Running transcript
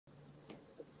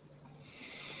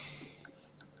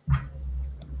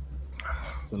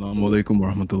Assalamu alaikum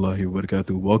wa rahmatullahi wa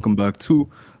barakatuh. Welcome back to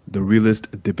the Realist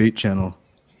Debate channel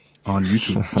on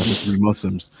YouTube with three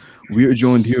Muslims. We are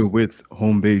joined here with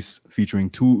Home Base featuring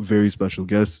two very special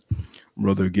guests,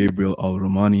 Brother Gabriel Al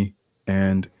Romani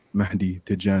and Mahdi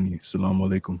Tijani. Assalamu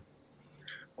alaikum.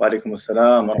 وعليكم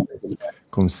السلام ورحمة الله.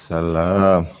 Kum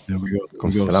salam. There we go. There Kum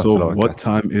we go. salam So, wa what barakatuh.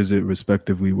 time is it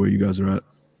respectively where you guys are at?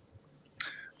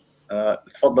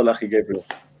 تفضل أخي Gabriel.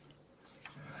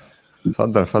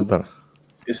 Faddal.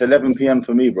 It's 11 p.m.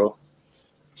 for me, bro.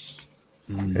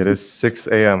 It is 6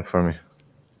 a.m. for me.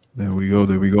 There we go.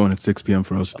 There we go. And it's 6 p.m.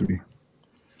 for us three.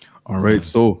 All right.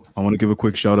 So I want to give a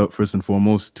quick shout out first and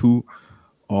foremost to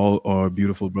all our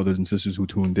beautiful brothers and sisters who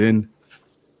tuned in.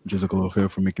 Jazakallah khair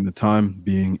for making the time,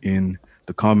 being in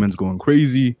the comments, going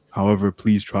crazy. However,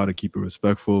 please try to keep it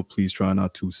respectful. Please try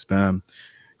not to spam,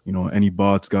 any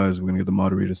bots, guys. We're going to get the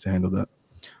moderators to handle that.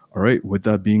 All right. With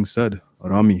that being said,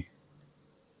 Rami,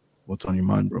 what's on your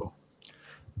mind, bro?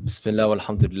 Bismillah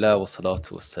walhamdulillah wa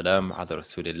salatu wassalam ala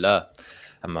rasulillah.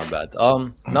 Amma ba'd.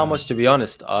 Not much to be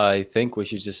honest. I think we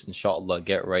should just inshallah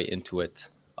get right into it.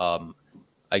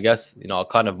 I guess I'll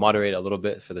kind of moderate a little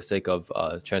bit for the sake of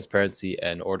transparency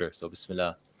and order. So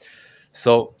bismillah.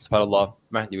 So subhanallah,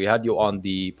 Mahdi, we had you on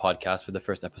the podcast for the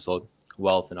first episode,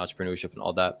 wealth and entrepreneurship and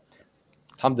all that.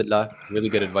 Alhamdulillah, really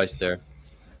good advice there.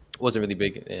 It wasn't really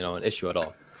big, an issue at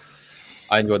all.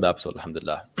 I enjoyed the episode,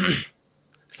 alhamdulillah.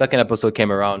 Second episode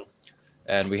came around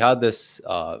and we had this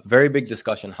very big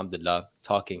discussion, alhamdulillah,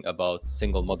 talking about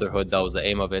single motherhood. That was the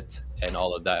aim of it and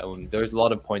all of that. And there's a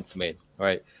lot of points made,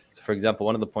 right? So for example,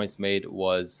 one of the points made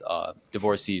was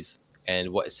divorcees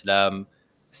and what Islam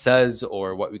says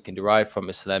or what we can derive from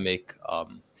Islamic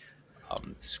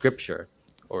scripture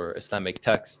or Islamic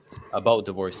text about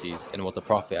divorcees and what the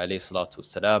Prophet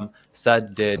ﷺ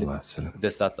said, did,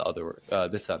 this, that,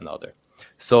 and the other.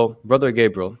 So, Brother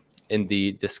Gabriel, in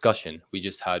the discussion we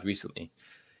just had recently,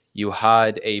 you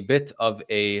had a bit of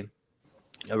a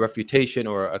refutation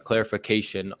or a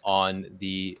clarification on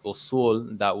the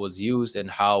usul that was used and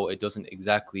how it doesn't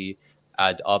exactly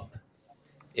add up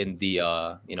in the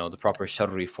the proper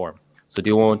shar'i form. So do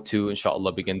you want to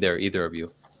inshallah begin there, either of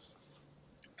you?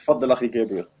 تفضل أخي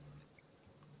Gabriel.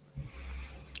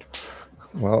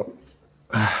 Well,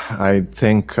 I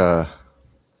think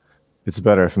it's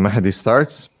better if Mahdi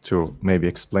starts to maybe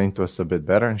explain to us a bit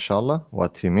better, inshallah,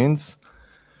 what he means.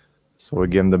 So we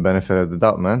give him the benefit of the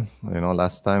doubt, man.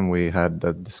 Last time we had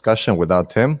the discussion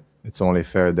without him. It's only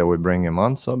fair that we bring him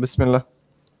on. So bismillah.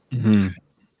 Mm-hmm.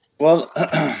 Well,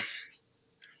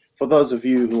 for those of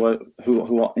you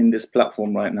who are in this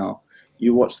platform right now,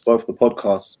 you watched both the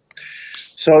podcasts.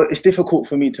 So it's difficult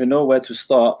for me to know where to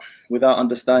start without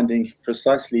understanding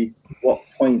precisely what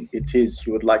point it is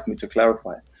you would like me to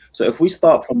clarify. So if we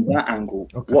start from that angle,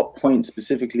 okay, what point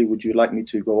specifically would you like me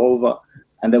to go over?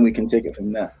 And then we can take it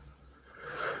from there.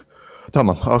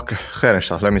 تمام. اوكي خير ان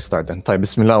شاء الله. Let me start then. طيب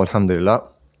بسم الله والحمد لله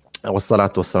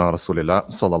والصلاة والسلام على رسول الله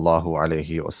صلى الله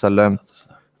عليه وسلم.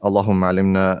 اللهم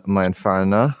علمنا ما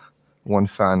ينفعنا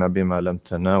وانفعنا بما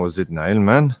لمتنا وزدنا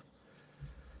علما.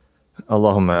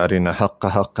 اللهم أرنا حق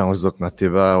حقا وارزقنا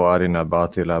اتباعه وأرنا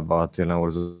باطلا باطلا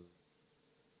وارزقنا.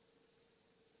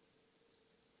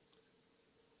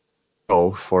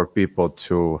 For people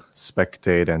to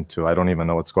spectate and to, I don't even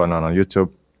know what's going on YouTube.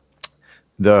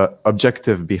 The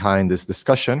objective behind this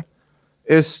discussion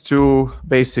is to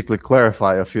basically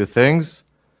clarify a few things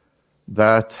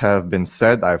that have been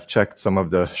said. I've checked some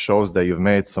of the shows that you've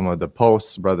made, some of the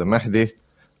posts, Brother Mahdi.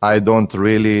 I don't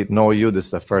really know you. This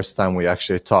is the first time we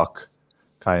actually talk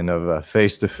kind of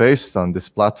face-to-face on this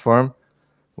platform.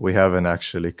 We haven't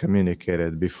actually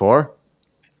communicated before.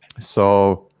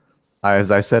 So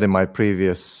as I said in my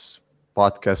previous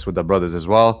podcast with the brothers as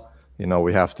well,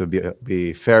 we have to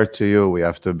be fair to you. We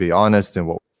have to be honest in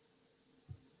what.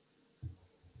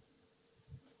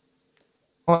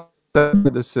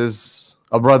 This is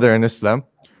a brother in Islam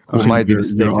who might be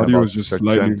mistaken. Your audio is just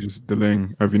slightly just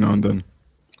delaying every now and then.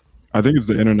 I think it's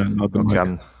the internet, not the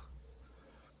mic.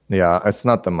 Yeah, it's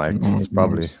not the mic. It's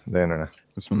probably the internet.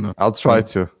 I'll try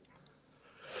to.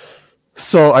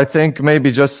 So I think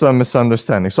maybe just some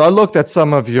misunderstanding. So I looked at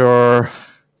some of your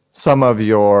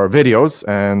videos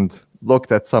and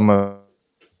looked at some of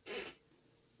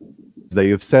that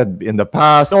you've said in the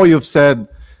past. Oh, you've said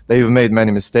that you've made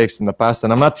many mistakes in the past,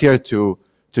 and I'm not here to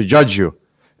judge you.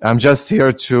 I'm just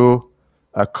here to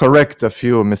correct a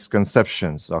few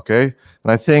misconceptions, okay?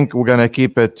 And I think we're going to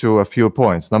keep it to a few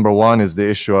points. Number one is the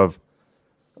issue of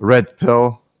red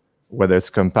pill, whether it's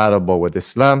compatible with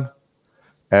Islam,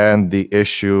 and the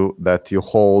issue that you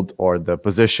hold or the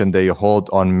position that you hold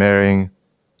on marrying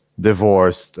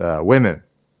divorced women.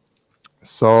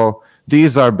 So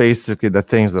these are basically the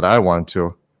things that I want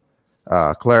to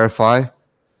clarify.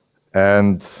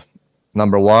 And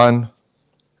number one,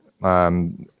 I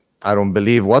don't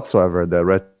believe whatsoever the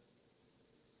red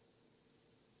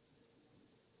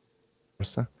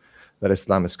that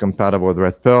Islam is compatible with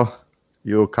red pill.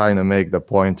 You kind of make the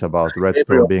point about red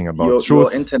pill being about truth.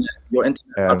 Your internet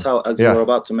cut out as you were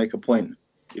about to make a point.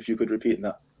 If you could repeat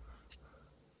that.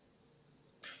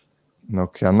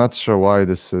 Okay, I'm not sure why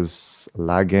this is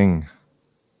lagging.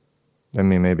 Let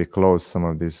me maybe close some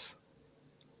of these.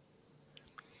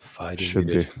 Should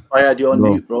be. Fayad, you're on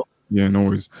mute, bro. Yeah, no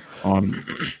worries.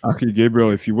 Actually,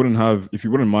 Gabriel, if you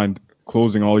wouldn't mind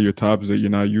closing all your tabs that you're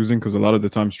not using, because a lot of the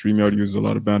time StreamYard uses a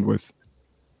lot of bandwidth.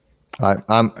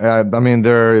 I mean,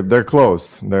 they're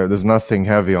closed. There's nothing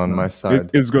heavy on my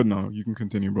side. It's good now. You can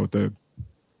continue, bro.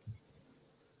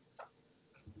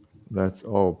 That's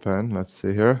open. Let's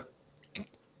see here.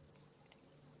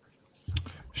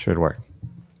 Should work.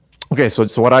 Okay, so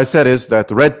what I said is that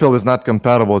red pill is not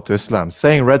compatible to Islam.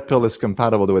 Saying red pill is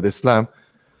compatible with Islam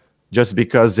just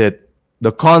because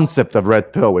the concept of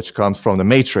red pill, which comes from the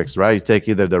Matrix, right? You take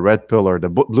either the red pill or the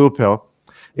blue pill.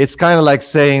 It's kind of like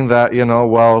saying that,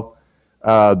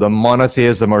 the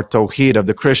monotheism or Tawheed of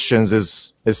the Christians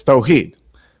is Tawheed.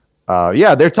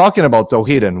 Yeah, they're talking about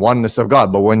Tawheed and oneness of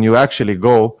God, but when you actually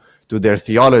go to their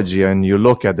theology and you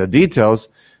look at the details,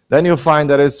 then you'll find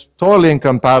that it's totally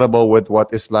incompatible with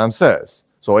what Islam says.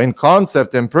 So in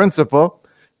concept, in principle,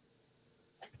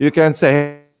 you can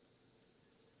say,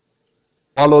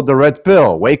 follow the red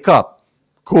pill, wake up.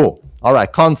 Cool. All right,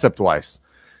 concept-wise.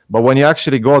 But when you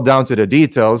actually go down to the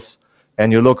details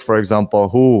and you look, for example,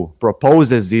 who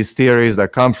proposes these theories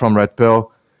that come from red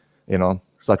pill,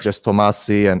 such as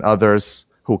Tomasi and others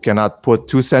who cannot put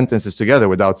two sentences together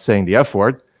without saying the F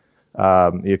word,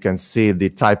 you can see the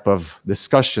type of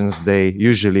discussions they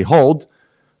usually hold.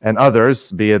 And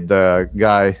others, be it the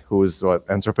guy who's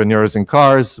entrepreneurs in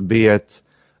cars, be it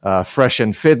fresh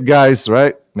and fit guys,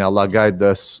 right? May Allah guide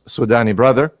the Sudani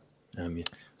brother. Ameen.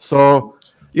 So,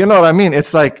 you know what I mean?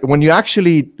 It's like when you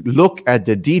actually look at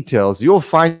the details, you'll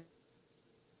find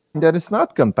that it's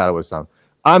not compatible with Islam.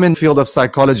 I'm in the field of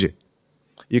psychology.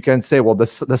 You can say, well, the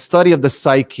study of the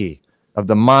psyche, of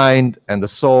the mind and the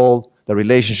soul, the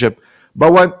relationship.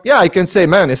 But I can say,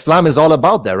 man, Islam is all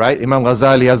about that, right? Imam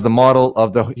Ghazali has the model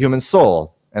of the human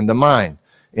soul and the mind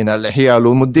in Al-Ihya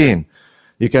Ulumuddin.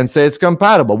 You can say it's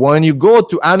compatible. When you go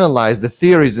to analyze the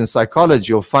theories in psychology,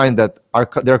 you'll find that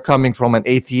they're coming from an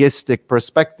atheistic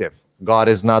perspective. God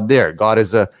is not there. God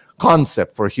is a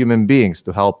concept for human beings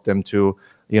to help them to,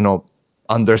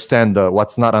 understand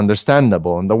what's not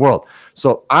understandable in the world.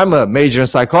 So I'm a major in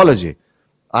psychology.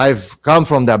 I've come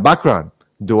from that background.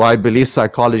 Do I believe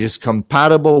psychology is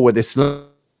compatible with Islam?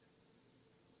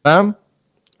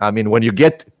 I mean, when you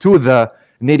get to the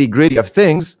nitty-gritty of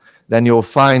things, then you'll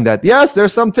find that, yes,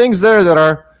 there's some things there that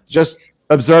are just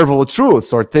observable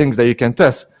truths or things that you can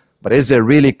test. But is it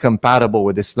really compatible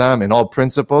with Islam in all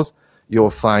principles? You'll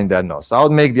find that no. So I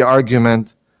would make the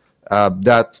argument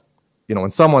that,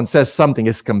 when someone says something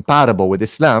is compatible with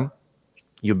Islam,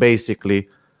 you basically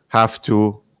have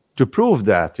to prove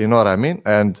that, you know what I mean?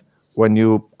 And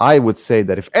I would say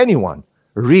that if anyone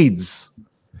reads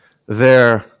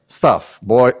their stuff,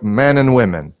 men and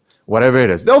women, whatever it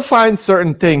is, they'll find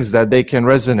certain things that they can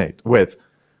resonate with.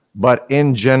 But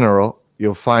in general,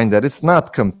 you'll find that it's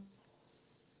not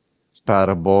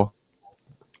compatible.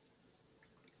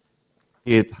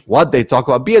 What they talk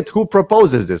about, be it who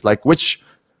proposes this, like which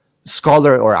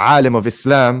scholar or alim of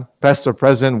Islam, past or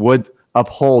present, would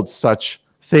uphold such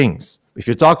things. If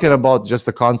you're talking about just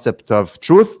the concept of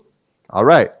truth, all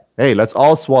right, hey, let's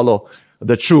all swallow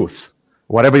the truth,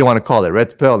 whatever you want to call it,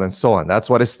 red pill and so on. That's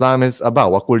what Islam is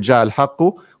about. وَقُلْ جَاءَ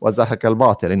الْحَقُّ وَزَهَقَ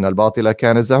الْبَاطِلِ إِنَّ الْبَاطِلَ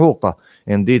كَانَ زَهُوقًا.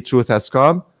 Indeed, truth has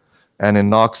come, and it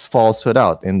knocks falsehood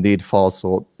out. Indeed,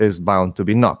 falsehood is bound to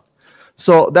be knocked.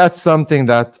 So that's something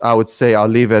that I would say I'll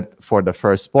leave it for the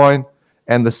first point.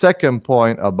 And the second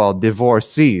point about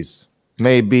divorcees,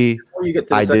 maybe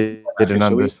I didn't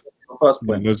understand. First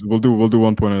point. We'll do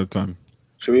one point at a time.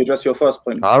 Should we address your first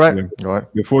point? All right. Go ahead.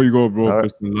 Before you go, bro, All right.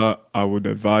 Bismillah, I would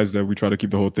advise that we try to keep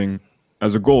the whole thing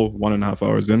as a goal 1.5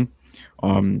 hours in.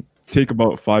 Take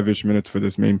about 5-ish minutes for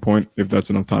this main point, if that's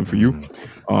enough time for you,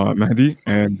 Mahdi.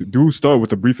 And do start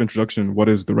with a brief introduction. What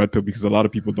is the red pill? Because a lot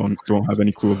of people don't have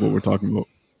any clue of what we're talking about.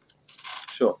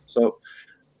 Sure. So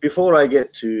before I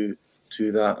get to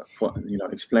that,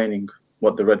 explaining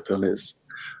what the red pill is,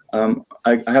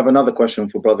 I have another question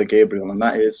for Brother Gabriel, and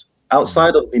that is,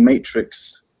 outside of the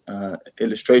Matrix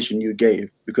illustration you gave,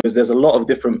 because there's a lot of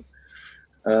different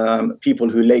people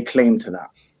who lay claim to that.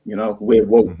 You know, we're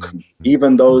woke.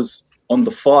 Even those on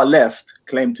the far left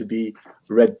claim to be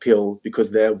red pill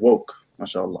because they're woke,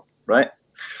 mashallah, right?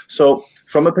 So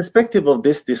from a perspective of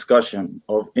this discussion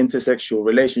of intersexual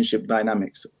relationship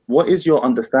dynamics, what is your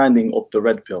understanding of the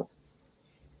red pill?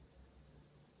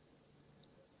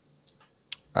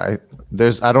 I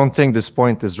don't think this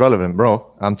point is relevant,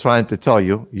 bro. I'm trying to tell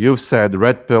you, you've said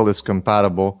red pill is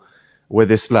compatible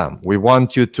with Islam. We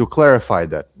want you to clarify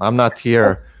that. I'm not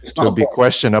here to be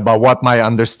questioned about what my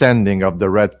understanding of the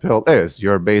red pill is.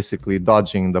 You're basically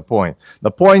dodging the point.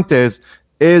 The point is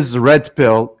red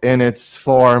pill in its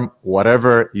form,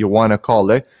 whatever you want to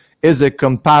call it, is it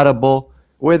compatible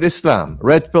with Islam?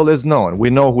 Red pill is known. We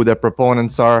know who the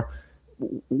proponents are.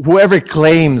 Whoever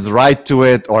claims right to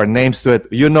it or names to it,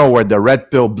 you know where the red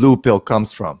pill, blue pill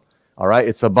comes from. All right?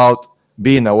 It's about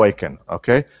being awakened.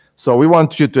 Okay? So we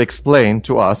want you to explain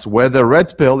to us whether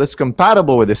red pill is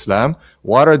compatible with Islam.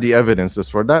 What are the evidences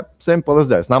for that? Simple as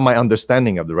that. It's not my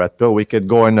understanding of the red pill. We could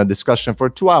go in a discussion for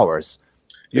 2 hours.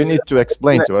 You need to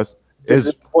explain to us.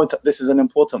 This is an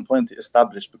important point to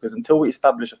establish, because until we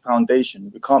establish a foundation,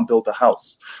 we can't build a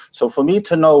house. So for me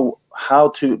to know how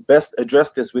to best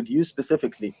address this with you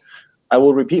specifically, I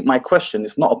will repeat my question.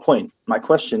 It's not a point. My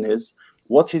question is,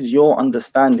 what is your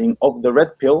understanding of the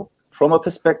red pill from a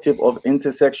perspective of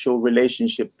intersexual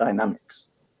relationship dynamics?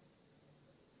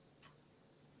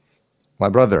 My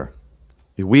brother,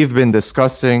 we've been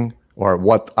discussing, or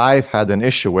what I've had an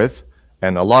issue with,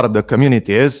 and a lot of the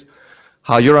community is,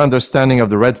 how your understanding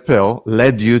of the red pill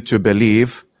led you to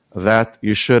believe that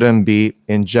you shouldn't be,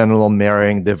 in general,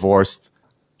 marrying divorced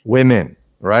women,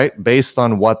 right? Based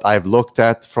on what I've looked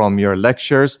at from your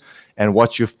lectures and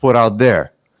what you've put out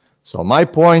there. So my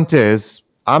point is,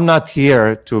 I'm not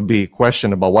here to be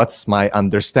questioned about what's my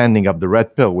understanding of the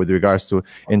red pill with regards to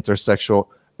intersexual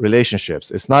relationships.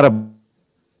 It's not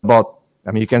about,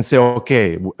 I mean, you can say,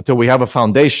 okay, until we have a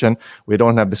foundation, we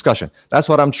don't have discussion. That's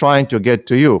what I'm trying to get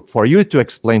to you, for you to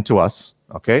explain to us,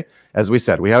 okay? As we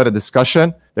said, we had a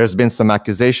discussion. There's been some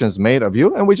accusations made of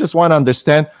you, and we just want to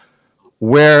understand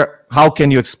how can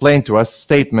you explain to us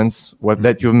statements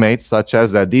that you've made, such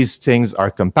as that these things are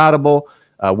compatible,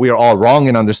 we are all wrong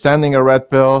in understanding a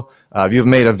red pill. You've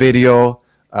made a video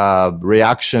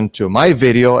reaction to my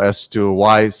video as to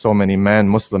why so many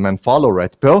Muslim men follow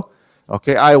red pill.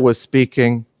 Okay, I was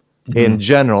speaking in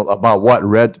general about what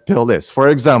red pill is. For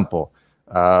example,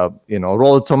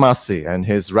 Rollo Tomassi and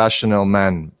his Rational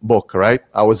Man book, right?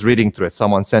 I was reading through it.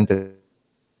 Someone sent it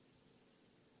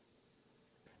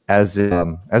as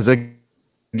a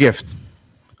gift.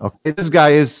 Okay, this guy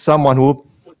is someone who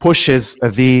pushes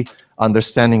the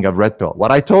understanding of red pill.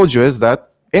 What I told you is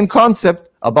that in concept,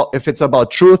 about if it's about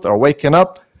truth or waking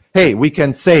up, hey, we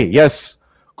can say yes,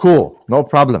 cool, no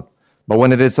problem. But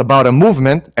when it is about a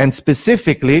movement, and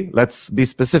specifically, let's be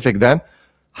specific then,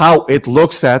 how it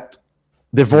looks at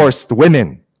divorced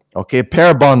women, okay,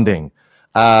 pair bonding,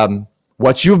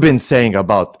 what you've been saying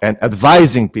about and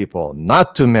advising people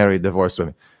not to marry divorced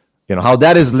women, how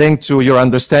that is linked to your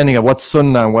understanding of what's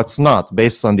sunnah and what's not,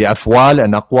 based on the afwal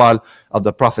and aqwal of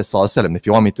the Prophet ﷺ. If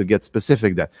you want me to get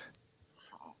specific then.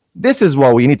 This is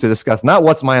what we need to discuss, not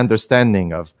what's my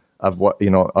understanding of what,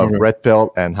 of red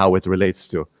pill and how it relates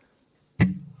to.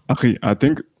 Okay, I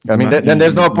think. I mean, then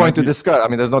there's no point to discuss. I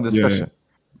mean, there's no discussion.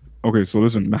 Yeah. Okay, so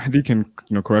listen, Mahdi can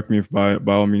correct me if by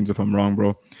all means if I'm wrong,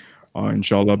 bro.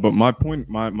 Inshallah. But my point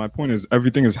is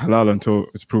everything is halal until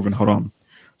it's proven haram.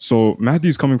 So Mahdi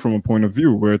is coming from a point of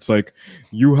view where it's like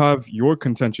you have your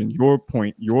contention, your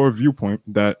point, your viewpoint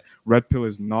that red pill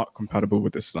is not compatible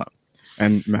with Islam,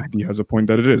 and Mahdi has a point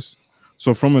that it is.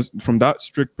 So from that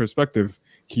strict perspective,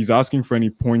 he's asking for any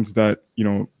points that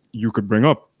you could bring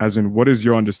up, as in what is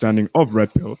your understanding of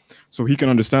red pill, so he can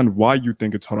understand why you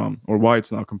think it's haram or why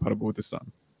it's not compatible with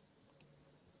Islam.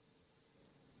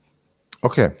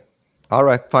 Okay. All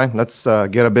right, fine. Let's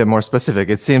get a bit more specific.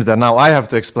 It seems that now I have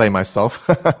to explain myself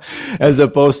as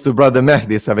opposed to Brother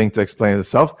Mahdi is having to explain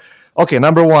himself. Okay,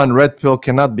 number one, red pill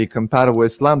cannot be compatible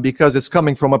with Islam because it's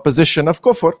coming from a position of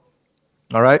kufr.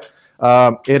 All right?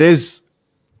 It is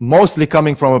mostly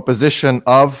coming from a position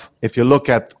of, if you look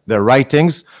at the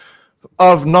writings,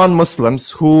 of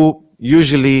non-Muslims who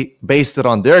usually based it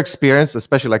on their experience,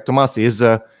 especially like Tomassi,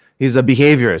 he's a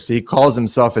behaviorist. He calls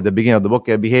himself at the beginning of the book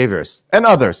a behaviorist. And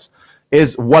others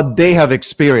is what they have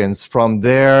experienced from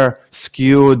their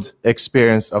skewed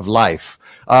experience of life.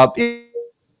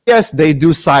 Yes, they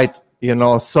do cite,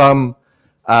 some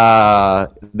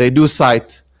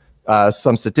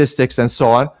statistics and so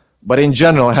on, but in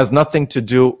general, it has nothing to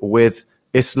do with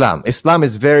Islam. Islam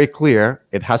is very clear.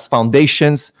 It has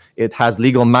foundations. it has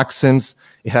legal maxims,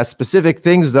 it has specific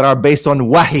things that are based on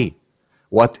wahi,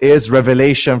 what is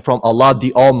revelation from Allah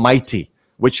the Almighty,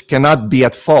 which cannot be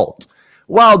at fault.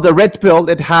 While the red pill,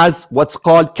 it has what's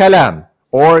called kalam,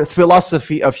 or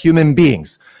philosophy of human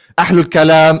beings. Ahlul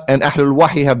Kalam and Ahlul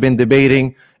Wahi have been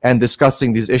debating and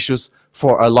discussing these issues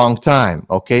for a long time,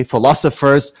 okay?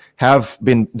 Philosophers have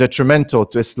been detrimental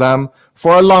to Islam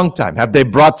for a long time. Have they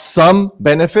brought some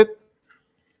benefit?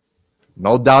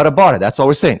 No doubt about it. That's all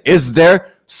we're saying. Is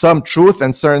there some truth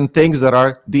and certain things that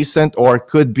are decent or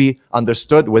could be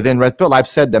understood within red pill? I've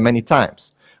said that many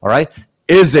times, all right?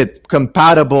 Is it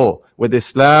compatible with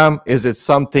Islam? Is it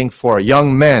something for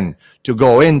young men to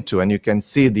go into and you can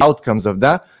see the outcomes of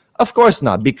that? Of course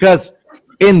not, because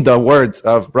in the words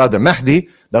of Brother Mahdi,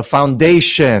 the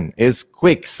foundation is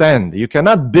quicksand. You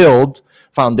cannot build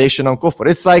foundation on kufr.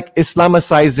 It's like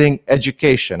Islamicizing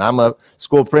education. I'm a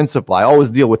school principal. I always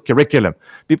deal with curriculum.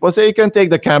 People say you can take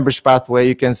the Cambridge pathway,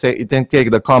 you can say you can take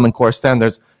the Common Core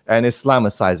standards and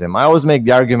Islamicize them. I always make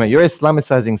the argument, you're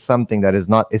Islamicizing something that is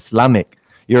not Islamic.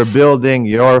 You're building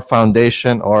your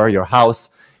foundation or your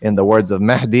house, in the words of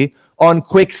Mahdi, on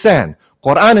quicksand.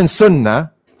 Quran and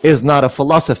Sunnah is not a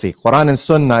philosophy. Quran and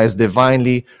Sunnah is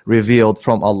divinely revealed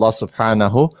from Allah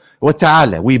subhanahu wa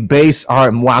ta'ala. We base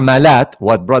our mu'amalat,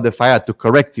 what Brother Fayad, to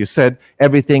correct you, said,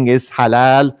 everything is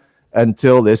halal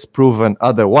until it's proven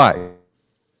otherwise.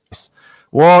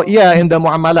 Well, yeah, in the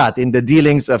mu'amalat, in the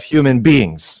dealings of human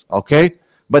beings, okay?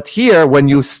 But here, when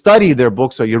you study their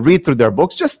books or you read through their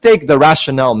books, just take The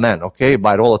Rational Man, okay,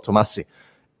 by Rollo Tomassi.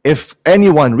 If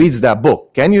anyone reads that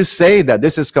book, can you say that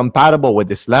this is compatible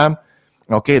with Islam?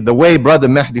 Okay, the way Brother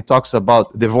Mahdi talks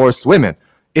about divorced women,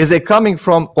 is it coming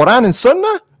from Quran and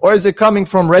Sunnah or is it coming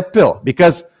from red pill?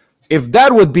 Because if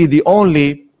that would be the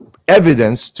only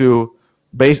evidence to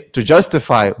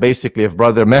justify, basically, if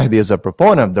Brother Mahdi is a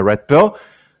proponent of the red pill,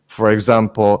 for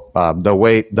example,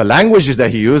 the languages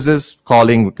that he uses,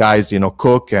 calling guys,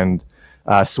 cook and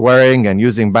swearing and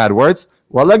using bad words.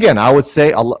 Well, again, I would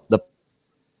say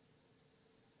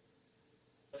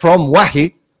from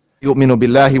wahi, يؤمن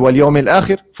بالله واليوم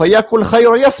الآخر فيأكل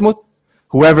خير يصمت.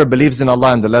 Whoever believes in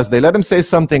Allah and the last day, let him say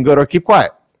something good or keep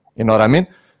quiet. You know what I mean?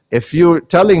 If you're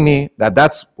telling me that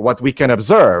that's what we can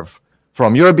observe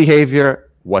from your behavior,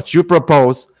 what you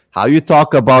propose, how you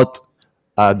talk about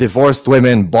divorced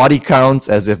women, body counts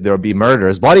as if there be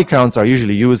murders. Body counts are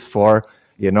usually used for,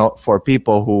 for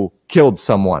people who killed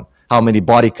someone. How many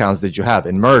body counts did you have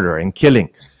in murder, in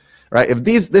killing? Right? If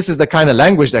this is the kind of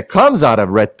language that comes out of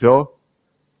red pill,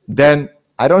 then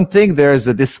I don't think there is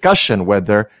a discussion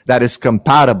whether that is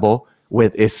compatible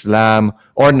with Islam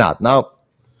or not. Now,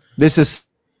 this is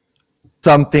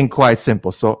something quite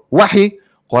simple. So, Wahi,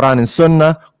 Quran and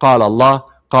Sunnah, Qala Allah,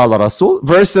 Qala Rasul,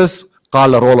 versus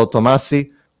Qala Rollo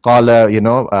Tomassi, Qala,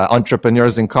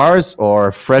 entrepreneurs in cars,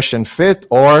 or Fresh and Fit,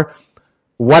 or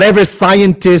whatever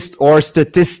scientist or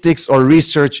statistics or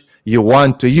research you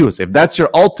want to use. If that's your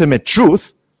ultimate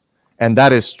truth, and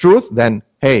that is truth, then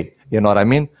hey, you know what I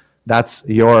mean? That's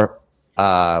your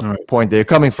point that you're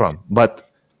coming from. But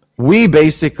we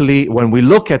basically, when we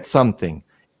look at something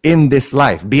in this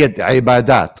life, be it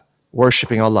ibadat,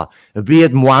 worshipping Allah, be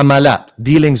it mu'amalat,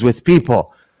 dealings with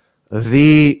people,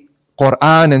 the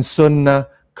Quran and Sunnah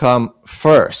come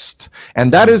first.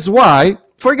 And that is why,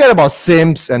 forget about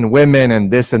simps and women and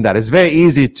this and that. It's very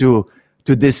easy to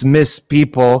dismiss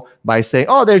people by saying,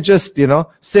 oh, they're just,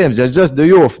 simps, they're just the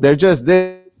youth, they're just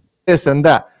this and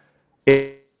that.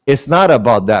 It's not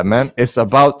about that, man. It's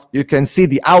about, you can see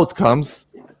the outcomes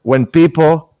when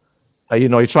people,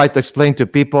 you try to explain to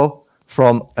people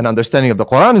from an understanding of the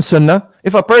Quran and Sunnah.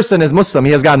 If a person is Muslim,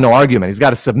 he has got no argument. He's got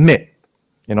to submit.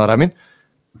 You know what I mean?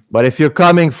 But if you're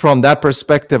coming from that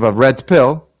perspective of red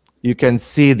pill, you can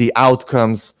see the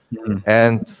outcomes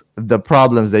and the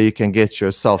problems that you can get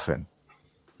yourself in.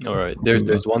 All right.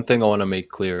 There's one thing I want to make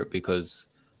clear, because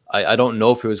I don't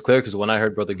know if it was clear, because when I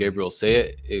heard Brother Gabriel say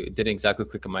it, it didn't exactly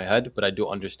click in my head, but I do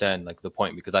understand the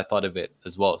point, because I thought of it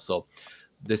as well. So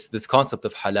this concept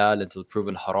of halal until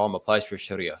proven haram applies for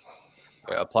Sharia.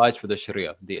 It applies for the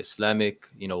Sharia, the Islamic,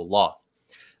 law,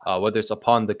 whether it's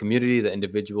upon the community, the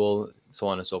individual, so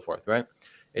on and so forth, right?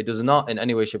 It does not in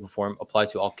any way, shape, or form apply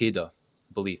to Aqidah,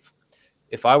 belief.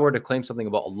 If I were to claim something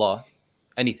about Allah,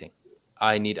 anything,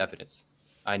 I need evidence.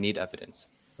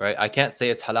 Right? I can't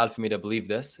say it's halal for me to believe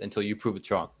this until you prove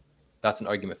it's wrong. That's an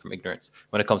argument from ignorance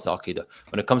when it comes to Aqidah.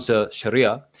 When it comes to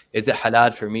Sharia, is it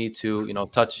halal for me to,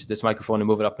 touch this microphone and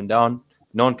move it up and down?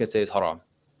 No one can say it's haram.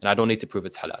 And I don't need to prove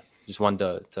it's halal. Just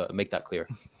wanted to make that clear.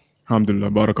 Alhamdulillah,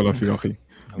 barakallah fi akhi.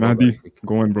 Mahdi,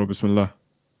 go on, bro, bismillah.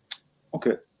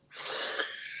 Okay.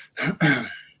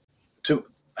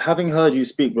 having heard you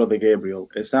speak, Brother Gabriel,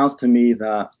 it sounds to me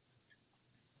that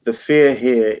the fear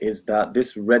here is that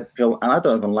this red pill, and I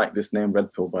don't even like this name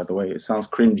red pill, by the way, it sounds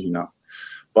cringy now,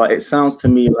 but it sounds to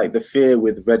me like the fear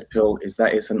with red pill is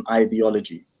that it's an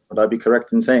ideology. Would I be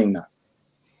correct in saying that?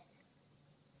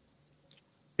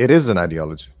 It is an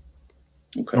ideology.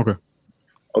 Okay. Okay.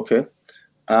 Okay.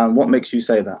 What makes you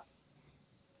say that?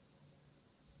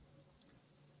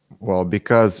 Well,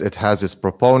 because it has its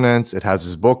proponents, it has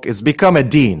its book. It's become a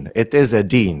deen. It is a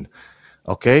deen.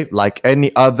 Okay, like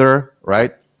any other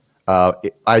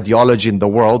ideology in the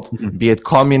world, be it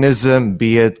communism,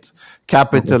 be it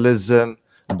capitalism,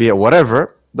 be it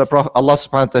whatever. The Prophet Allah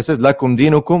Subhanahu wa Taala says, "Lakum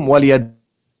dinukum waliya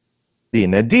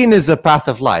din." A deen is a path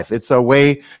of life. It's a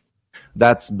way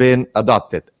that's been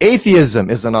adopted. Atheism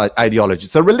is an ideology.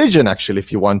 It's a religion, actually, if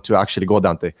you want to actually go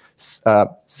down to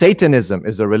Satanism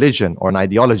is a religion or an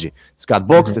ideology. It's got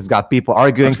books, it's got people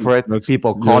arguing for it,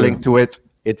 people calling to it.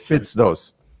 It fits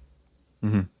those.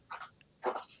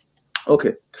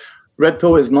 Okay. Red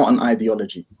pill is not an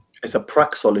ideology. It's a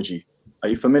praxology. Are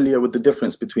you familiar with the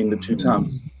difference between the two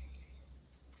terms?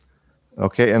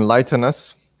 Okay, enlighten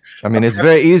us. I mean, it's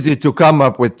very easy to come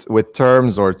up with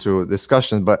terms or to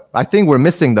discussions, but I think we're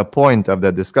missing the point of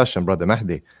the discussion, Brother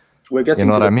Mahdi. We're getting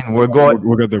You know to what I the mean? point. We're going.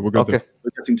 We'll get there. We'll get Okay. there.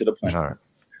 We're getting to the point. All right.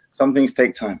 Some things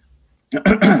take time.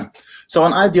 So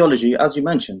an ideology, as you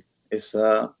mentioned, it's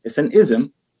an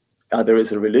ism. Either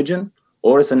it's a religion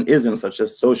or it's an ism such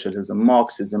as socialism,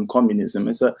 Marxism, communism.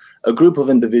 It's a group of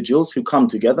individuals who come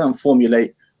together and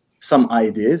formulate some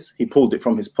ideas. He pulled it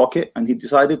from his pocket and he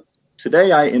decided,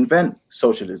 today I invent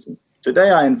socialism.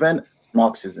 Today I invent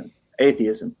Marxism,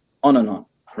 atheism, on and on,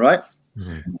 right?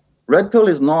 Red pill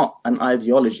is not an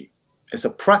ideology. It's a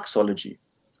praxology.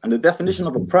 And the definition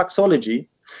of a praxology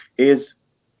is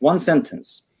one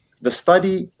sentence: the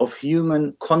study of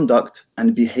human conduct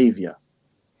and behavior.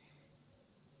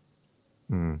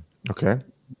 Okay.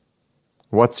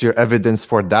 What's your evidence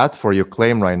for that, for your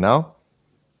claim right now?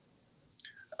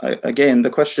 Again, the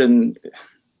question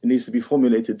needs to be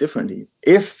formulated differently.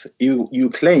 If you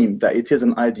claim that it is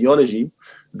an ideology,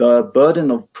 the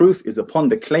burden of proof is upon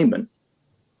the claimant.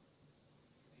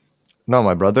 No,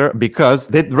 my brother, because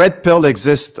the red pill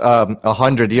exists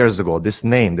 100 years ago. This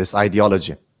name, this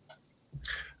ideology.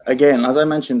 Again, as I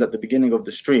mentioned at the beginning of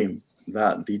the stream,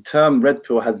 that the term red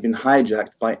pill has been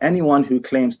hijacked by anyone who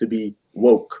claims to be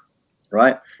woke,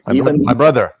 right? My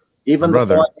brother. Even My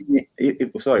brother.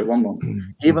 sorry, one moment.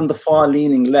 Even the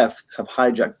far-leaning left have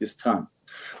hijacked this term.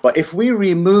 But if we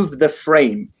remove the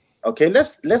frame, okay,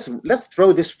 let's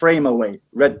throw this frame away.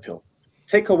 Red pill.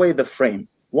 Take away the frame.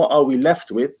 What are we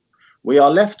left with? We are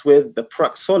left with the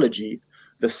praxology,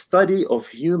 the study of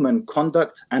human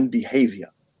conduct and behavior.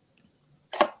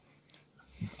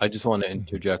 I just want to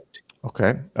interject.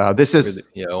 Okay. This is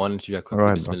I want to interject quickly. Go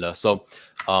ahead, Bismillah. So,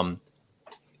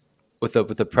 with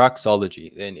the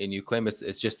praxology, and you claim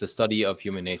it's just the study of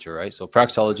human nature, right? So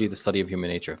praxology, the study of human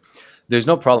nature. There's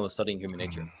no problem with studying human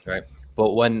nature, right?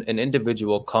 But when an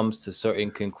individual comes to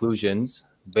certain conclusions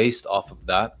based off of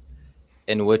that,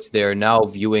 in which they're now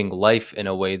viewing life in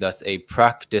a way that's a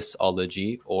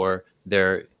practiceology, or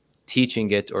they're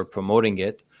teaching it or promoting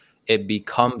it, it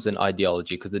becomes an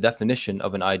ideology, because the definition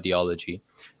of an ideology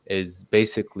is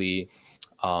basically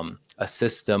a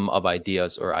system of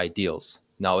ideas or ideals.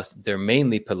 Now, they're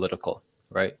mainly political,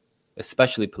 right?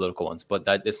 Especially political ones, but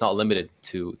that it's not limited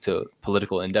to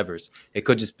political endeavors. It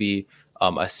could just be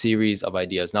a series of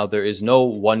ideas. Now, there is no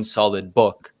one solid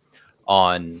book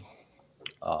on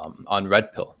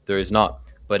red pill. There is not,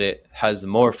 but it has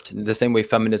morphed in the same way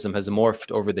feminism has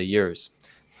morphed over the years.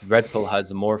 Red pill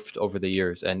has morphed over the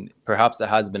years, and perhaps it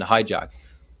has been hijacked.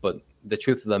 But the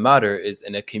truth of the matter is,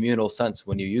 in a communal sense,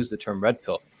 when you use the term red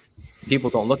pill,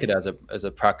 people don't look at it as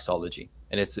a praxology,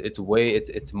 and it's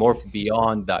morphed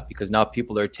beyond that, because now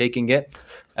people are taking it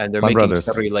and they're making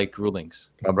Sharia-like rulings.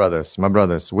 My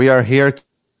brothers, we are here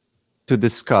to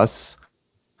discuss,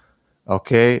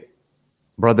 okay,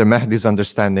 Brother Mahdi's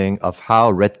understanding of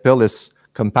how red pill is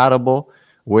compatible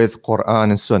with Quran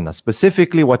and Sunnah,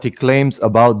 specifically what he claims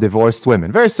about divorced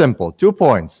women. Very simple, 2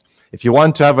 points. If you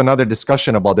want to have another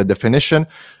discussion about the definition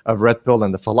of red pill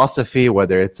and the philosophy,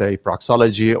 whether it's a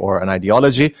praxology or an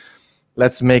ideology,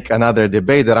 let's make another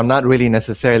debate that I'm not really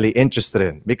necessarily interested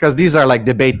in, because these are like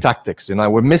debate tactics. You know,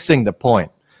 we're missing the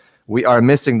point. We are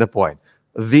missing the point.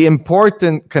 The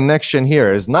important connection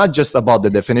here is not just about the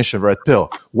definition of red pill,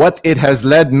 what it has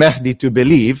led Mahdi to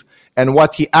believe, and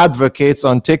what he advocates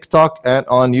on TikTok and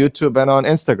on YouTube and on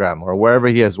Instagram or wherever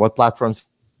he is, what platforms.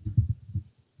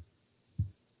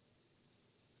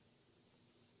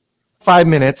 5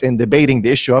 minutes in debating the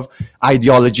issue of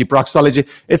ideology, proxology.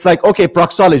 It's like, okay,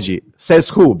 proxology says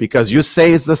who? Because you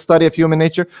say it's the study of human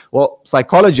nature. Well,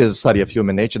 psychology is the study of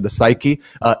human nature, the psyche.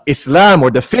 Islam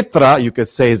or the fitra, you could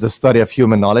say, is the study of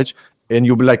human knowledge. And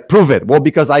you'll be like, prove it. Well,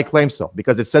 because I claim so.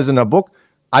 Because it says in a book.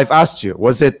 I've asked you,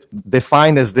 was it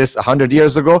defined as this 100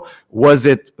 years ago? Was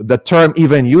it the term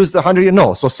even used 100 years?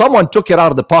 No. So someone took it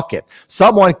out of the pocket.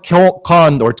 Someone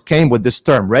conned or came with this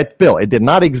term, red pill. It did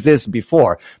not exist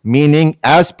before, meaning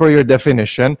as per your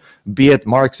definition, be it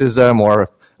Marxism or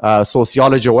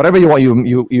sociology or whatever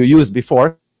you used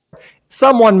before,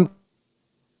 someone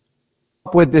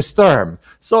with this term.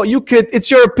 So you could, it's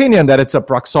your opinion that it's a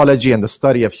proxology and the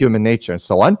study of human nature and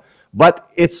so on.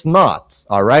 But it's not,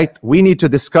 all right? We need to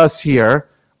discuss here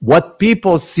what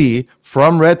people see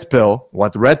from red pill,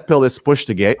 what red pill is pushed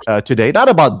today, not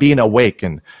about being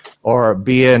awakened or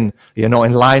being, in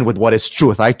line with what is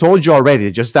truth. I told you already,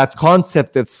 just that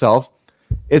concept itself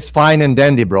is fine and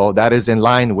dandy, bro. That is in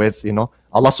line with,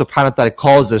 Allah subhanahu wa ta'ala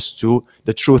calls us to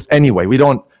the truth anyway. We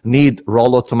don't need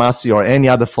Rollo Tomassi or any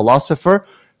other philosopher,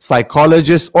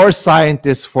 psychologist, or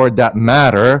scientist for that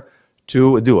matter,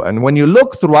 to do. And when you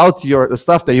look throughout the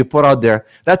stuff that you put out there,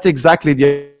 that's exactly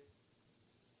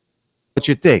what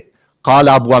you take. Call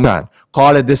Abu Aman,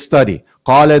 call it this study,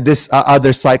 call it this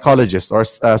other psychologist or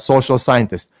social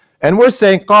scientist. And we're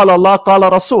saying, Qala Allah, Qala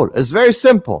Rasul. It's very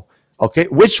simple. Okay,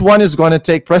 which one is going to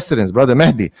take precedence, Brother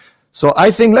Mahdi? So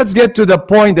I think let's get to the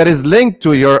point that is linked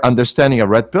to your understanding of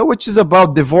red pill, which is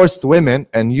about divorced women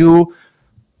and you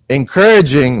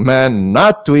encouraging men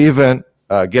not to even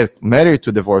get married to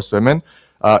divorced women.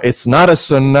 It's not a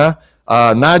sunnah.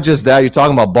 Not just that, you're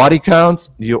talking about body counts.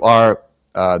 You are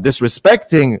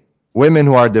disrespecting women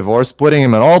who are divorced, putting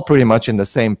them all pretty much in the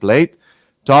same plate,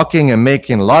 talking and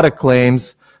making a lot of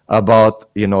claims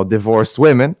about, divorced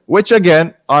women, which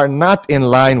again are not in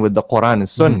line with the Quran and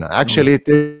Sunnah. Actually, it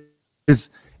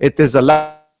is a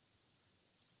lot,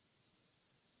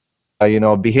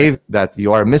 behavior that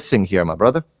you are missing here, my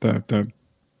brother. Time.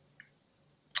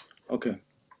 Okay.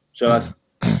 Shall I ask,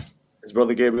 is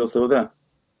Brother Gabriel still there?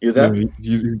 You there? Yeah,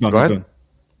 he's done. Go ahead. He's done.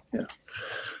 Yeah.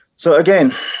 So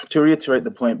again, to reiterate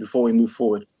the point before we move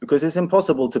forward, because it's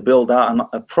impossible to build out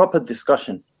a proper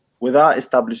discussion without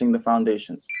establishing the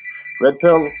foundations. Red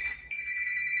pill.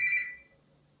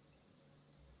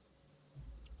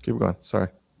 Keep going. Sorry.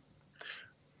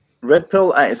 Red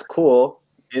pill at its core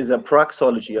is a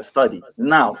praxology, a study.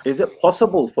 Now, is it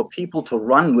possible for people to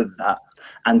run with that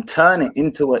and turn it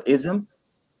into an ism?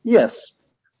 Yes,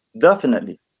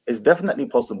 definitely. It's definitely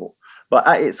possible. But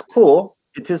at its core,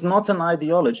 it is not an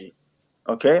ideology.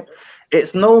 Okay?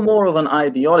 It's no more of an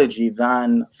ideology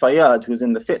than Fayyad, who's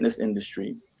in the fitness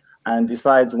industry, and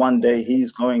decides one day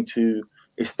he's going to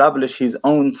establish his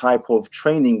own type of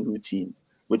training routine,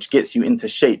 which gets you into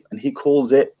shape. And he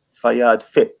calls it Fayyad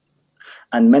Fit.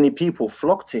 And many people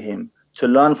flock to him to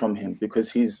learn from him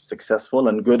because he's successful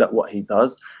and good at what he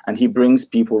does, and he brings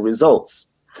people results.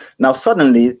 Now,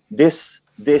 suddenly, this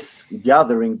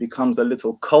gathering becomes a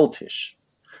little cultish,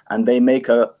 and they make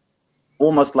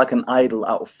almost like an idol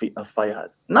out of Fayyad.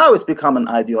 Now it's become an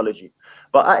ideology.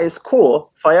 But at its core,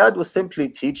 Fayyad was simply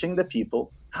teaching the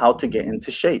people how to get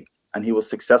into shape, and he was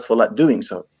successful at doing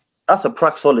so. That's a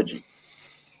praxology.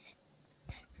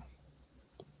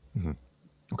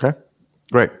 Okay,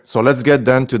 great. So let's get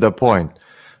then to the point,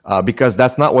 because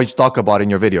that's not what you talk about in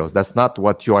your videos. That's not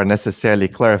what you are necessarily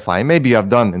clarifying. Maybe you have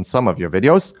done in some of your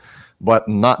videos, but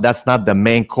that's not the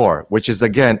main core, which is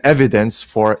again evidence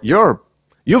for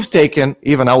you've taken,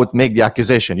 even I would make the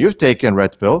accusation, you've taken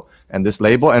red pill and this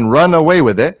label and run away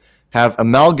with it, have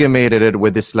amalgamated it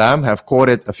with Islam, have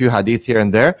quoted a few hadith here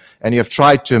and there, and you have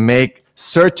tried to make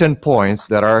certain points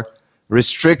that are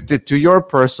restricted to your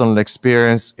personal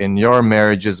experience in your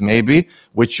marriages, maybe,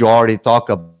 which you already talk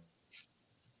about.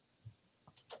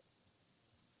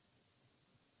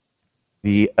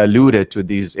 He alluded to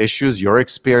these issues, your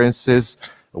experiences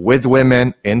with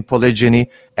women in polygyny,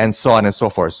 and so on and so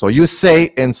forth. So you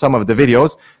say in some of the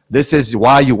videos, this is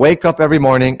why you wake up every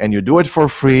morning and you do it for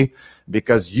free,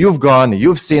 because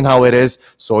you've seen how it is,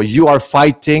 so you are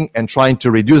fighting and trying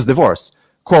to reduce divorce.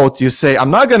 Quote, you say, I'm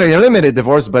not going to eliminate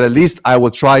divorce, but at least I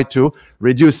will try to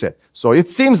reduce it. So it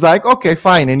seems like, okay,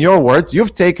 fine, in your words,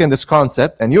 you've taken this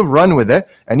concept and you've run with it,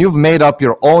 and you've made up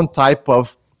your own type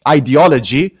of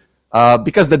ideology,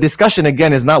 because the discussion,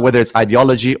 again, is not whether it's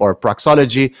ideology or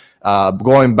praxology,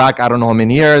 going back I don't know how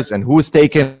many years, and who's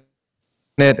taken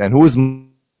it and who's...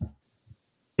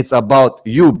 It's about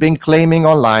you being claiming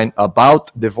online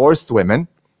about divorced women,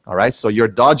 all right? So you're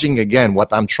dodging, again,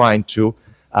 what I'm trying to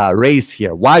raise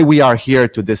here, why we are here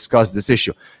to discuss this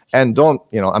issue. And don't,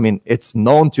 I mean, it's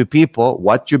known to people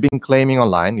what you've been claiming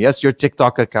online. Yes, your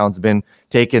TikTok account's been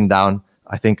taken down,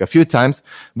 I think, a few times,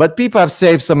 but people have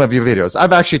saved some of your videos.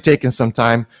 I've actually taken some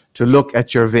time to look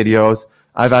at your videos.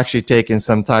 I've actually taken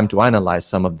some time to analyze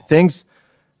some of the things.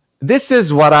 This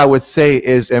is what I would say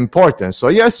is important. So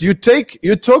yes, you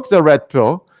took the red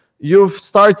pill. You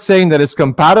start saying that it's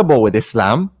compatible with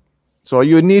Islam. So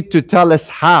you need to tell us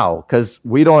how, because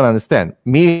we don't understand.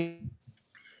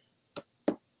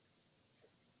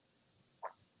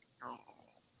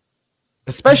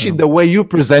 Especially the way you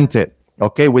present it,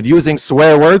 okay, with using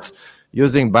swear words,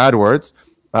 using bad words,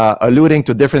 alluding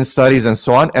to different studies and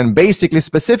so on, and basically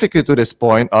specifically to this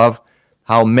point of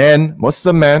how men,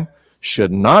 Muslim men,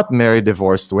 should not marry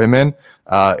divorced women.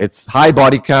 It's high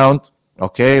body count,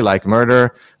 okay, like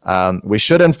murder. We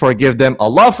shouldn't forgive them.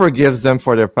 Allah forgives them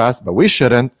for their past, but we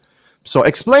shouldn't. So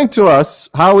explain to us,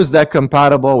 how is that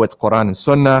compatible with Quran and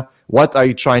Sunnah? What are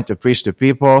you trying to preach to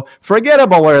people? Forget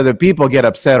about whether the people get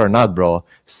upset or not, bro.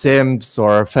 Simps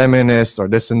or feminists or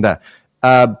this and that.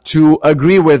 To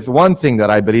agree with one thing that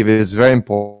I believe is very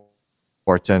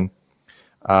important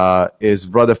is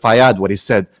Brother Fayyad, what he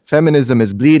said. Feminism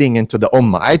is bleeding into the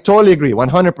ummah. I totally agree,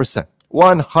 100%.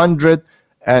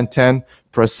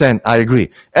 110%, I agree.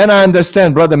 And I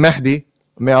understand, Brother Mahdi,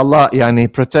 may Allah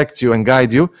protect you and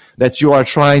guide you, that you are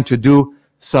trying to do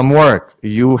some work.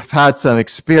 You've had some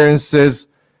experiences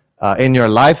in your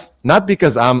life, not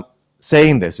because I'm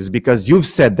saying this, it's because you've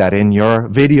said that in your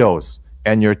videos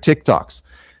and your TikToks.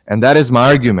 And that is my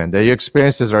argument, that your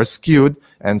experiences are skewed,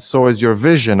 and so is your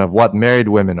vision of what married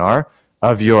women are,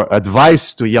 of your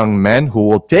advice to young men who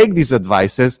will take these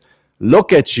advices,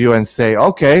 look at you and say,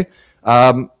 okay,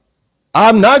 I'm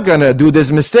not going to do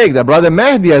this mistake that Brother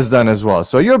Mahdi has done as well.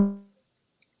 So you're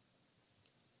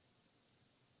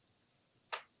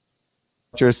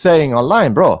saying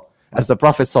online, bro. As the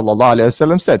Prophet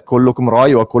ﷺ said, "Kullukum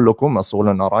ra'i wa kullukum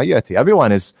mas'ulun an ra'iyati."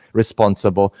 Everyone is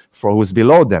responsible for who's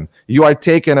below them. You are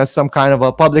taken as some kind of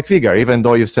a public figure, even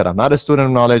though you've said, I'm not a student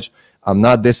of knowledge, I'm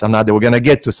not this, I'm not that. We're going to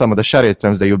get to some of the Sharia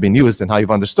terms that you've been used and how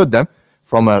you've understood them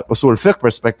from a usul fiqh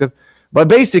perspective. But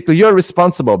basically, you're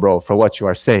responsible, bro, for what you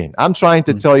are saying. I'm trying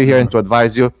to tell you here and to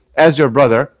advise you as your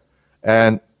brother,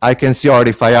 and I can see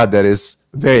already Fayyad that is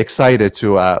very excited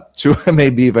to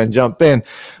maybe even jump in.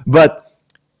 But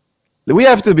we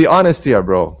have to be honest here,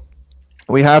 bro.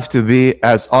 We have to be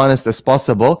as honest as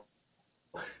possible.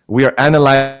 We are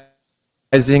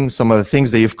analyzing some of the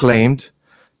things that you've claimed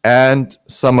and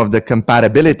some of the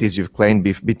compatibilities you've claimed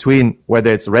between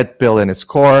whether it's red pill in its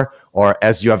core or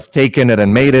as you have taken it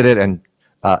and made it and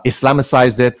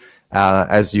Islamicized it,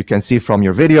 as you can see from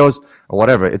your videos or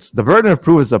whatever. It's the burden of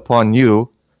proof is upon you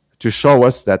to show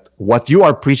us that what you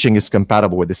are preaching is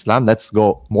compatible with Islam. Let's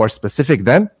go more specific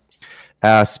then.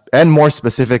 And more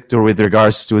specific with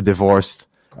regards to divorced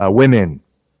women.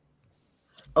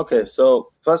 Okay,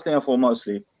 so firstly and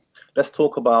foremostly, let's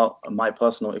talk about my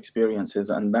personal experiences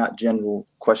and that general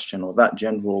question or that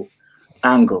general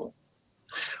angle.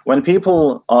 When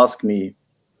people ask me,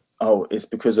 oh, it's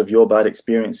because of your bad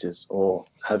experiences, or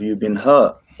have you been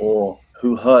hurt, or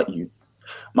who hurt you?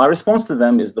 My response to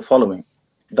them is the following.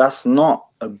 That's not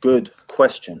a good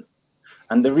question.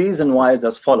 And the reason why is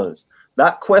as follows.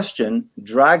 That question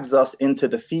drags us into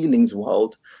the feelings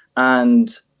world, and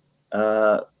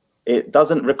it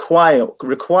doesn't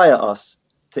require us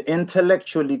to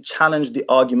intellectually challenge the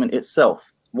argument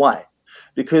itself. Why?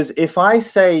 Because if I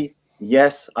say,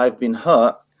 yes, I've been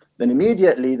hurt, then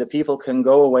immediately the people can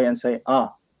go away and say,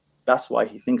 that's why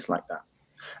he thinks like that.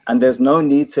 And there's no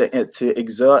need to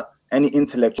exert any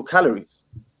intellectual calories,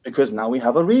 because now we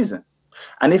have a reason.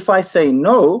 And if I say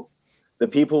no, the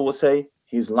people will say,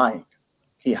 he's lying.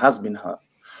 He has been hurt.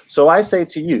 So I say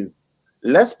to you,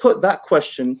 let's put that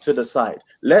question to the side.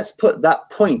 Let's put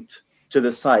that point to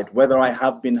the side. Whether I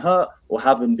have been hurt or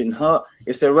haven't been hurt,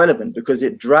 it's irrelevant because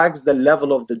it drags the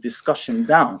level of the discussion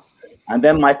down. And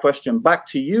then my question back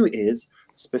to you is,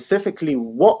 specifically,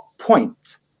 what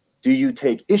point do you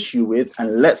take issue with?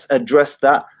 And let's address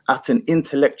that at an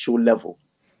intellectual level.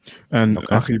 And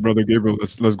Akhi, Brother Gabriel,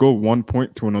 let's go one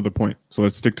point to another point. So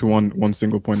let's stick to one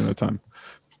single point at a time.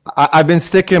 I've been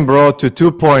sticking, bro, to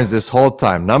 2 points this whole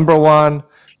time. Number one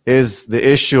is the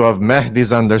issue of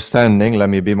Mahdi's understanding,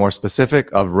 let me be more specific,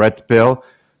 of red pill,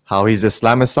 how he's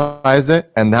Islamicized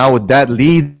it, and how that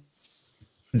leads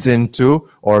into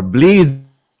or bleeds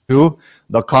to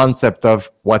the concept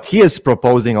of what he is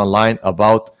proposing online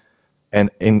about and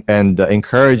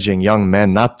encouraging young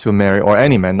men not to marry, or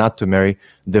any men not to marry,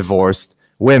 divorced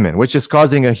women, which is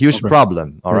causing a huge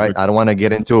problem. All right. Perfect. I don't want to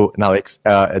get into now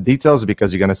details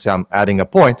because you're going to say I'm adding a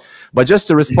point. But just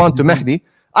to respond to Mehdi,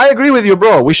 I agree with you,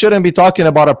 bro. We shouldn't be talking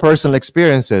about our personal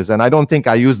experiences. And I don't think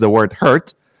I used the word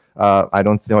hurt. I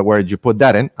don't know where did you put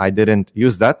that in. I didn't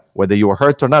use that. Whether you were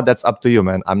hurt or not, that's up to you,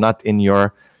 man. I'm not in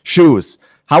your shoes.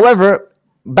 However,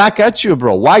 back at you,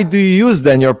 bro. Why do you use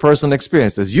then your personal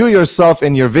experiences? You yourself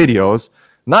in your videos,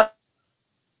 not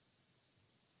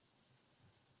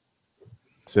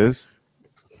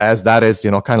as that is,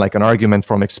 kind of like an argument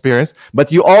from experience,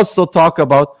 but you also talk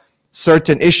about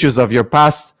certain issues of your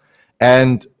past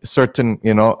and certain,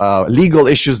 legal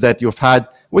issues that you've had,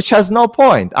 which has no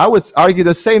point. I would argue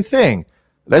the same thing.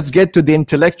 Let's get to the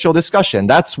intellectual discussion.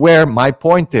 That's where my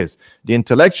point is. The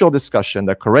intellectual discussion,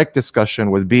 the correct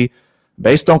discussion would be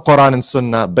based on Quran and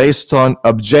Sunnah, based on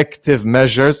objective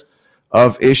measures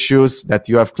of issues that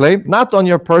you have claimed, not on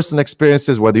your personal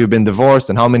experiences, whether you've been divorced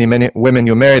and how many women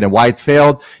you married and why it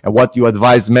failed, and what you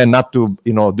advise men not to,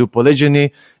 do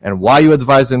polygyny, and why you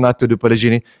advise them not to do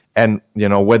polygyny, and,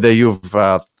 whether you've,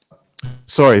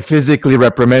 physically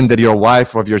reprimanded your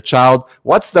wife or your child.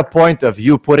 What's the point of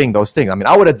you putting those things? I mean,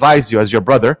 I would advise you as your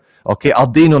brother, okay,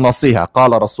 ad-dinu nasiha,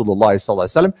 qala Rasulullah sallallahu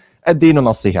alaihi wasallam, ad-dinu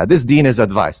nasiha. This deen is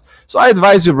advice. So I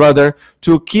advise you, brother,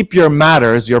 to keep your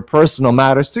matters, your personal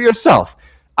matters, to yourself.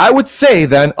 I would say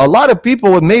then a lot of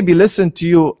people would maybe listen to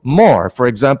you more. For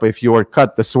example, if you were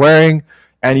cut the swearing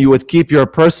and you would keep your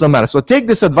personal matters. So take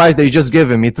this advice that you just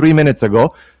given me 3 minutes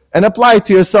ago and apply it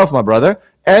to yourself, my brother.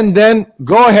 And then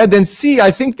go ahead and see.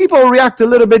 I think people will react a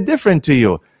little bit different to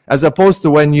you, as opposed to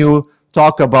when you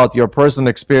talk about your personal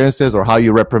experiences or how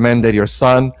you reprimanded your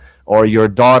son or your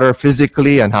daughter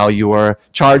physically and how you were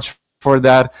charged for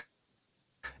that.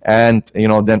 And,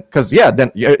 then, because,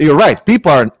 then you're right.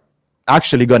 People are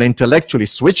actually going to intellectually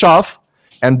switch off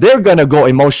and they're going to go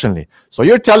emotionally. So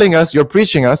you're telling us, you're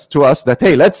preaching to us that,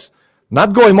 hey, let's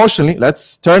not go emotionally.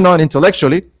 Let's turn on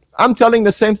intellectually. I'm telling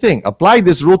the same thing. Apply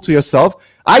this rule to yourself.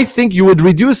 I think you would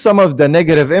reduce some of the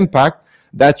negative impact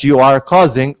that you are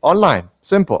causing online.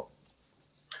 Simple.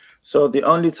 So the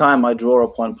only time I draw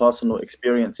upon personal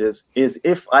experiences is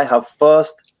if I have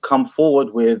first come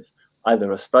forward with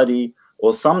either a study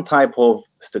or some type of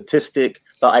statistic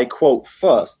that I quote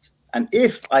first. And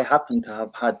if I happen to have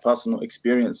had personal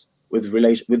experience with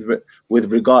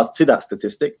regards to that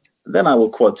statistic, then I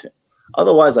will quote it.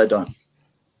 Otherwise, I don't.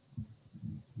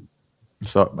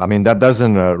 So, I mean, that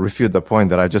doesn't refute the point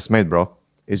that I just made, bro.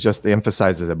 It just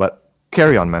emphasizes it. But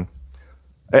carry on, man.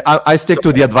 I stick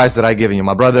to the advice that I given you,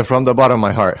 my brother, from the bottom of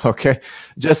my heart, okay?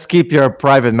 Just keep your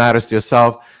private matters to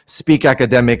yourself. Speak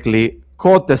academically.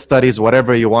 Quote the studies,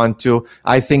 whatever you want to.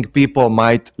 I think people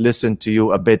might listen to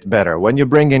you a bit better. When you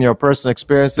bring in your personal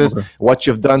experiences, what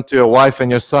you've done to your wife and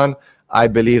your son, I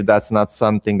believe that's not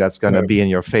something that's going to be in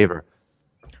your favor.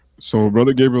 So,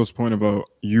 Brother Gabriel's point about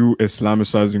you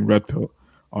Islamicizing Red Pill,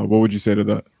 what would you say to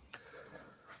that?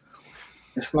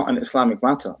 It's not an Islamic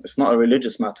matter. It's not a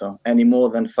religious matter any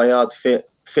more than Fayyad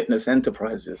Fitness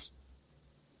Enterprises.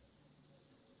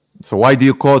 So why do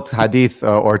you quote hadith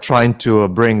or trying to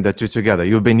bring the two together?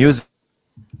 You've been using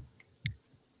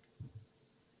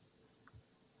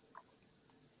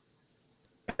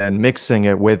and mixing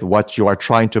it with what you are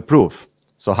trying to prove.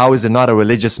 So how is it not a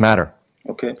religious matter?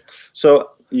 Okay.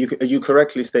 So you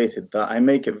correctly stated that I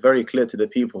make it very clear to the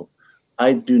people.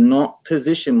 I do not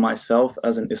position myself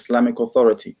as an Islamic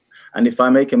authority. And if I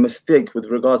make a mistake with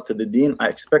regards to the deen, I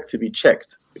expect to be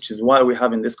checked, which is why we're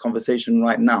having this conversation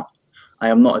right now. I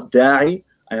am not a da'i,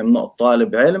 I am not a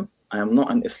talib ilm, I am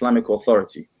not an Islamic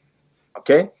authority.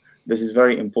 Okay? This is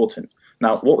very important.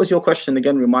 Now, what was your question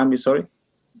again? Remind me, sorry.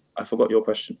 I forgot your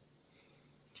question.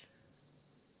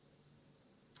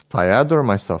 Fayyad or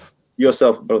myself?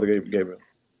 Yourself, Brother Gabriel.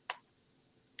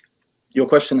 Your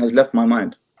question has left my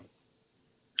mind.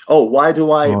 Oh, why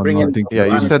do I bring in... Yeah,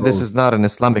 you said this is not an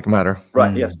Islamic matter.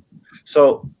 Right, yes.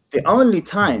 So the only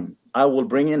time I will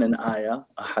bring in an ayah,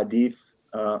 a hadith,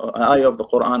 an ayah of the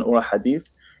Quran or a hadith,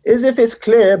 is if it's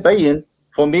clear, bayin.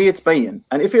 For me, it's bayin.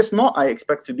 And if it's not, I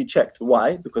expect to be checked.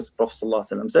 Why? Because the Prophet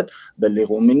ﷺ said, بَلِّغُوا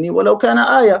مِنِّي وَلَوْ كَانَ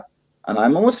آيَةً. And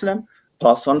I'm a Muslim.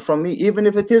 Pass on from me, even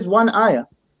if it is one ayah.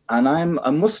 And I'm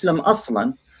a Muslim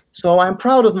aslan. So I'm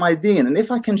proud of my deen. And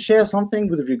if I can share something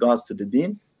with regards to the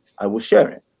deen, I will share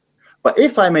it. But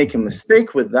if I make a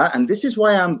mistake with that, and this is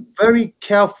why I'm very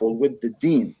careful with the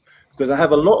deen, because I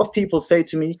have a lot of people say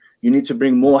to me, you need to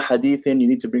bring more hadith in, you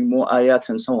need to bring more ayat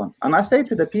and so on. And I say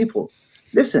to the people,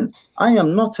 listen, I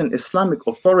am not an Islamic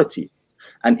authority.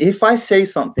 And if I say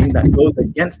something that goes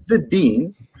against the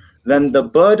deen, then the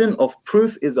burden of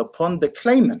proof is upon the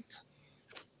claimant.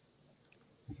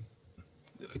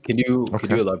 Can you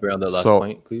Okay. elaborate on that last So-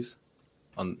 point, please?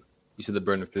 You said the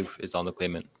burden of proof is on the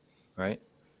claimant, right?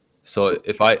 So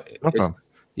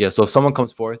so if someone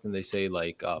comes forth and they say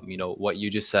like, what you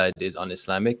just said is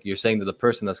un-Islamic, you're saying that the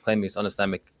person that's claiming it's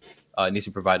un-Islamic needs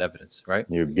to provide evidence, right?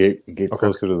 You get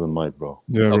closer to the mic, bro.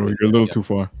 Yeah, bro, Okay. you're a little Yeah. too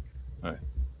far.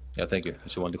 Yeah, thank you. I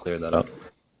just wanted to clear that up.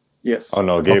 Yes. Oh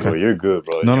no, Gabriel, you're good,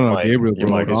 bro. No, Your no, mic- Gabriel, Your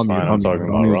bro. mic is Rami, fine. I'm talking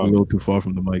about Rami was a Rami. little too far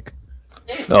from the mic.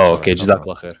 Oh, okay.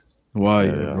 Jazakallah khair. Why,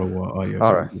 Yeah. bro? Why? Yeah,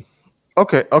 All bro. right.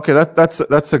 Okay.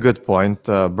 That's a good point,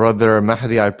 brother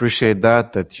Mahdi. I appreciate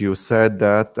that you said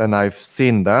that, and I've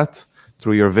seen that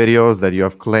through your videos that you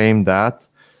have claimed that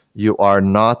you are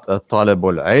not a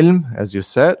talibul ilm, as you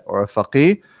said, or a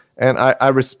faqih, and I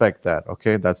respect that.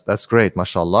 Okay, that's great,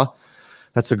 mashallah.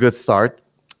 That's a good start.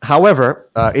 However,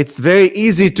 it's very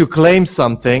easy to claim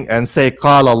something and say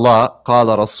قال Allah,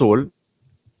 قال Rasul.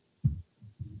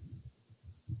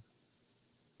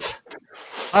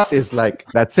 That is like,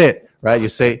 that's it, right? You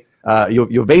say,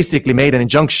 you basically made an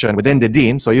injunction within the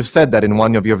deen. So you've said that in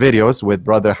one of your videos with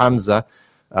Brother Hamza,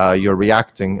 you're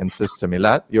reacting in Sister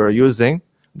Milad. You're using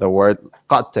the word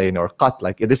qatain or qat.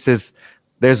 Like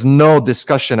there's no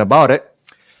discussion about it.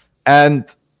 And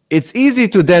it's easy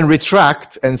to then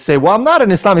retract and say, well, I'm not an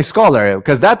Islamic scholar,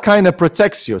 because that kind of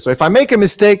protects you. So if I make a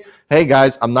mistake, hey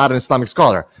guys, I'm not an Islamic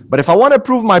scholar. But if I want to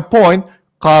prove my point,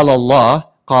 قال Allah,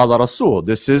 قال Rasul.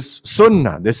 This is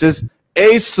sunnah. This is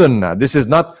a sunnah. This is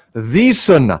not the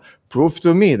sunnah. Prove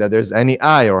to me that there's any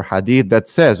ayah or hadith that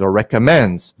says or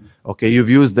recommends. Okay, you've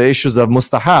used the issues of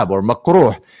mustahab or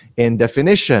makruh in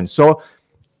definition. So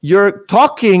you're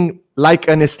talking like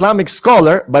an Islamic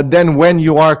scholar, but then when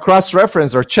you are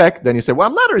cross-referenced or checked, then you say, well,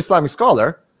 I'm not an Islamic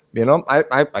scholar. You know,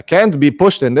 I can't be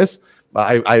pushed in this.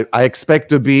 I expect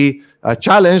to be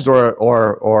challenged or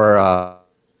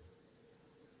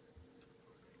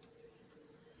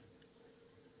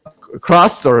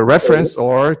crossed or referenced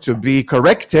or to be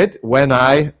corrected when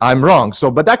I'm wrong. So,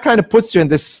 but that kind of puts you in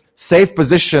this safe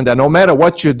position that no matter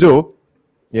what you do,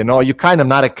 you know, you're kind of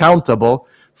not accountable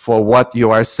for what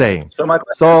you are saying. So my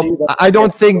question to you So then- I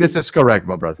don't think this is correct,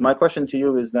 my brother. My question to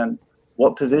you is then,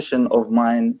 what position of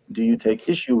mine do you take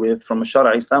issue with from a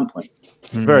Shari'i standpoint?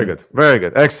 Very good. Very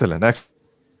good. Excellent.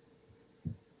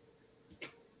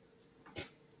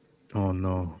 Oh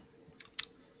no.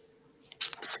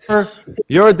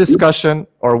 Your discussion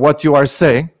or what you are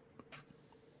saying,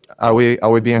 are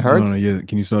we being heard? No, yeah.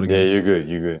 Can you start Yeah, again? you're good.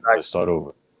 You're good. Let's start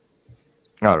over.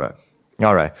 All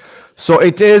right. So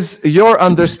it is your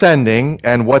understanding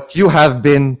and what you have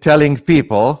been telling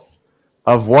people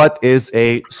of what is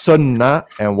a sunnah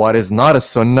and what is not a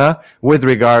sunnah with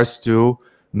regards to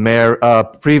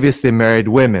previously married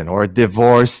women or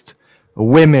divorced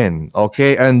women.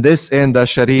 Okay, and this in the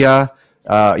Sharia,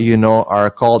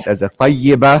 are called as a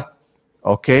tayyiba,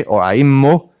 okay, or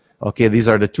aimmu. Okay, these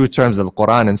are the two terms of the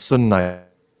Quran and Sunnah.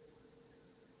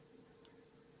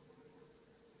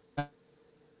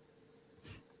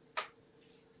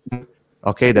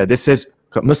 Okay, that this is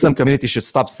Muslim community should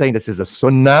stop saying this is a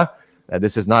sunnah, that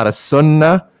this is not a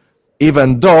sunnah,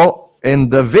 even though in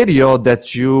the video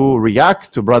that you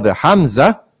react to Brother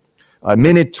Hamza,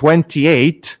 minute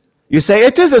 28, you say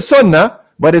it is a sunnah,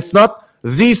 but it's not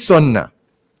the sunnah.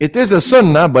 It is a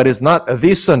sunnah, but it's not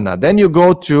the sunnah. Then you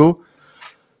go to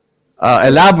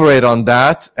elaborate on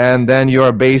that, and then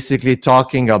you're basically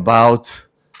talking about,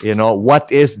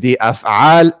 what is the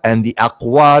af'al and the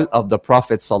aqwal of the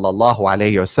Prophet sallallahu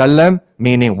alaihi wasallam,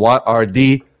 meaning what are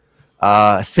the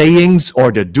sayings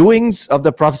or the doings of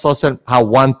the Prophet sallallahu alaihi wasallam, how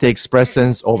one takes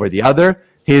precedence over the other,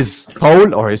 his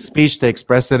qawl or his speech takes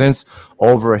precedence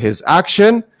over his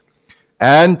action.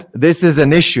 And this is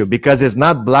an issue because it's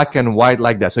not black and white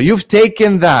like that. So you've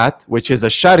taken that, which is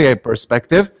a Sharia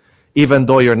perspective, even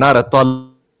though you're not a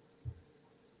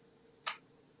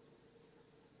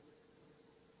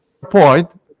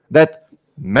point that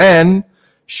men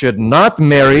should not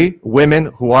marry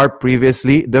women who are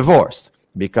previously divorced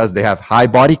because they have high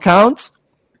body counts,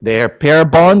 their pair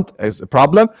bond is a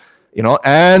problem,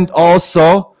 and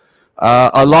also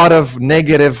a lot of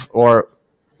negative words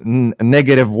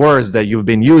that you've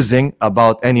been using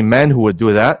about any man who would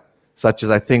do that, such as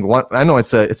I think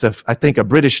a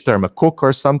British term, a cook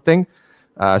or something.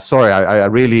 Sorry, I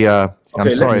really I'm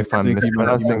sorry if I'm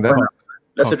mispronouncing that.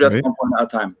 Let's address Okay. one point at a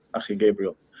time, Akhi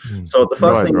Gabriel. So the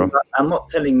first thing, is that I'm not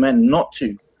telling men not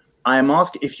to. I am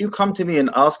asking, if you come to me and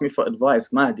ask me for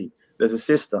advice, Mahdi, there's a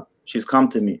sister, she's come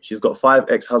to me, she's got 5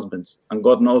 ex-husbands, and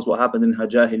God knows what happened in her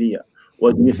jahiliyyah.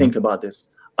 What do you think about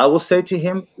this? I will say to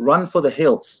him, run for the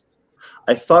hills.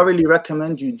 I thoroughly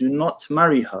recommend you do not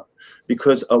marry her,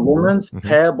 because a woman's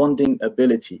pair bonding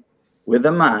ability with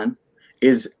a man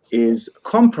is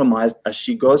compromised as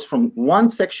she goes from one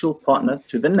sexual partner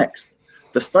to the next.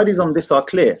 The studies on this are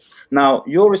clear. Now,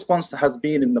 your response has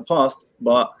been in the past,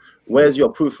 but where's your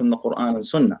proof from the Quran and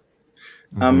Sunnah?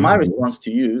 My response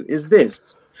to you is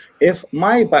this. If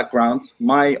my background,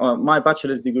 my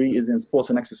bachelor's degree is in sports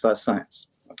and exercise science,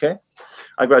 okay?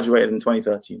 I graduated in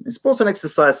 2013. In sports and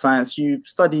exercise science, you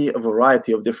study a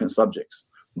variety of different subjects: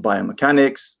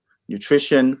 biomechanics,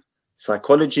 nutrition,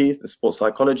 psychology, the sports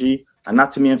psychology,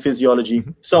 anatomy and physiology,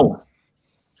 so on.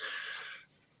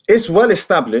 It's well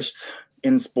established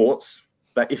in sports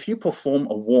that if you perform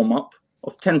a warm-up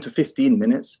of 10 to 15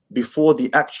 minutes before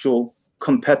the actual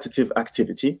competitive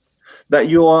activity, that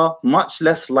you are much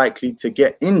less likely to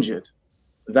get injured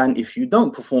than if you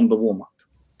don't perform the warm-up.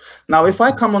 Now, if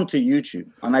I come onto YouTube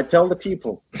and I tell the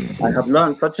people I have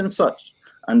learned such and such,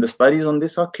 and the studies on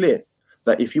this are clear,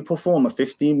 that if you perform a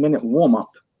 15-minute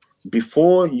warm-up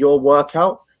before your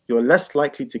workout, you're less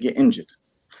likely to get injured.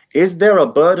 Is there a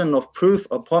burden of proof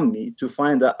upon me to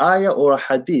find an ayah or a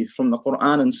hadith from the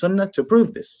Quran and Sunnah to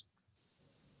prove this?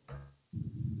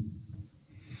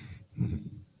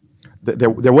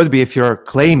 There would be if you're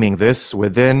claiming this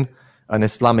within an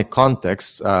Islamic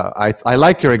context. I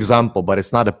like your example, but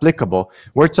it's not applicable.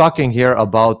 We're talking here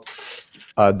about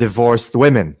divorced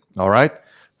women, all right?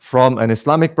 From an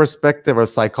Islamic perspective or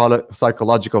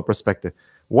psychological perspective.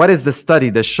 What is the study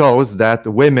that shows that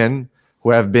women who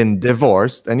have been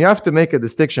divorced, and you have to make a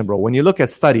distinction, bro. When you look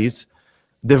at studies,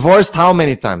 divorced how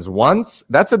many times? Once?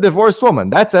 That's a divorced woman.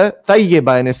 That's a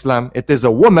tayyiba in Islam. It is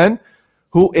a woman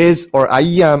who is, or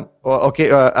ayyam,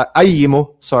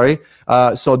 ayyimu, sorry.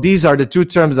 So these are the two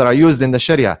terms that are used in the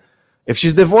Sharia. If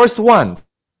she's divorced once,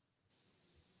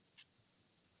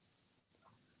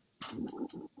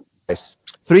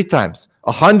 3 times,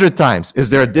 100 times, is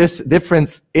there a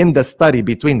difference in the study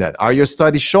between that? Are your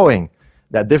studies showing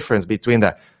that difference between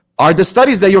that? Are the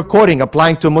studies that you're quoting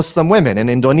applying to Muslim women in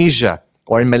Indonesia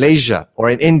or in Malaysia or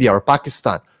in India or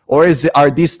Pakistan? Or are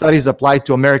these studies applied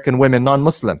to American women,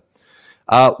 non-Muslim?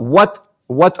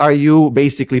 What are you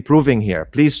basically proving here?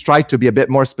 Please try to be a bit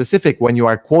more specific when you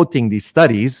are quoting these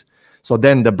studies, so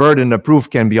then the burden of proof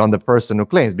can be on the person who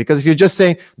claims. Because if you're just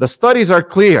saying the studies are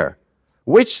clear,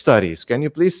 which studies? Can you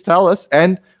please tell us?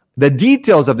 And the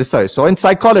details of the studies. So in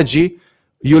psychology,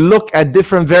 you look at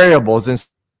different variables.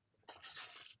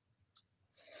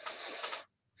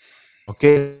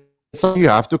 Okay, so you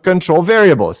have to control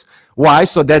variables. Why?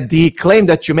 So that the claim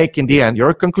that you make in the end,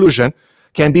 your conclusion,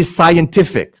 can be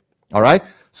scientific. All right?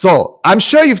 So I'm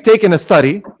sure you've taken a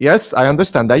study. Yes, I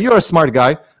understand that. You're a smart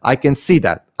guy. I can see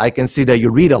that. I can see that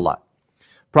you read a lot.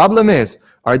 Problem is,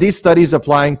 are these studies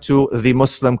applying to the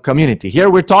Muslim community? Here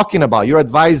we're talking about, you're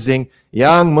advising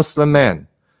young Muslim men.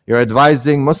 You're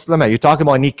advising Muslim men. You're talking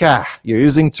about nikah. You're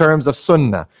using terms of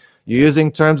sunnah. You're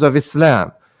using terms of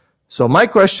Islam. So my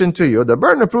question to you, the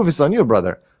burden of proof is on you,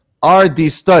 brother. Are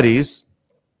these studies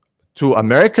to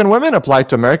American women, applied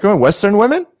to American women, Western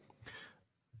women?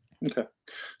 Okay.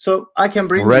 So I can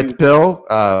bring Red pill.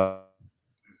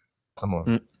 Come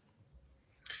on.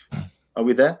 Are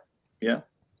we there? Yeah.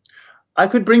 I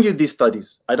could bring you these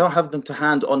studies. I don't have them to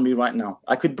hand on me right now.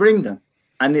 I could bring them,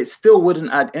 and it still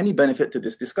wouldn't add any benefit to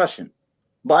this discussion.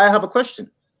 But I have a question.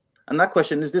 And that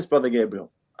question is this, Brother Gabriel.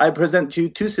 I present to you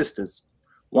 2 sisters.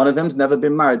 One of them's never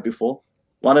been married before.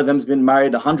 One of them's been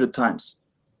married 100 times.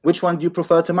 Which one do you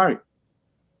prefer to marry?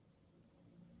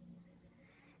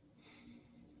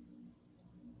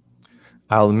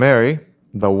 I'll marry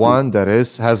the one that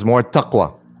has more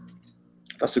taqwa.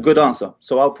 That's a good answer.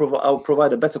 So I'll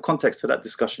provide a better context to that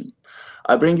discussion.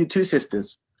 I bring you 2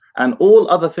 sisters, and all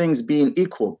other things being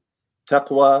equal,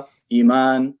 taqwa,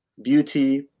 iman,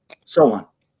 beauty, so on.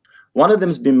 One of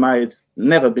them's been married,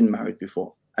 never been married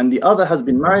before, and the other has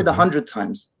been married 100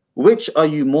 times. Which are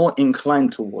you more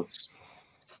inclined towards?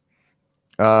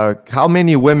 How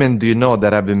many women do you know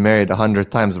that have been married 100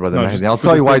 times, Brother Mahdi? I'll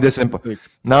tell you why this is important.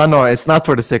 No, it's not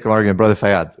for the sake of argument, Brother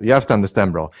Fayad. You have to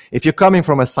understand, bro. If you're coming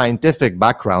from a scientific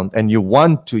background and you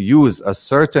want to use a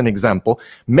certain example,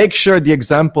 make sure the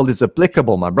example is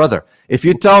applicable, my brother. If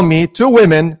you tell me 2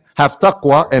 women have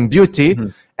taqwa and beauty,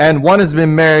 and one has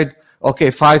been married, okay,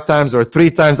 5 times or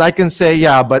 3 times, I can say,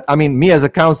 yeah, but I mean, me as a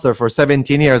counselor for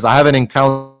 17 years, I haven't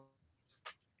encountered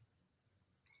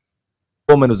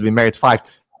woman who's been married 5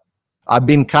 times. I've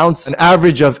been counting an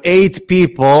average of 8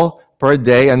 people per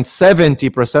day, and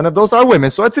 70% of those are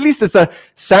women. So at least it's a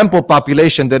sample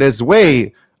population that is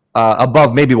way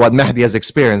above maybe what Mahdi has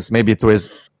experienced, maybe through his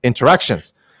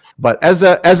interactions. But as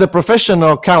a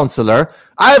professional counselor,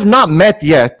 I have not met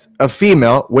yet a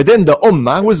female within the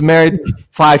ummah who's married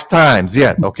 5 times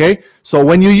yet, okay? So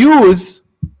when you use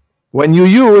when you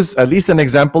use at least an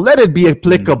example, let it be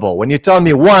applicable. When you tell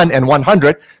me 1 and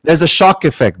 100, there's a shock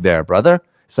effect there, brother.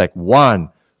 It's like 1,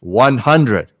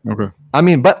 100. Okay. I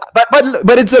mean, but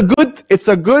it's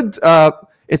a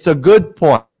good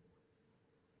point.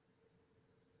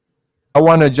 I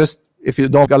want to just, if you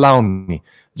don't allow me,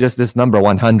 just this number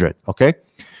 100, okay?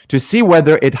 To see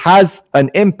whether it has an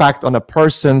impact on a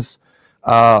person's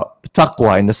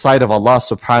taqwa in the sight of Allah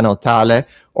subhanahu wa ta'ala,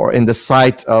 or in the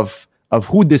sight of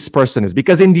who this person is.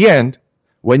 Because in the end,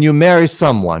 when you marry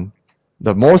someone,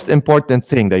 the most important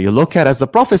thing that you look at, as the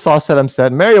Prophet ﷺ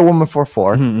said, marry a woman for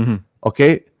 4,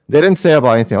 okay? They didn't say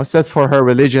about anything else. Said for her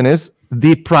religion is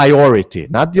the priority,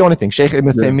 not the only thing. Shaykh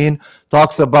Ibn Taymiyyah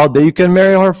talks about that you can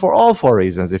marry her for all 4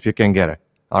 reasons if you can get her.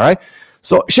 All right.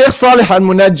 So Shaykh Salih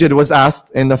al-Munajjid was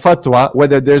asked in the fatwa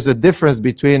whether there's a difference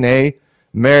between a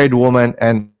married woman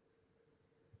and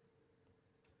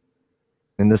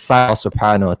in the sight of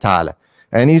subhanahu wa ta'ala.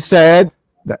 And he said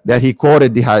that he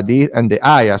quoted the hadith and the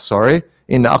ayah,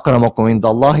 in akramakum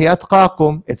indallahi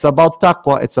atqakum. It's about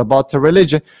taqwa, it's about her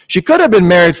religion. She could have been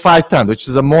married 5 times, which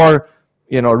is a more,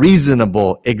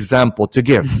 reasonable example to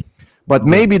give. But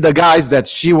maybe the guys that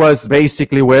she was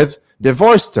basically with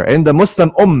divorced her. In the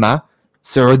Muslim Ummah,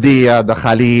 Saudi, the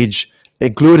Khalij,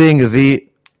 including the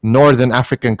northern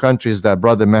African countries that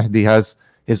Brother Mahdi has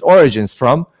his origins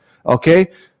from, okay,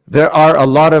 there are a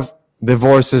lot of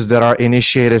divorces that are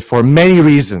initiated for many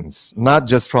reasons, not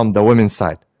just from the women's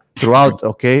side, throughout,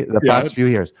 the past few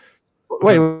years.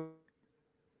 Wait. Oh,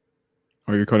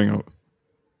 you're cutting out.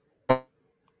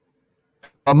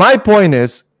 My point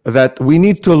is that we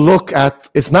need to look at,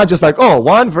 it's not just like,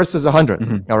 1 versus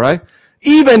 100, all right?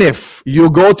 Even if you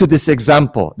go to this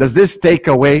example, does this take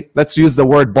away, let's use the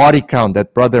word body count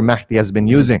that Brother Mahdi has been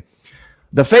using.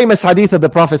 The famous hadith of the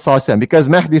Prophet ﷺ, because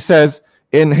Mahdi says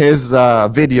in his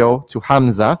video to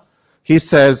Hamza, he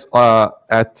says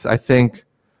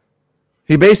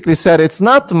he basically said, it's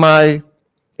not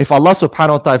if Allah subhanahu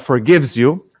wa ta'ala forgives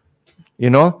you,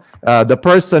 the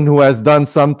person who has done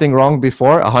something wrong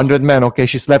before, 100 men, okay,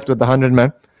 she slept with 100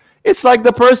 men. It's like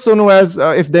the person who has,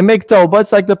 if they make tawbah,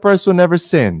 it's like the person who never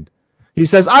sinned. He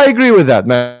says, I agree with that,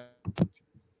 man.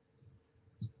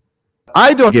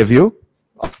 I don't give you.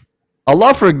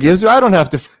 Allah forgives you. I don't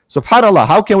have to. SubhanAllah,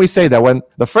 how can we say that when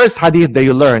the first hadith that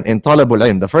you learn in Talabul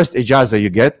Ilm, the first ijazah you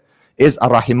get is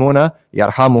Ar-Rahimuna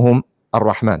yarhamuhum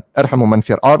Ar-Rahman. Arhamu man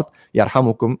fil ard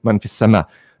yarhamukum man fis sama.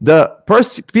 The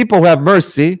people who have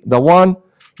mercy, the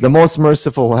most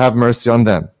merciful will have mercy on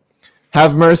them.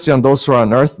 Have mercy on those who are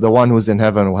on earth, the one who's in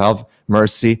heaven will have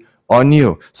mercy on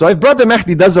you. So if Brother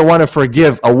Mahdi doesn't want to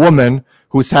forgive a woman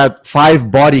who's had 5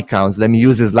 body counts, let me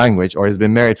use his language, or has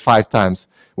been married 5 times,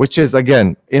 which is,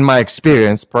 again, in my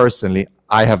experience, personally,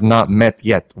 I have not met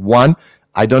yet one.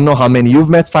 I don't know how many you've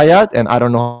met, Fayyad, and I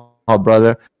don't know how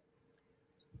Brother...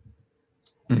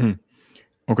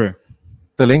 Okay.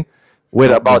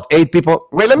 With about 8 people...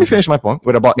 Wait, let me finish my point.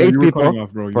 With about 8 people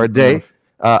per day,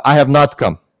 I have not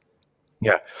come.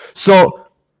 Yeah. So,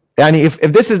 if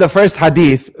this is the first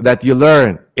hadith that you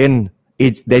learn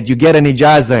that you get an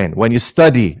ijazah in when you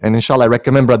study, and inshallah I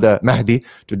recommend Brother Mahdi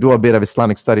to do a bit of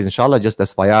Islamic studies, inshallah, just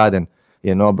as Fayyad and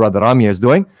Brother Rami is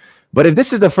doing. But if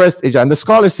this is the first ijazah, and the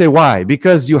scholars say why?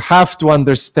 Because you have to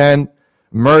understand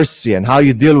mercy and how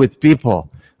you deal with people,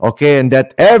 okay, and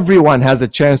that everyone has a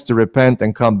chance to repent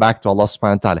and come back to Allah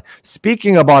subhanahu wa ta'ala.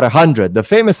 Speaking about 100, the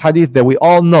famous hadith that we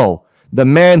all know, the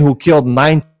man who killed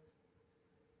 90,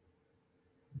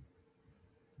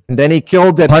 and then he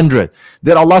killed 100.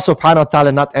 Did Allah subhanahu wa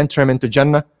ta'ala not enter him into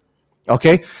Jannah?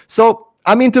 Okay, so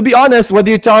to be honest, whether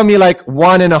you tell me like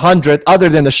 1 in 100, other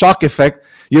than the shock effect,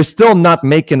 you're still not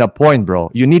making a point,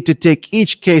 bro. You need to take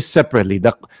each case separately.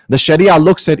 The Sharia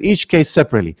looks at each case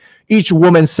separately, each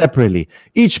woman separately,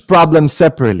 each problem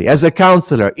separately. As a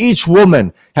counselor, each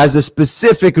woman has a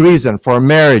specific reason for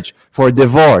marriage, for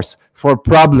divorce, for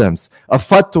problems. A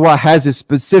fatwa has its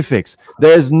specifics.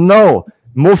 There is no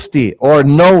mufti or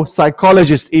no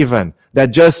psychologist even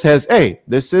that just says, hey,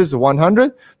 this is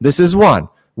 100, this is 1.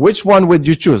 Which one would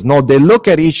you choose? No, they look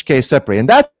at each case separately. And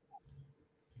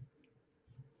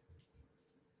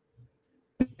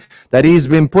that he's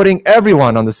been putting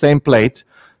everyone on the same plate,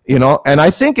 and I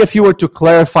think if you were to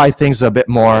clarify things a bit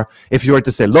more, if you were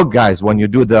to say, look, guys, when you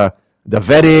do the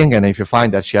vetting, and if you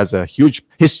find that she has a huge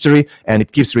history and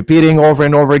it keeps repeating over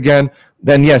and over again,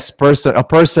 then yes, a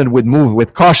person would move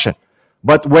with caution.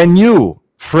 But when you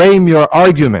frame your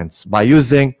arguments by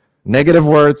using negative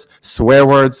words, swear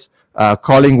words,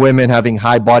 calling women having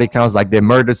high body counts like they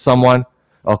murdered someone,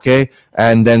 okay,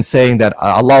 and then saying that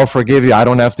Allah will forgive you, I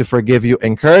don't have to forgive you,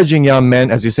 encouraging young men,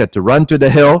 as you said, to run to the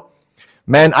hill,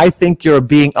 man, I think you're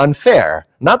being unfair,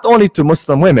 not only to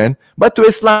Muslim women, but to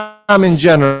Islam in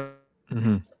general,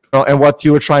 and what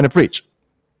you were trying to preach.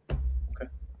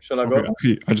 Shall I go?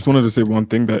 Okay, I just wanted to say one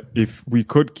thing, that if we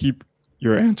could keep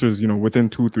your answers, within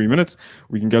 2-3 minutes,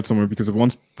 we can get somewhere, because if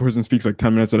one person speaks like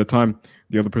 10 minutes at a time,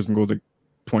 the other person goes like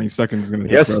 20 seconds. Is going to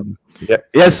take Yes. forever.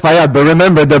 Yes, Fayyad, but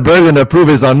remember, the burden of proof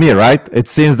is on me, right? It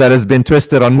seems that it's been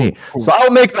twisted on me. So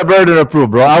I'll make the burden of proof,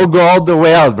 bro. I'll go all the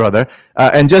way out, brother.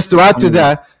 And just to add to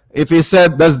that, if he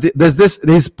said, does this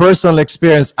his personal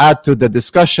experience add to the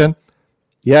discussion?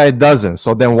 Yeah, it doesn't. So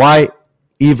then why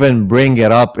even bring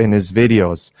it up in his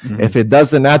videos? If it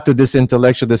doesn't add to this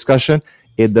intellectual discussion,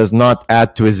 it does not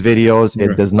add to his videos.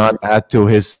 It does not add to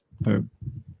his...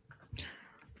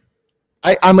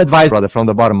 I'm advised, brother, from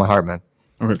the bottom of my heart, man.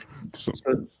 Okay. So,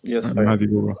 Yes. Mahdi,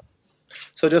 go, bro.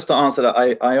 So just to answer that,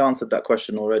 I answered that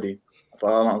question already, but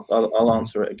I'll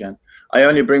answer it again. I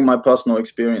only bring my personal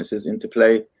experiences into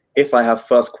play if I have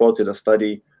first quoted a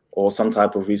study or some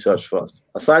type of research first.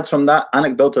 Aside from that,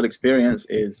 anecdotal experience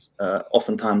is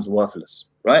oftentimes worthless,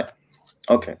 right?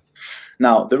 Okay.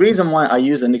 Now, the reason why I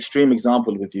use an extreme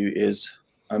example with you is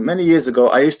many years ago,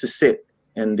 I used to sit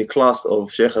in the class of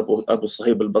Sheikh Abu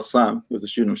Sahib al-Bassam, who was a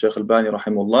student of Sheikh al-Bani,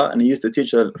 rahimahullah, and he used to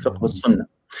teach al-fiqh al-sunnah.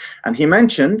 And he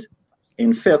mentioned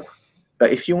in fiqh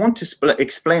that if you want to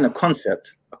explain a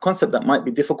concept that might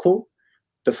be difficult,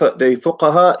 the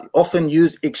fuqaha often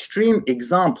use extreme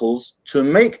examples to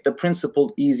make the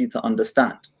principle easy to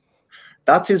understand.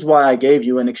 That is why I gave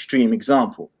you an extreme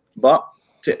example. But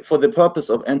for the purpose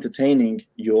of entertaining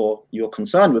your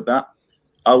concern with that,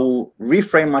 I will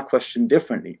reframe my question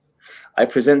differently. I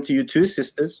present to you two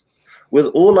sisters with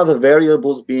all other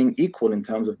variables being equal in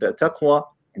terms of their taqwa,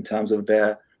 in terms of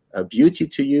their beauty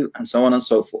to you, and so on and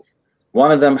so forth.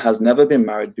 One of them has never been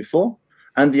married before,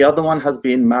 and the other one has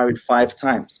been married 5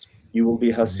 times. You will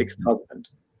be her 6th husband.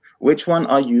 Which one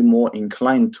are you more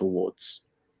inclined towards?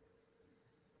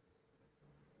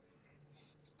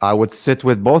 I would sit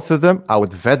with both of them. I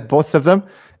would vet both of them,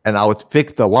 and I would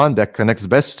pick the one that connects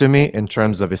best to me in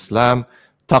terms of Islam,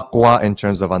 taqwa, in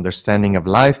terms of understanding of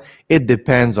life. It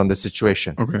depends on the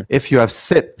situation. Okay. If you have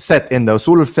sat in the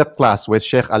Usul al-Fiqh class with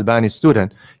Sheikh Albani's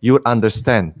student, you would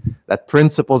understand that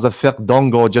principles of fiqh don't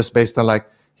go just based on like,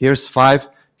 here's 5,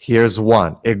 here's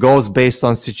 1. It goes based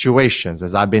on situations,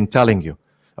 as I've been telling you.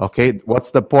 Okay,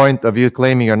 what's the point of you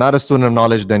claiming you're not a student of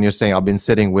knowledge? Then you're saying, I've been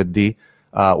sitting with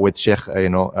with Sheikh,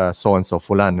 so-and-so,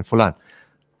 Fulan and Fulan.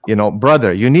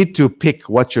 Brother, you need to pick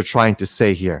what you're trying to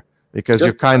say here, because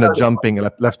you're kind of jumping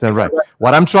left and right.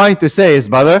 What I'm trying to say is,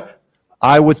 brother,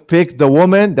 I would pick the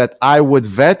woman that I would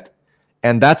vet,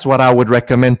 and that's what I would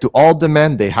recommend to all the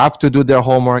men. They have to do their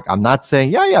homework. I'm not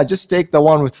saying, just take the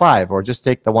one with 5 or just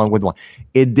take the one with 1.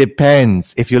 It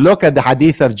depends. If you look at the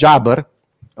hadith of Jabir,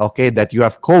 okay, that you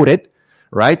have quoted,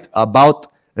 right,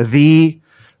 about the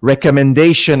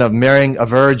recommendation of marrying a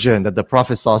virgin that the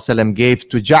Prophet ﷺ gave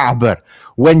to Jabir,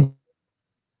 when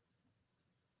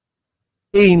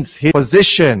his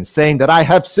position saying that I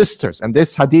have sisters, and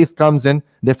this hadith comes in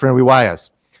different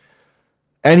riwayas,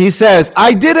 and he says,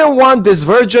 I didn't want this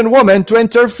virgin woman to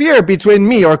interfere between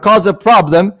me or cause a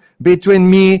problem between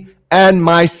me and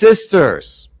my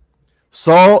sisters.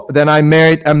 So then I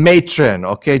married a matron,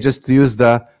 okay, just to use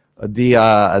the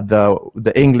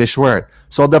English word.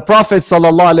 So the Prophet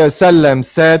ﷺ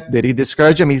said, did he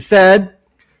discourage him? He said,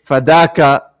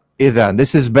 Fadaka idhan,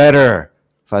 this is better.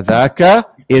 Fadaka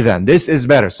idhan, this is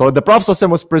better. So the Prophet ﷺ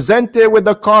was presented with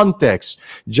the context.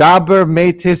 Jabir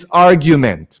made his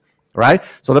argument, right?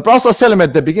 So the Prophet ﷺ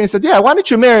at the beginning said, why don't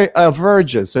you marry a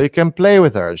virgin so you can play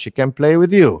with her, she can play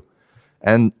with you.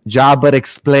 And Jabir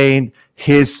explained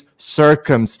his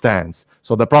circumstance.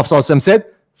 So the Prophet ﷺ said,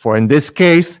 for in this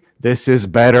case, this is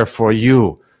better for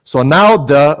you. So now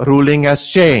the ruling has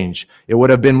changed. It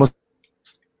would have been Muslim.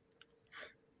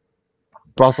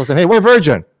 Prophet said, hey, we're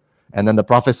virgin. And then the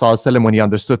Prophet ﷺ, when he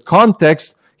understood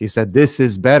context, he said, this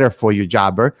is better for you,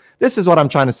 Jabir. This is what I'm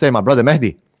trying to say, my brother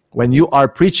Mehdi. When you are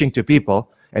preaching to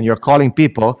people and you're calling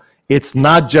people, it's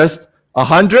not just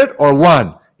 100 or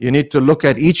 1. You need to look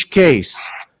at each case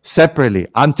separately.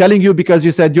 I'm telling you because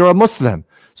you said you're a Muslim.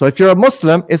 So if you're a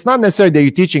Muslim, it's not necessarily that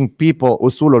you're teaching people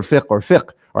usul al-fiqh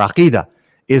or aqidah.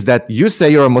 Is that you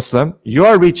say you're a Muslim, you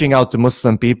are reaching out to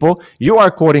Muslim people, you are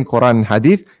quoting Quran and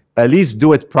Hadith, at least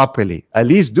do it properly. At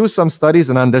least do some studies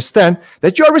and understand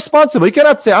that you are responsible. You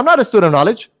cannot say, I'm not a student of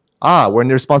knowledge. When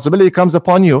the responsibility comes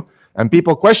upon you and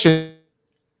people question,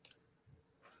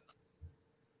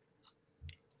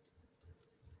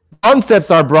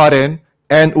 concepts are brought in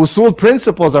and usul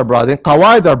principles are brought in,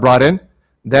 qawaid are brought in,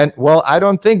 then, well, I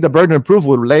don't think the burden of proof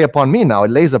will lay upon me now.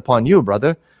 It lays upon you,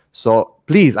 brother. So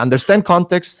Please understand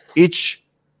context, each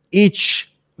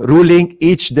ruling,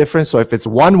 each difference. So if it's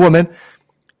one woman,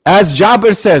 as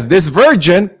Jabir says, this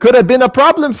virgin could have been a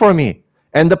problem for me.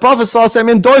 And the Prophet ﷺ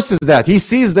endorses that. He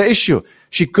sees the issue.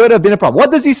 She could have been a problem.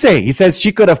 What does he say? He says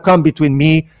she could have come between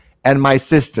me and my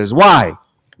sisters. Why?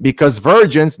 Because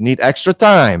virgins need extra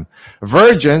time.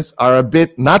 Virgins are a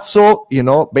bit not so,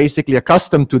 basically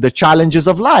accustomed to the challenges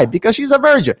of life because she's a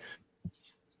virgin.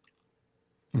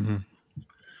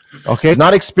 Okay,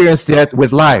 not experienced yet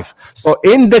with life. So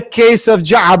in the case of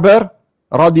Ja'bir,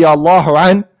 radiallahu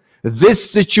an, this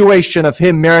situation of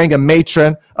him marrying a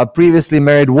matron, a previously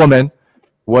married woman,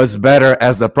 was better,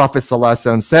 as the Prophet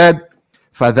ﷺ said,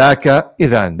 فَذَاكَ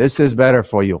إِذَنْ, this is better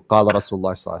for you. قال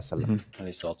Rasulullah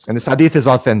ﷺ. And this hadith is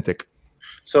authentic.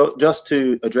 So just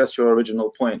to address your original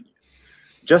point,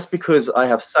 just because I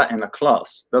have sat in a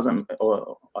class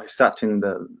or I sat in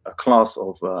a class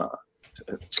of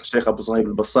Sheikh Abu Sahib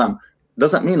al-Bassam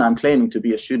doesn't mean I'm claiming to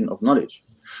be a student of knowledge.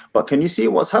 But can you see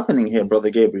what's happening here, Brother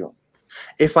Gabriel?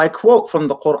 If I quote from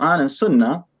the Quran and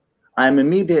Sunnah, I am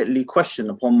immediately questioned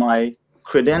upon my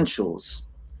credentials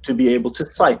to be able to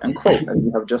cite and quote, as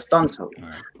you have just done so.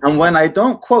 And when I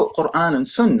don't quote Quran and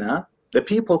Sunnah, the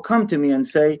people come to me and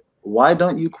say, why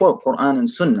don't you quote Quran and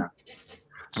Sunnah?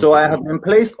 So I have been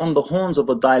placed on the horns of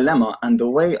a dilemma, and the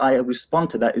way I respond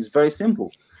to that is very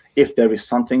simple. If there is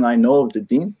something I know of the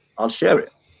deen, I'll share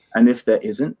it. And if there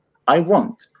isn't, I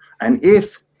won't. And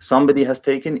if somebody has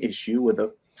taken issue with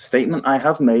a statement I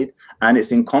have made and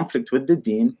it's in conflict with the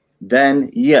deen, then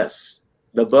yes,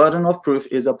 the burden of proof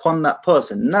is upon that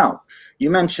person. Now, you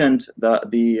mentioned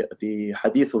the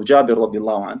hadith of Jabir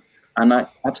radiallahu anh, and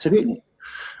absolutely.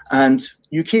 And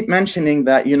you keep mentioning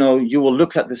that, you will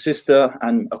look at the sister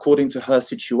and according to her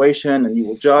situation and you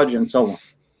will judge and so on.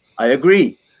 I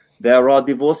agree. There are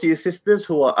divorcee sisters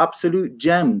who are absolute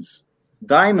gems,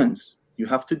 diamonds. You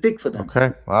have to dig for them.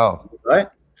 Okay, wow. Right?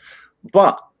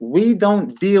 But we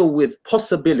don't deal with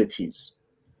possibilities.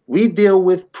 We deal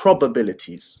with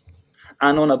probabilities.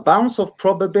 And on a bounce of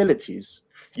probabilities,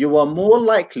 you are more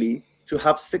likely to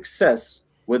have success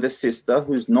with a sister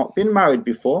who's not been married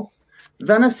before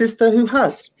than a sister who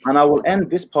has. And I will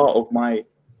end this part of my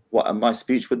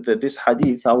speech with this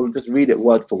hadith. I will just read it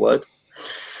word for word.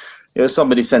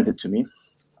 Somebody sent it to me.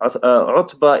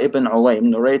 Utbah ibn Uwaym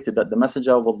narrated that the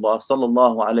Messenger of Allah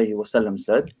sallallahu alayhi wasallam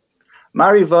said,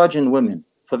 marry virgin women,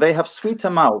 for they have sweeter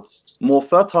mouths, more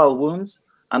fertile wombs,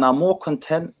 and are more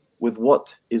content with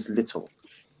what is little.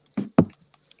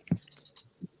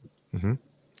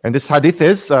 And this hadith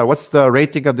is, what's the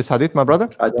rating of this hadith, my brother?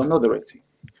 I don't know the rating.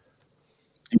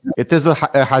 It is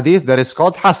a hadith that is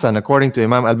called Hasan, according to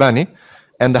Imam Albani.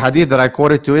 And the hadith that I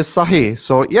quoted to is Sahih.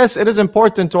 So yes, it is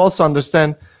important to also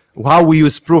understand how we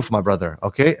use proof, my brother,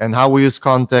 okay? And how we use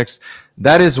context.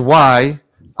 That is why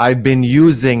I've been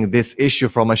using this issue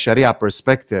from a Sharia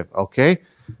perspective, okay?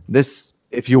 This,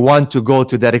 if you want to go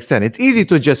to that extent. It's easy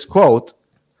to just quote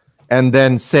and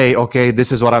then say, okay,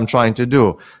 this is what I'm trying to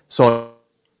do. So,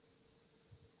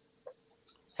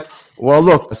 well,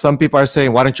 look, some people are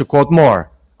saying, why don't you quote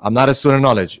more? I'm not a student of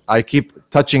knowledge. I keep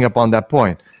touching upon that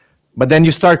point. But then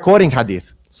you start quoting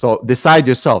hadith. So decide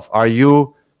yourself. Are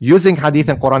you using hadith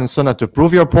and Quran and Sunnah to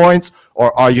prove your points,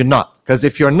 or are you not? Because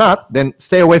if you're not, then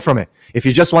stay away from it. If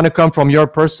you just want to come from your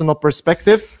personal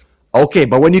perspective, okay.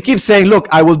 But when you keep saying, look,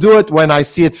 I will do it when I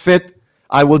see it fit,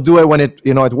 I will do it when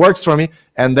it works for me,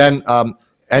 and then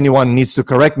anyone needs to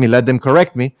correct me, let them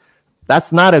correct me.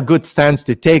 That's not a good stance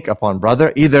to take upon,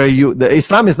 brother. Either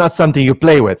Islam is not something you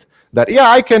play with. That, yeah,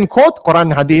 I can quote Quran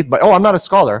and hadith, but I'm not a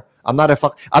scholar. I'm not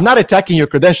attacking your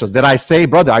credentials. Did I say,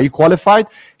 brother, are you qualified?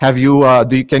 Have you?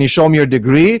 Can you show me your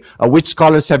degree? Which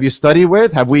scholars have you studied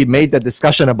with? Have we made the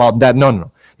discussion about that?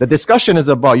 No. The discussion is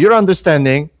about your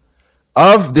understanding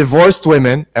of divorced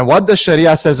women and what the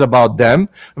Sharia says about them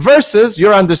versus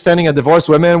your understanding of divorced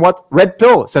women and what Red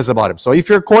Pill says about them. So if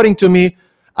you're quoting to me,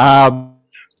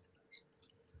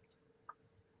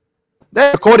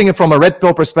 they're quoting it from a Red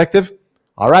Pill perspective.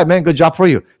 All right, man, good job for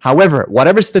you. However,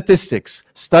 whatever statistics,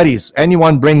 studies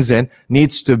anyone brings in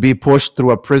needs to be pushed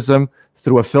through a prism,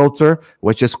 through a filter,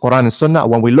 which is Quran and Sunnah.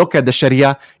 When we look at the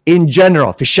Sharia in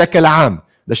general, في الشكل عام,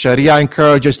 the Sharia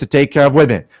encourages to take care of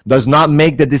women, does not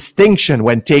make the distinction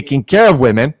when taking care of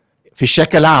women, في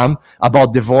الشكل عام,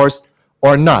 about divorce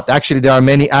or not. Actually, there are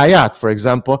many ayat. For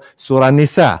example, Surah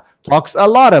Nisa talks a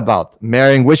lot about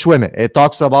marrying which women. It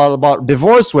talks about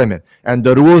divorced women and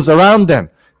the rules around them,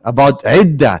 about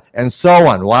iddah and so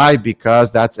on. Why?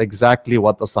 Because that's exactly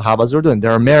what the Sahabas were doing. They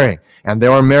were marrying, and they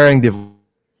were marrying divorced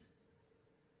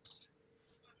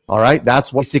All right,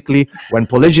 that's basically when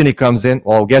polygyny comes in.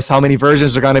 Well, guess how many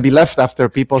virgins are going to be left after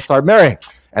people start marrying?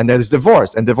 And there's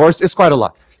divorce, and divorce is quite a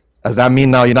lot. Does that mean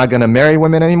now you're not going to marry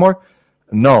women anymore?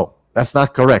 No, that's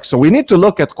not correct. So we need to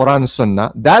look at Quran and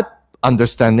Sunnah, that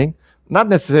understanding, not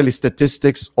necessarily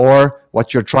statistics or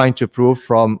what you're trying to prove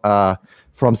from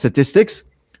statistics.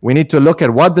 We need to look at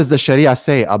what does the Sharia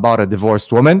say about a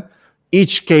divorced woman.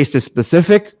 Each case is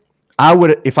specific.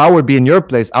 If I would be in your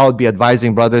place, I would be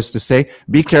advising brothers to say,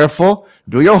 be careful,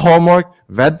 do your homework,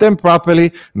 vet them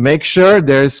properly, make sure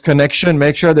there's connection,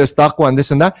 make sure there's taqwa and this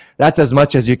and that. That's as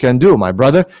much as you can do, my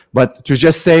brother. But to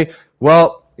just say,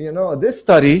 well, this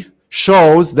study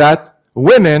shows that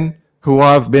women who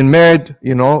have been married,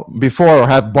 before or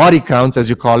have body counts, as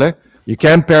you call it, you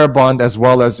can pair bond as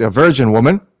well as a virgin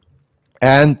woman.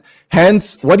 And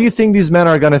hence, what do you think these men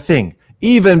are going to think?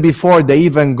 Even before they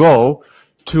even go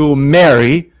to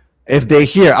marry, if they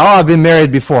hear, oh, I've been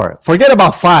married before, forget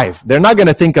about 5. They're not going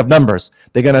to think of numbers.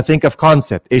 They're going to think of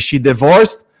concept. Is she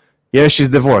divorced? Yes, she's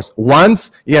divorced.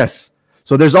 Once? Yes.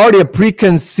 So there's already a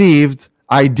preconceived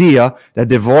idea that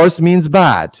divorce means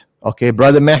bad. Okay,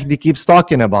 Brother Mahdi keeps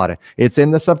talking about it. It's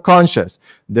in the subconscious.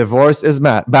 Divorce is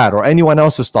bad, or anyone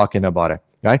else is talking about it.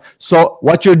 Right? So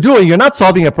what you're doing, you're not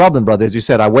solving a problem, brother. As you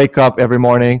said, I wake up every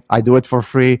morning, I do it for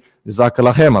free.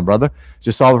 Jazakallah khair, my brother.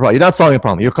 Just solve a problem. You're not solving a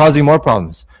problem. You're causing more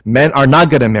problems. Men are not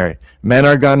going to marry. Men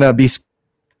are going to be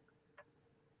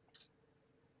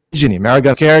Men are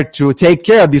going to care to take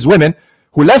care of these women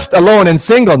who left alone and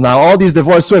single now, all these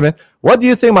divorced women. What do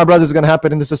you think, my brother, is going to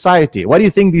happen in the society? What do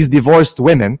you think these divorced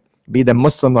women, be them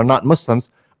Muslim or not Muslims,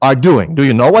 are doing? Do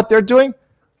you know what they're doing?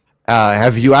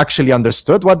 Have you actually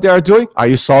understood what they are doing? Are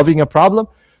you solving a problem?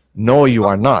 No, you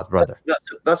are not, brother.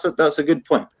 That's a good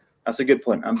point. That's a good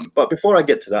point. But before I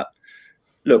get to that,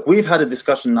 look, we've had a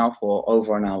discussion now for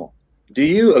over an hour. Do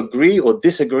you agree or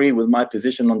disagree with my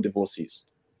position on divorcees?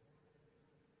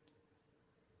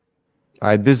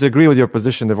 I disagree with your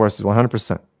position. Divorce is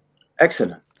 100%.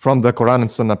 Excellent. From the Quran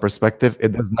and Sunnah perspective,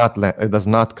 it does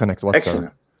not connect whatsoever.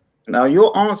 Excellent. Now,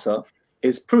 your answer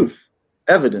is proof,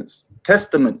 evidence,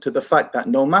 testament to the fact that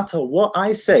no matter what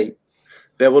I say,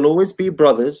 there will always be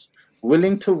brothers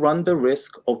willing to run the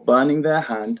risk of burning their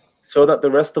hand so that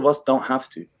the rest of us don't have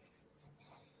to.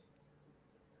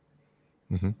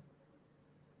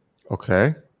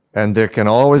 Okay. And there can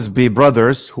always be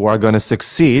brothers who are going to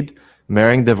succeed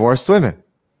marrying divorced women.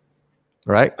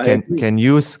 Right? Can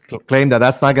you claim that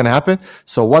that's not going to happen?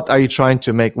 So what are you trying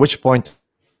to make? Which point?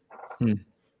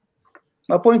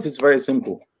 My point is very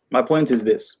simple. My point is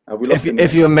this. Have we lost him?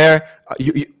 If you marry...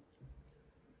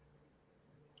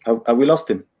 Have we lost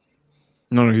him?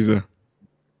 No, he's there.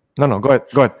 No, go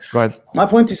ahead. My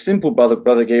point is simple,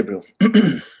 brother Gabriel.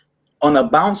 On a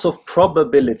bounce of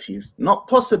probabilities, not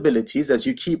possibilities, as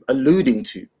you keep alluding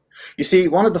to. You see,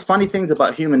 one of the funny things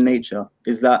about human nature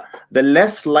is that the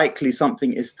less likely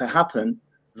something is to happen,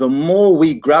 the more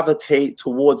we gravitate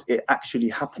towards it actually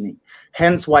happening.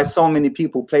 Hence why so many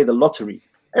people play the lottery.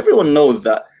 Everyone knows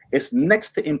that it's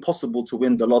next to impossible to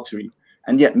win the lottery,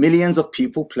 and yet millions of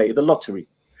people play the lottery.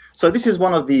 So this is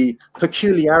one of the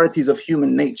peculiarities of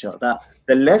human nature, that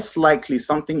the less likely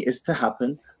something is to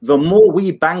happen, the more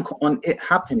we bank on it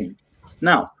happening.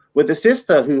 Now, with a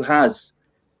sister who has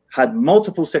had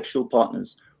multiple sexual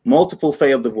partners, multiple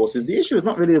failed divorces, the issue is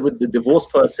not really with the divorce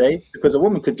per se, because a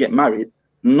woman could get married,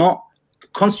 not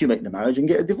consummate the marriage and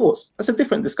get a divorce. That's a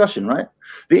different discussion, right?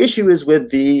 The issue is with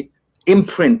the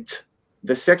imprint,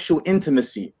 the sexual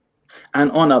intimacy. And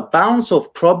on a bounce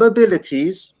of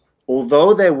probabilities,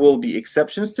 although there will be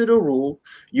exceptions to the rule,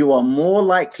 you are more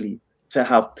likely to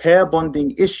have pair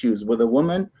bonding issues with a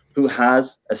woman who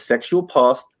has a sexual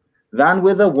past than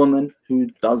with a woman who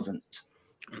doesn't.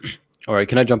 All right,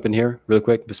 can I jump in here real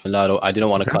quick? Bismillah. I didn't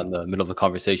want to cut in the middle of the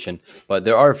conversation, but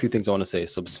there are a few things I want to say.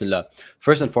 So Bismillah.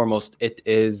 First and foremost, it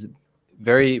is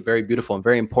very, very beautiful and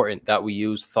very important that we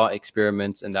use thought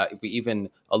experiments and that we even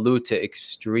allude to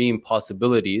extreme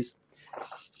possibilities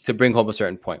to bring home a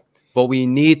certain point. But we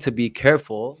need to be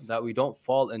careful that we don't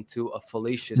fall into a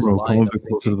fallacious line. Come a bit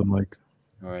closer to the mic.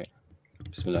 All right.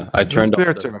 Bismillah. I turned off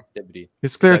the sensitivity.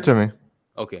 It's clear to me.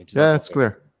 Okay. Yeah, it's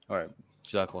clear. All right.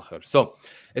 Jazakallah khair. So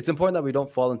it's important that we don't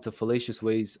fall into fallacious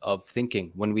ways of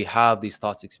thinking when we have these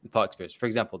thought experiments. For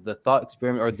example, the thought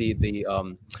experiment or the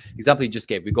example you just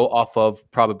gave, we go off of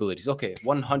probabilities. Okay,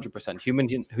 100%.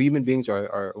 Human beings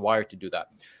are wired to do that.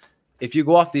 If you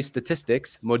go off these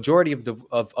statistics, majority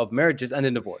of marriages end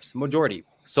in divorce. Majority.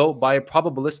 So by a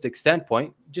probabilistic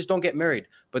standpoint, just don't get married.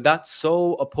 But that's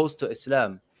so opposed to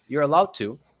Islam. You're allowed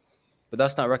to, but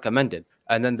that's not recommended.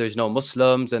 And then there's no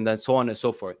Muslims and then so on and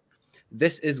so forth.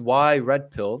 This is why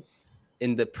Red Pill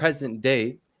in the present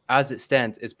day, as it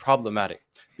stands, is problematic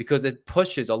because it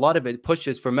pushes a lot of it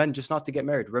pushes for men just not to get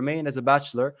married, remain as a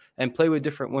bachelor, and play with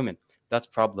different women. That's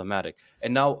problematic.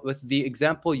 And now with the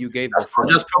example you gave, that's not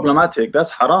just problematic. That's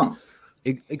haram.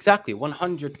 Exactly,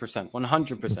 100%, 100%.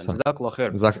 Jazakallah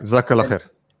khair. Jazakallah khair.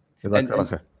 Jazakallah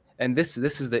khair. And this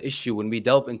is the issue when we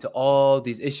delve into all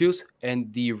these issues,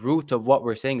 and the root of what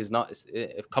we're saying is not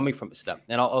coming from Islam.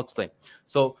 And I'll explain.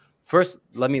 So first,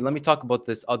 let me talk about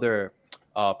this other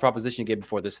proposition you gave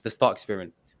before this thought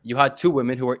experiment. You had two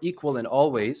women who are equal in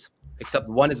all ways, except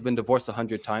one has been divorced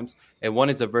 100 times, and one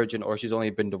is a virgin, or she's only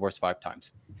been divorced 5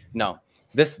 times. Now,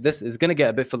 this is going to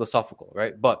get a bit philosophical,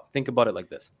 right? But think about it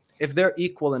like this. If they're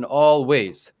equal in all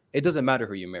ways, it doesn't matter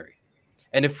who you marry.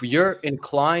 And if you're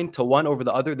inclined to one over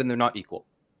the other, then they're not equal.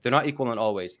 They're not equal in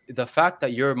all ways. The fact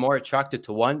that you're more attracted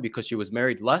to one because she was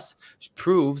married less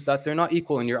proves that they're not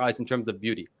equal in your eyes in terms of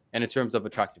beauty and in terms of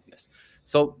attractiveness.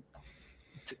 So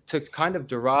to kind of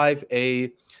derive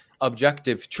a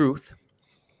objective truth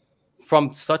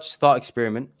from such thought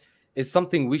experiment is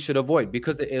something we should avoid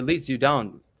because it leads you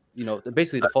down,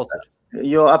 basically the falsehood.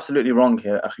 You're absolutely wrong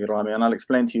here, Akhi Rami, and I'll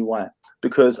explain to you why.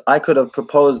 Because I could have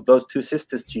proposed those two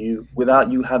sisters to you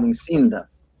without you having seen them.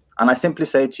 And I simply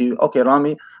say to you, okay,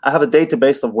 Rami, I have a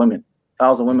database of women,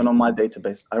 1,000 women on my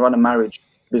database. I run a marriage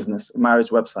business, marriage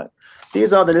website.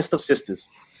 These are the list of sisters.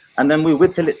 And then we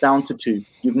whittle it down to 2.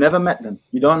 You've never met them.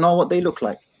 You don't know what they look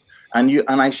like. And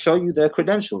I show you their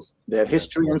credentials, their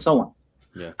history, and so on.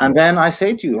 Yeah. And then I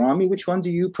say to you, Rami, which one do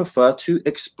you prefer to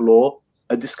explore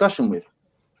a discussion with?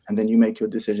 And then you make your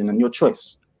decision and your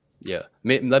choice. Yeah.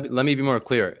 Let me be more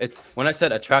clear. It's when I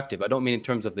said attractive, I don't mean in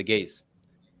terms of the gaze.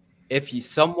 If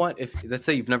let's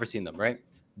say you've never seen them, right?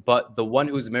 But the one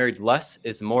who's married less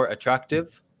is more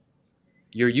attractive,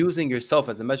 you're using yourself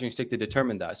as a measuring stick to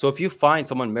determine that. So if you find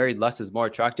someone married less is more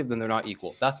attractive, then they're not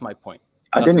equal. That's my point.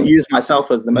 I didn't use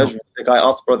myself as the measuring stick. I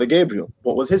asked Brother Gabriel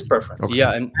what was his preference. Okay.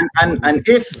 Yeah, and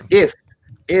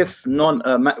if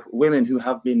women who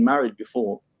have been married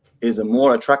before is a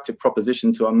more attractive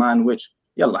proposition to a man, which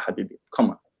yalla habibi,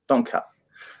 come on, don't cap,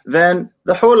 then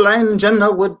the whole line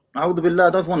Jannah would, a'udhu billah,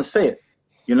 I don't want to say it,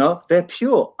 they're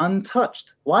pure,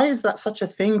 untouched. Why is that such a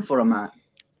thing for a man?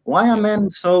 Why are men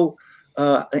so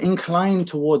inclined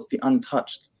towards the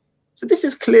untouched? So this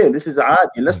is clear, this is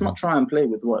aadi. Let's not try and play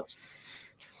with words.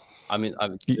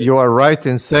 You are right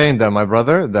in saying that, my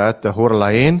brother, that the Hur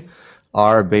al-Ain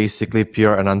are basically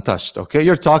pure and untouched. Okay,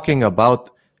 you're talking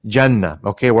about Jannah.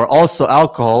 Okay, where also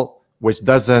alcohol, which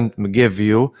doesn't give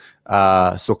you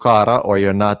sukara, or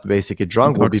you're not basically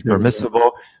drunk, will be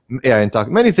permissible. Yeah,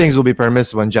 many things will be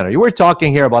permissible in Jannah. You were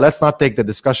talking here about, let's not take the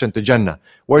discussion to Jannah.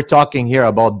 We're talking here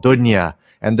about dunya,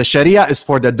 and the Sharia is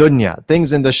for the dunya.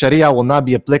 Things in the Sharia will not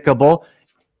be applicable.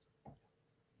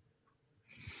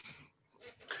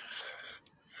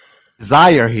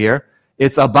 Desire here,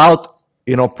 it's about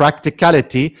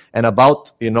practicality and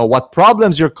about what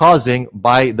problems you're causing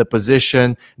by the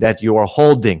position that you are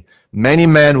holding. Many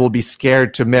men will be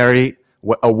scared to marry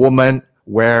a woman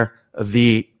where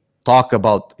the talk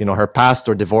about her past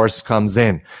or divorce comes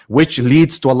in, which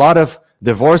leads to a lot of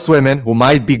divorced women who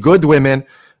might be good women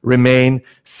remain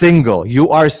single. You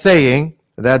are saying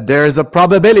that there is a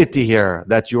probability here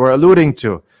that you are alluding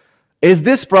to. Is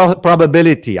this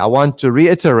probability, I want to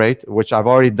reiterate, which I've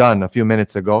already done a few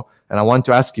minutes ago, and I want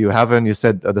to ask you, you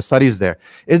said the studies there.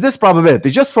 Is this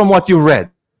probability, just from what you read,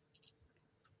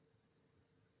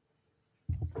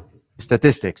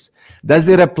 statistics, does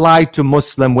it apply to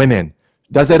Muslim women?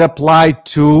 Does it apply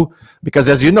to, because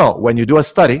as you know, when you do a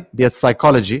study, be it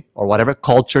psychology or whatever,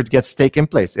 culture gets taken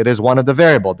place. It is one of the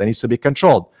variables that needs to be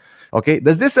controlled. Okay,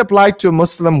 does this apply to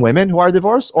Muslim women who are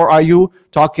divorced, or are you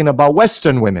talking about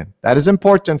Western women? That is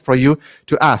important for you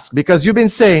to ask, because you've been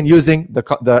saying, using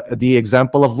the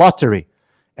example of lottery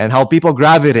and how people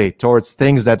gravitate towards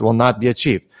things that will not be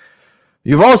achieved.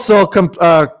 You've also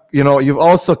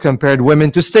compared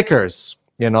women to stickers.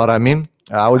 You know what I mean?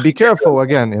 I would be careful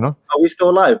again. Are we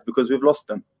still alive because we've lost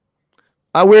them?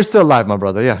 We're still alive, my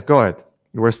brother. Yeah, go ahead.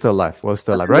 We're still alive. We're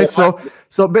still alive, right? So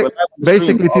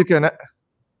basically, if you can.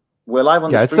 We're live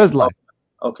on the stream. Yeah, it says live.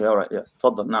 Okay, all right, yes.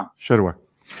 Tfaddal now. Sure.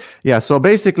 Yeah, so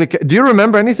basically, do you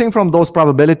remember anything from those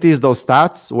probabilities, those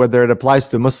stats, whether it applies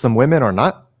to Muslim women or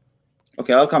not?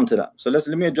 Okay, I'll come to that. So let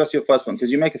me address your first one,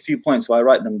 because you make a few points, so I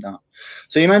write them down.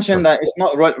 So you mentioned that it's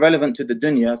not relevant to the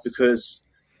dunya because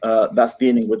that's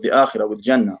dealing with the akhirah, with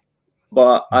Jannah.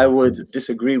 But I would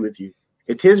disagree with you.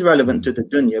 It is relevant to the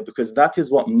dunya because that is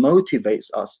what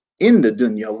motivates us in the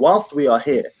dunya whilst we are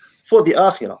here for the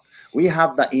akhirah. We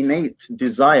have that innate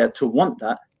desire to want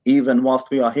that even whilst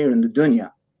we are here in the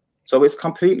dunya. So it's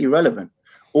completely relevant.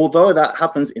 although that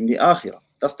happens in the akhirah.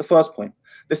 That's the first point.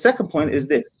 The second point is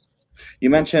this. You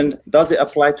mentioned, does it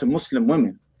apply to Muslim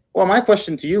women? Well, my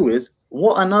question to you is,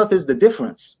 what on earth is the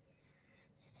difference?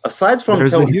 Aside from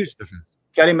there's a Tawheed, huge difference.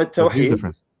 Kalimat There's a huge Tawheed,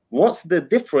 difference. what's the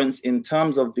difference in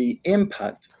terms of the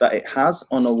impact that it has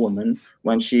on a woman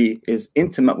when she is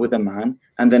intimate with a man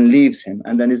and then leaves him,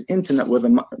 and then is intimate with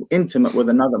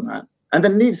another man and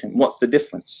then leaves him? What's the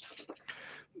difference?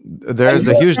 There's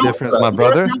a huge difference, my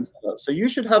brother. So you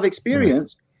should have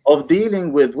experience of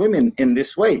dealing with women in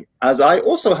this way, as I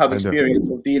also have experience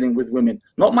of dealing with women.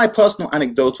 Not my personal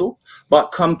anecdotal,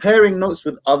 but comparing notes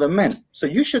with other men. So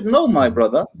you should know, my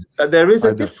brother, that there is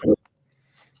a difference.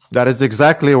 That is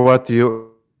exactly what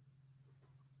you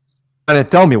and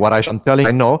tell me what I'm telling.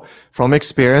 I know from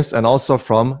experience, and also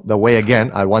from the way, again,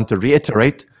 I want to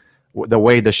reiterate the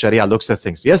way the Sharia looks at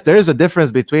things. Yes, there is a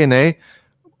difference between a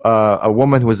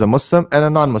woman who is a Muslim and a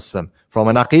non-Muslim, from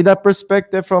an Aqidah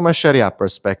perspective, from a Sharia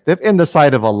perspective, in the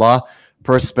sight of Allah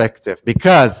perspective,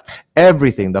 because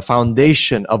everything, the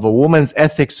foundation of a woman's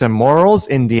ethics and morals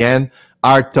in the end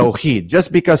are Tawheed.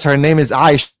 Just because her name is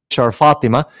Aisha or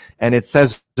Fatima and it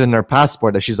says in her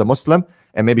passport that she's a Muslim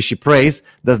and maybe she prays,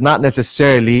 does not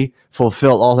necessarily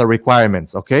fulfill all her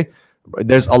requirements. Okay,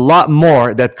 there's a lot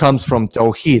more that comes from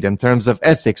Tawheed in terms of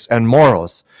ethics and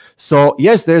morals. So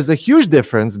yes, there's a huge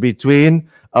difference between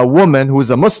a woman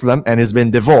who's a Muslim and has been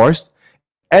divorced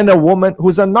and a woman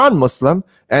who's a non-Muslim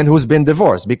and who's been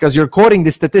divorced, because you're quoting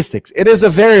the statistics. It is a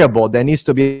variable that needs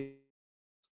to be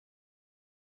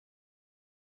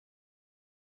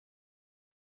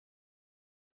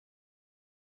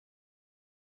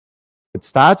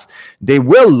stats. They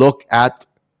will look at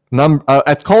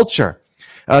culture,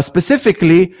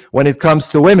 specifically when it comes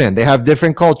to women. They have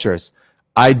different cultures.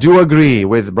 I do agree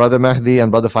with Brother Mahdi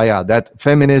and Brother Fayyad that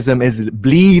feminism is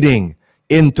bleeding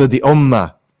into the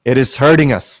ummah. It is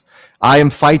hurting us. I am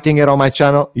fighting it on my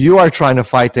channel. You are trying to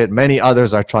fight it. Many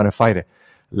others are trying to fight it.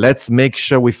 Let's make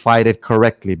sure we fight it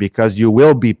correctly, because you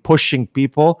will be pushing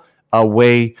people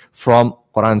away from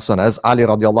Quran Sunnah. As Ali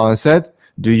radiallahu anh said,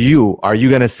 are you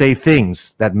going to say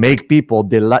things that make people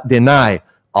deny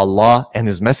Allah and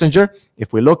His Messenger?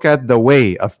 If we look at the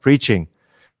way of preaching,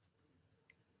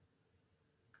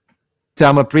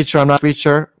 I'm a preacher, I'm not a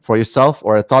preacher, for yourself,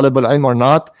 or a talib al-ilm or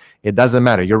not, it doesn't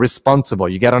matter. You're responsible.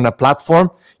 You get on a platform,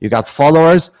 you got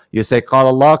followers, you say Qala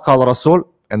Allah, Qala Rasul,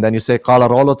 and then you say Qala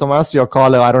Rolo Tomasi, or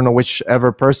Qala, I don't know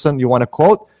whichever person you want to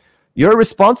quote. You're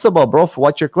responsible, bro, for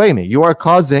what you're claiming. You are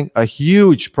causing a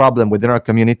huge problem within our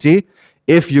community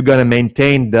if you're going to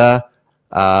maintain the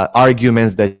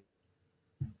arguments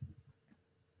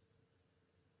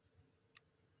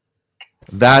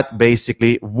that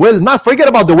basically will not forget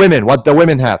about the women, what the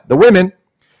women have. The women,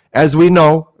 as we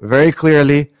know very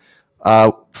clearly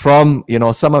from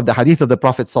some of the hadith of the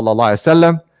Prophet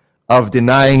ﷺ, of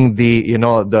denying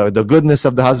the goodness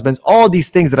of the husbands, all these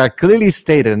things that are clearly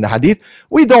stated in the hadith,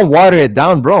 we don't water it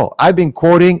down, bro. I've been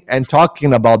quoting and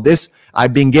talking about this.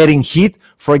 I've been getting heat.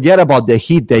 Forget about the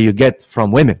heat that you get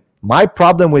from women. My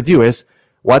problem with you is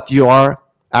what you are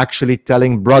actually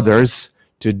telling brothers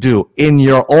to do. In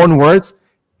your own words,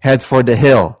 head for the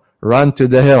hill, run to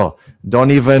the hill.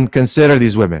 Don't even consider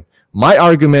these women. My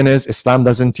argument is Islam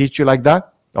doesn't teach you like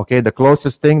that. Okay, the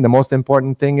closest thing, the most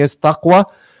important thing is taqwa.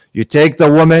 You take the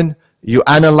woman, you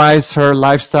analyze her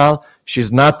lifestyle.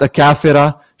 She's not a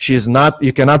kafira.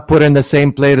 You cannot put in the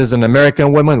same plate as an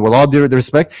American woman, with all due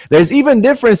respect. There's even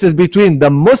differences between the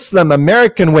Muslim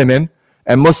American women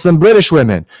and Muslim British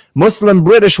women, Muslim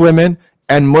British women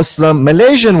and Muslim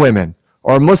Malaysian women,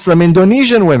 or Muslim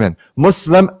Indonesian women,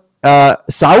 Muslim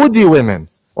Saudi women,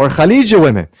 or Khaliji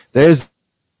women. There's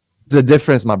a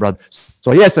difference, my brother.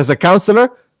 So yes, as a counselor,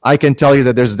 I can tell you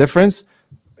that there's a difference.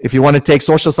 If you want to take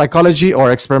social psychology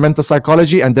or experimental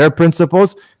psychology and their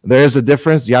principles, there is a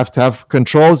difference. You have to have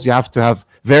controls. You have to have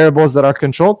variables that are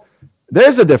controlled. There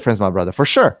is a difference, my brother, for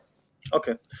sure.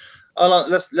 Okay.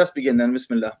 Let's begin then.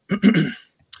 Bismillah.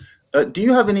 Do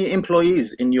you have any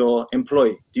employees in your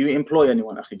employ? Do you employ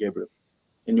anyone, Akhi Gabriel,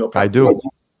 in your practice? I do.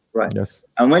 Right. Yes.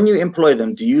 And when you employ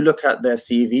them, do you look at their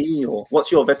CV, or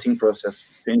what's your vetting process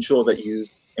to ensure that you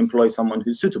employ someone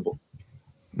who's suitable?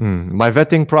 My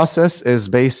vetting process is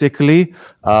basically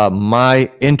my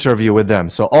interview with them.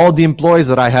 So all the employees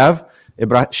that I have,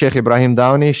 Sheikh Ibrahim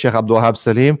Downi, Sheikh Abdul Wahab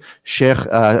Salim, Sheikh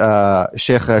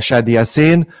Shadi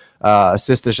Yassin,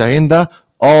 Sister Shahinda,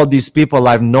 all these people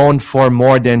I've known for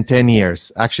more than 10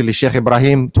 years. Actually, Sheikh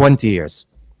Ibrahim, 20 years.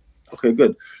 Okay,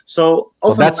 good. So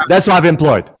that's what I've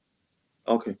employed.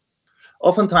 Okay.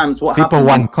 Oftentimes what people happens...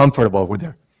 want comfortable with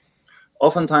them.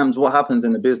 Oftentimes what happens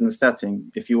in a business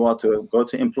setting, if you are to go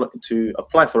to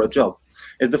apply for a job,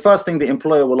 is the first thing the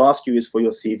employer will ask you is for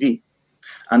your CV.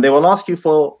 And they will ask you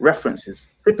for references,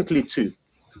 typically 2,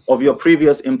 of your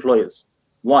previous employers.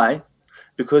 Why?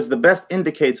 Because the best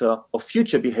indicator of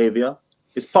future behavior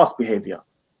is past behavior.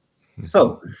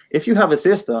 So if you have a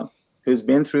sister who's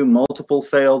been through multiple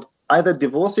failed either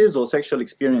divorces or sexual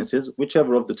experiences,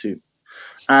 whichever of the 2,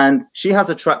 and she has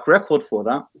a track record for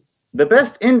that, the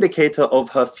best indicator of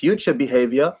her future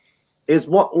behavior is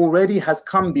what already has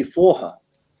come before her.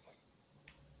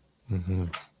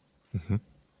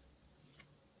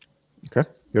 Okay,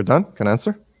 you're done? Can I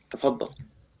answer? تفضل.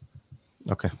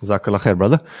 Okay, Jazakallah khair,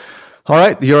 brother. All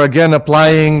right, you're again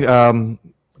applying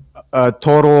a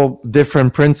total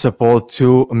different principle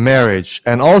to marriage.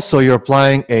 And also you're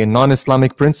applying a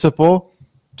non-Islamic principle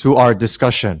to our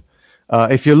discussion.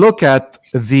 If you look at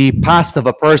the past of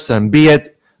a person, be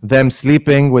it them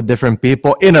sleeping with different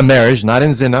people in a marriage, not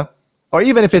in zina, or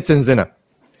even if it's in zina,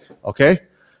 okay?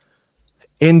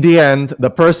 In the end, the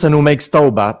person who makes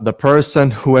tawbah, the person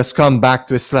who has come back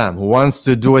to Islam, who wants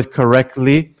to do it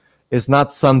correctly, is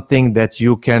not something that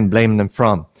you can blame them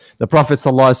from. The Prophet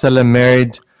ﷺ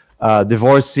married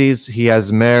divorcees. He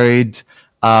has married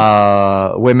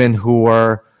women who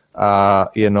were,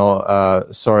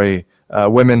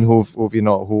 women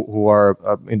who are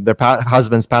their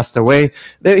husbands passed away.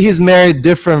 He's married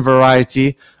different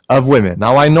variety of women.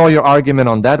 Now, I know your argument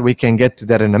on that. We can get to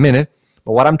that in a minute.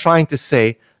 But what I'm trying to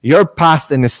say, your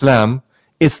past in Islam,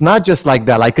 it's not just like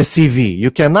that, like a CV.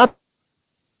 You cannot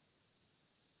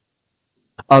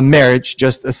a marriage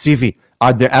just a CV.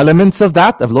 Are there elements of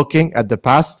that, of looking at the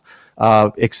past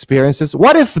experiences?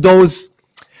 What if those,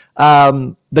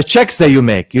 the checks that you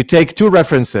make, you take 2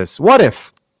 references. What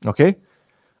if, okay?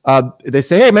 They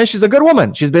say, hey, man, she's a good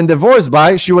woman. She's been divorced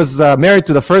she was married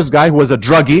to the first guy who was a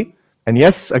druggie. And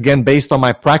yes, again, based on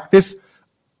my practice,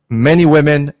 many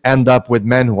women end up with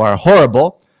men who are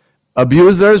horrible,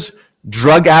 abusers,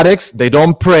 drug addicts. They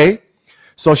don't pray.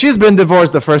 So she's been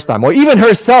divorced the first time. Or even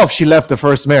herself, she left the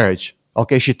first marriage.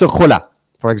 Okay, she took khula,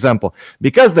 for example,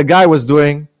 because the guy was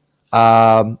doing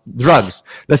drugs.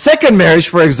 The second marriage,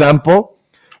 for example,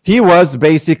 he was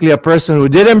basically a person who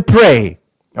didn't pray.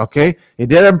 Okay, he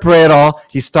didn't pray at all.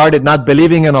 He started not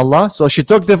believing in Allah. So she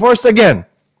took divorce again.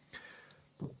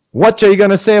 What are you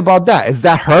going to say about that? Is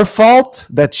that her fault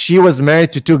that she was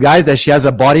married to 2 guys, that she has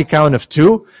a body count of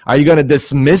 2? Are you going to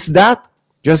dismiss that?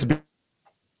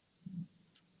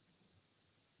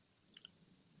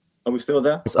 Are we still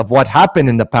there? Of what happened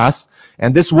in the past.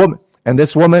 And this woman,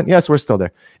 yes, we're still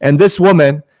there. And this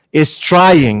woman is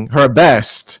trying her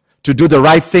best to do the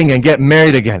right thing and get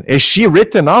married again. Is she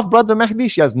written off, Brother Mahdi?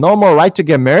 She has no more right to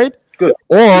get married? Good.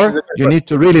 Or you need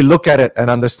to really look at it and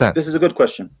understand. This is a good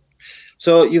question.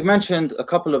 So you've mentioned a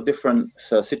couple of different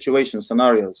situations,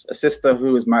 scenarios. A sister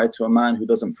who is married to a man who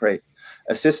doesn't pray.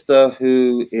 A sister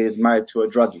who is married to a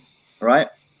druggie, right?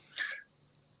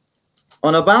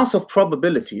 On a bounce of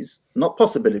probabilities, not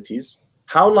possibilities,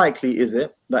 how likely is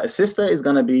it that a sister is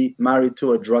going to be married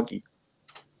to a druggie?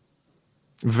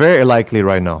 Very likely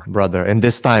right now, brother. In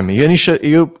this time,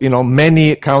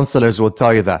 many counselors will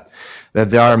tell you that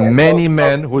there are many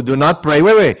men who do not pray.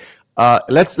 Wait.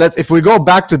 Let's if we go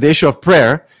back to the issue of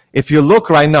prayer, if you look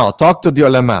right now, talk to the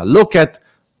ulama, look at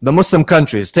the Muslim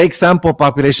countries, take sample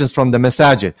populations from the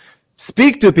masajid,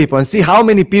 speak to people and see how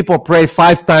many people pray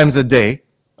 5 times a day,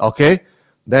 okay?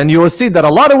 Then you will see that a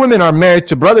lot of women are married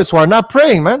to brothers who are not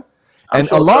praying, man. And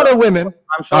a lot of women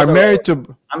are married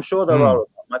to... I'm sure there are.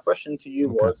 My question to you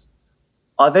was,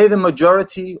 are they the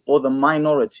majority or the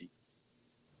minority?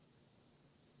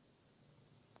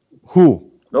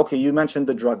 Who? Okay, you mentioned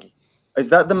the druggie. Is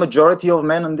that the majority of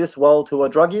men in this world who are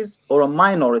druggies, or a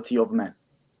minority of men?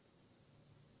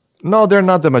 No, they're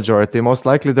not the majority. Most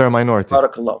likely they're a minority.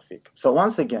 Barakallahu feek. So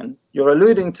once again, you're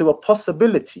alluding to a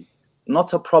possibility,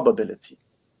 not a probability.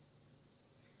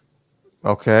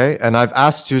 Okay, and I've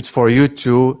asked you for you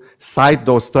to cite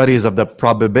those studies of the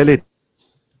probability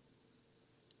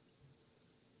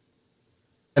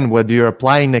and whether you're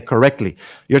applying it correctly.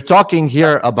 You're talking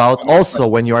here about also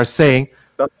when you are saying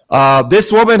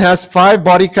this woman has 5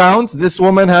 body counts, this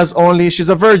woman has she's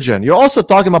a virgin. You're also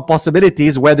talking about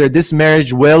possibilities whether this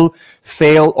marriage will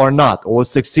fail or not, or will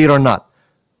succeed or not.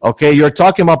 Okay, you're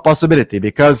talking about possibility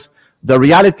because the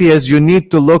reality is you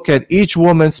need to look at each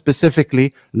woman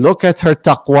specifically, look at her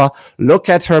taqwa, look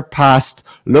at her past,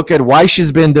 look at why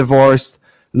she's been divorced,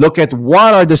 look at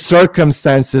what are the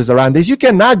circumstances around this. You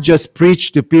cannot just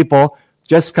preach to people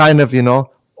just kind of,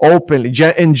 openly,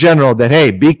 in general, that,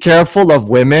 hey, be careful of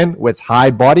women with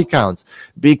high body counts.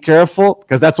 Be careful,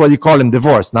 because that's what you call in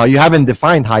divorce. Now, you haven't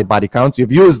defined high body counts.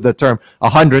 You've used the term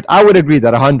 100. I would agree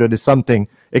that 100 is something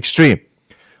extreme.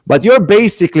 But you're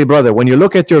basically, brother, when you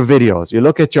look at your videos, you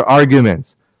look at your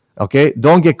arguments, okay,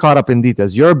 don't get caught up in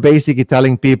details. You're basically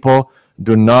telling people,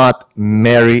 do not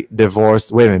marry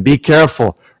divorced women. Be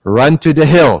careful. Run to the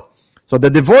hill. So the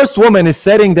divorced woman is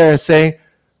sitting there and saying,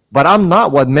 but I'm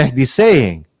not what Mehdi's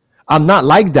saying. I'm not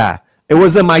like that. It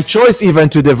wasn't my choice even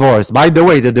to divorce. By the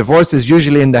way, the divorce is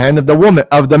usually in the hand of the woman,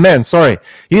 of the man. Sorry.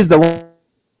 He's the one.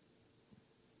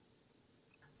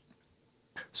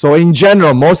 So in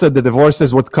general, most of the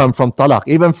divorces would come from talaq.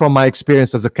 Even from my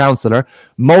experience as a counselor,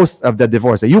 most of the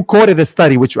divorces. You quoted a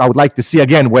study, which I would like to see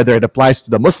again, whether it applies to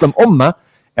the Muslim ummah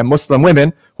and Muslim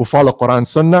women who follow Quran,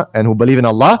 Sunnah, and who believe in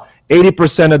Allah.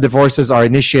 80% of divorces are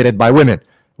initiated by women.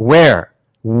 Where?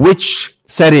 Which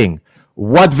setting?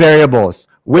 What variables?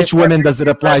 Which women does it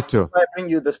apply to? If I bring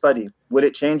you the study, would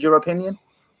it change your opinion?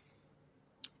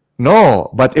 No,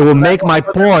 but it will make my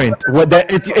point.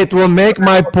 It will make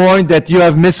my point that you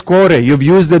have misquoted. You've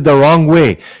used it the wrong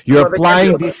way. You're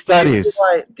applying these studies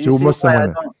to Muslim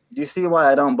women. Do you see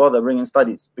why I don't bother bringing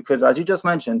studies? Because as you just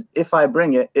mentioned, if I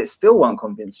bring it, it still won't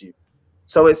convince you.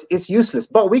 So it's useless.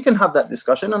 But we can have that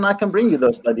discussion, and I can bring you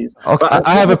those studies. Okay,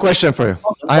 I have a question for you.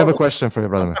 I have a question for you,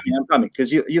 brother. I'm coming,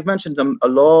 because you've mentioned a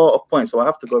lot of points, so I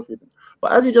have to go through them.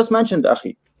 But as you just mentioned,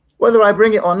 Akhi, whether I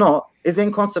bring it or not is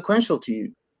inconsequential to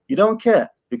you. You don't care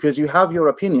because you have your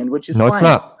opinion, which is fine. It's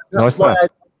not.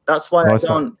 That's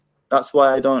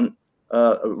why I don't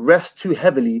rest too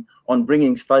heavily on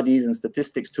bringing studies and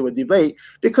statistics to a debate,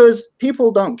 because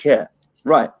people don't care.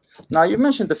 Right. Now, you've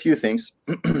mentioned a few things.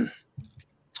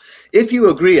 If you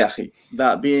agree, Akhi,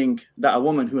 that a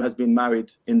woman who has been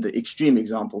married, in the extreme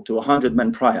example, to 100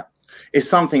 men prior is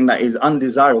something that is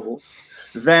undesirable,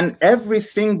 then every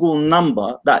single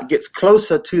number that gets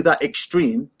closer to that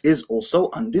extreme is also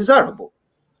undesirable,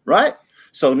 right?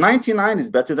 So 99 is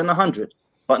better than 100,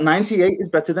 but 98 is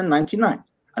better than 99,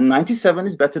 and 97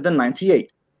 is better than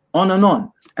 98, on and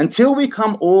on, until we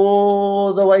come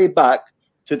all the way back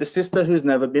to the sister who's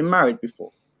never been married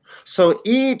before. So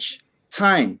each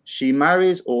time she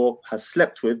marries or has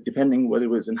slept with, depending whether it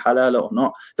was in halal or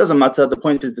not, doesn't matter. The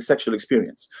point is the sexual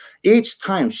experience. Each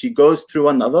time she goes through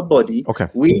another body,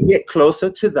 we get closer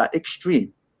to that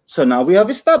extreme. So now we have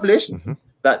established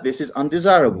that this is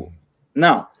undesirable.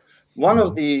 Now, one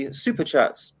of the super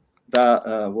chats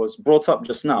that was brought up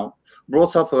just now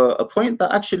brought up a point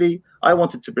that actually I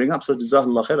wanted to bring up. So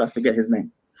Jazakallah khair, I forget his name.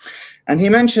 And he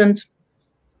mentioned,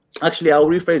 actually I'll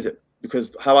rephrase it,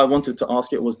 because how I wanted to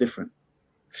ask it was different.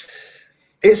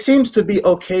 It seems to be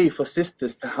okay for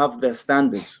sisters to have their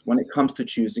standards when it comes to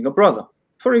choosing a brother.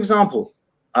 For example,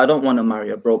 I don't want to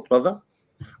marry a broke brother.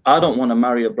 I don't want to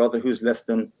marry a brother who's less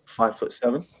than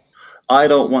 5'7". I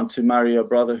don't want to marry a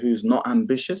brother who's not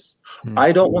ambitious.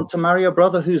 I don't want to marry a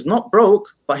brother who's not broke,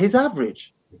 but he's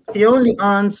average. He only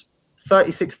earns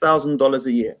 $36,000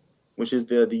 a year, which is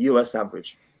the US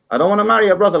average. I don't want to marry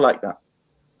a brother like that.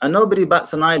 And nobody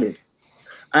bats an eyelid.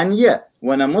 And yet,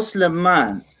 when a Muslim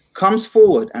man comes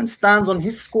forward and stands on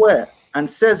his square and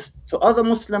says to other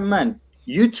Muslim men,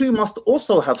 you too must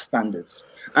also have standards,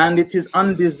 and it is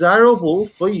undesirable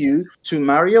for you to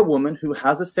marry a woman who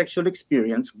has a sexual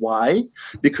experience. Why?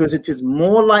 Because it is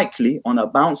more likely on a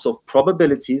bounce of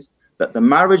probabilities that the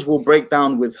marriage will break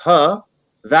down with her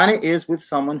than it is with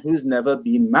someone who's never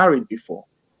been married before.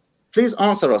 Please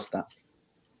answer us that.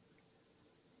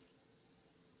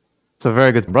 It's a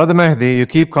very good. Brother Mehdi, you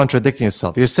keep contradicting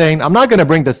yourself. You're saying, I'm not going to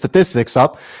bring the statistics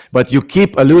up, but you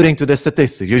keep alluding to the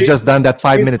statistics. You just done that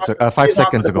 5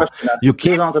 seconds ago. You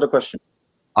keep answer the question.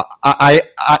 I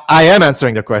am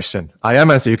answering the question. I am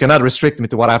answering. You cannot restrict me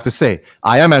to what I have to say.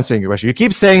 I am answering your question. You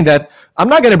keep saying that I'm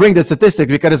not going to bring the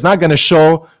statistics because it's not going to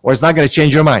show or it's not going to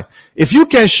change your mind. If you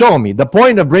can show me the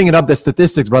point of bringing up the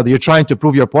statistics, brother, you're trying to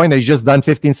prove your point that you just done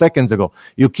 15 seconds ago.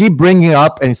 You keep bringing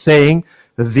up and saying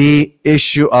the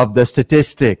issue of the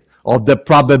statistic, of the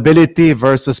probability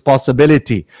versus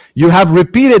possibility. You have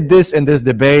repeated this in this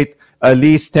debate at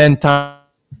least 10 times.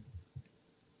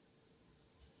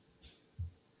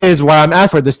 Is why I'm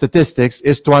asking for the statistics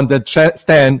is to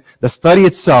understand the study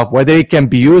itself, whether it can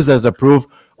be used as a proof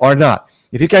or not.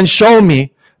 If you can show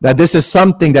me that this is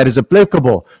something that is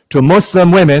applicable to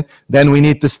Muslim women, then we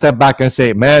need to step back and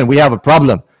say, man, we have a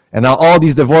problem. And now all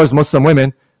these divorced Muslim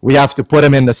women, we have to put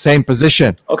them in the same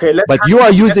position. Okay, but you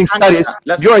are using studies.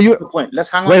 Let's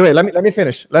hang on. Wait. Let me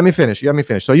finish. Let me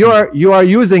finish. So you are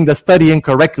using the study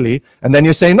incorrectly, and then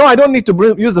you're saying, no, I don't need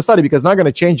to use the study because it's not going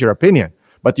to change your opinion.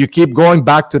 But you keep going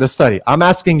back to the study. I'm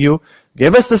asking you,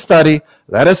 give us the study.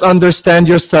 Let us understand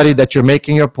your study that you're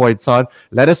making your points on.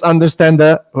 Let us understand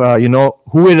the,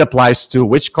 who it applies to,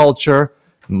 which culture,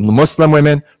 Muslim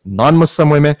women, non-Muslim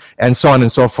women, and so on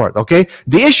and so forth. Okay,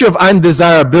 the issue of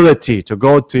undesirability, to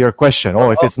go to your question,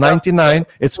 if it's 99,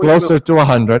 it's closer to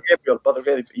 100. Gabriel, Brother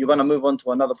Gabriel, you're going to move on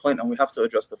to another point, and we have to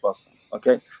address the first one.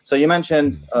 Okay, so you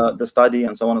mentioned the study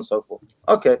and so on and so forth.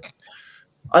 Okay,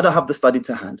 I don't have the study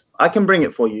to hand. I can bring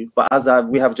it for you, but as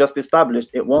we have just established,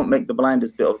 it won't make the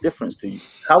blindest bit of difference to you.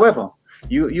 However,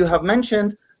 you have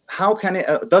mentioned, how can it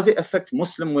does it affect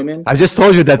Muslim women? I just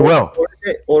told you that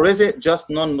or is it just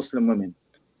non-Muslim women?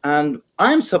 And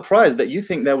I'm surprised that you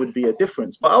think there would be a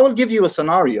difference. But I will give you a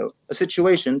scenario, a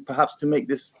situation, perhaps to make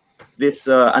this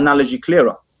analogy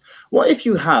clearer. What if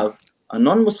you have a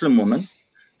non-Muslim woman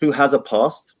who has a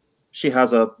past? She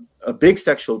has a big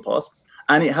sexual past,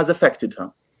 and it has affected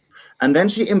her. And then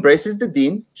she embraces the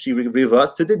deen, she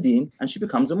reverts to the deen, and she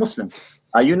becomes a Muslim.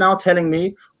 Are you now telling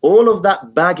me all of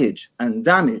that baggage and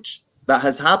damage that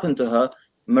has happened to her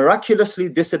miraculously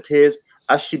disappears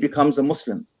as she becomes a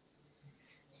Muslim?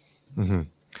 Mm-hmm.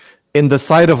 In the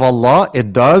sight of Allah,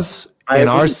 it does. In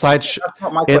our sight, that's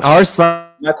not my question.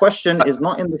 My question is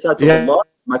not in the sight of Allah.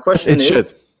 My question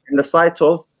is in the sight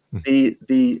of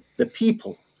the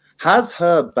people. Has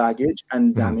her baggage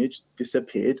and damage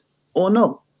disappeared or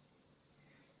no?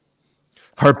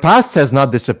 Her past has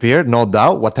not disappeared, no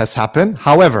doubt, what has happened.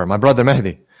 However, my brother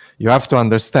Mehdi, you have to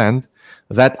understand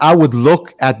that I would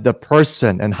look at the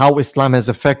person and how Islam has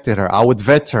affected her. I would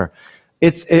vet her.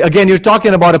 It's, again, you're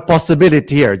talking about a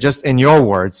possibility here, just in your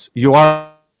words. You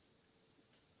are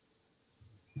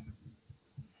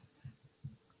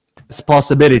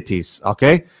possibilities,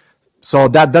 okay? So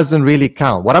that doesn't really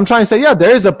count. What I'm trying to say, yeah,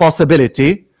 there is a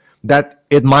possibility that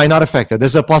it might not affect her.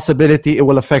 There's a possibility it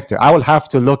will affect her. I will have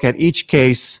to look at each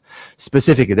case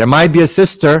specifically. There might be a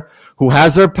sister who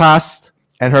has her past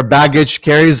and her baggage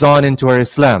carries on into her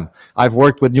Islam. I've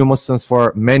worked with new Muslims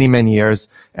for many, many years,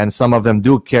 and some of them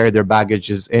do carry their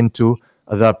baggages into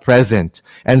the present,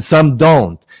 and some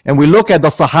don't. And we look at the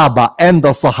Sahaba and the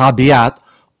Sahabiyat,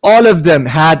 all of them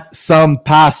had some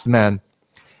past, man.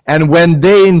 And when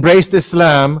they embraced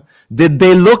Islam, did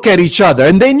they look at each other?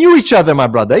 And they knew each other, my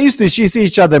brother. They used to see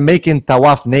each other making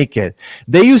tawaf naked.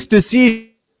 They used to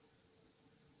see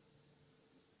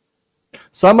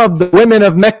some of the women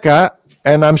of Mecca,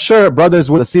 and I'm sure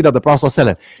brothers with the seat of the Prophet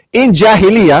ﷺ. In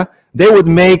Jahiliyyah, they would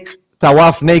make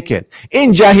tawaf naked.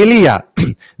 In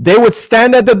Jahiliyyah, they would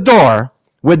stand at the door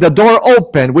with the door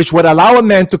open, which would allow a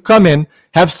man to come in,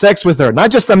 have sex with her.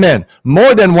 Not just a man,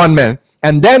 more than one man.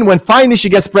 And then when finally she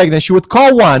gets pregnant, she would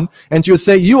call one and she would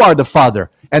say, you are the father.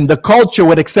 And the culture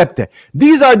would accept it.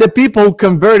 These are the people who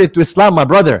converted to Islam, my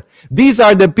brother. These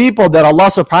are the people that Allah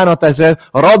subhanahu wa ta'ala said,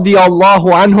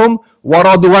 radiyallahu anhum wa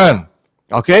radwan.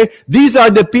 Okay? These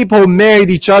are the people who married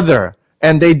each other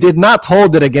and they did not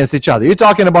hold it against each other. You're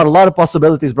talking about a lot of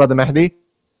possibilities, Brother Mahdi.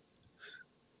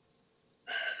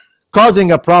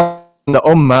 Causing a problem in the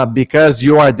ummah because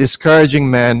you are discouraging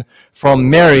men from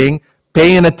marrying,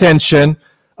 paying attention,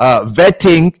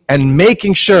 vetting, and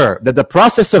making sure that the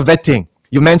process of vetting,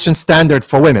 you mentioned standard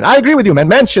for women. I agree with you, man.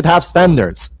 Men should have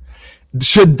standards.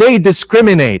 Should they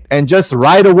discriminate and just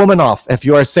write a woman off, if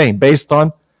you are saying, based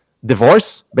on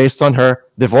divorce, based on her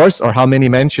divorce, or how many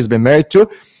men she's been married to,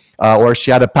 or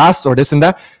she had a past, or this and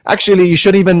that? Actually, you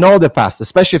shouldn't even know the past,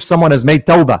 especially if someone has made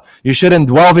tawbah. You shouldn't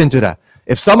delve into that.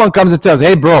 If someone comes and tells,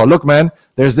 hey, bro, look, man,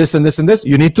 there's this and this and this,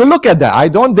 you need to look at that. I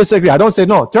don't disagree. I don't say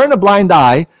no. Turn a blind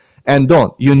eye and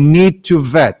don't. You need to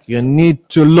vet. You need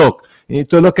to look. You need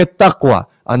to look at taqwa,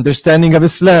 understanding of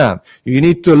Islam. You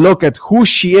need to look at who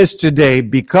she is today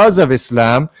because of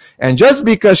Islam. And just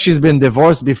because she's been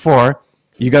divorced before,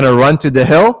 you're going to run to the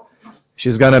hill.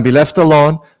 She's going to be left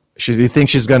alone. You think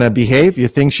she's going to behave? You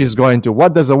think she's going to?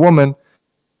 What does a woman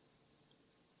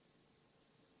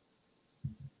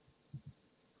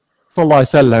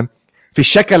ﷺ في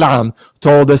الشكل عام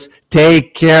told us,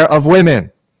 take care of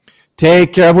women.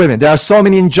 Take care of women. There are so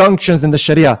many injunctions in the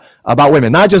Sharia about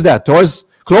women. Not just that, towards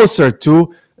closer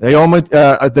to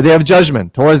the day of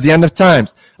judgment, towards the end of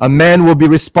times, a man will be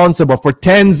responsible for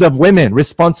tens of women.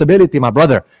 Responsibility, my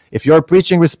brother. If you're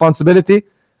preaching responsibility,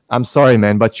 I'm sorry,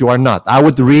 man, but you are not. I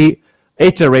would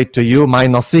reiterate to you, my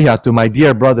nasiha to my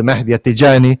dear brother Mahdi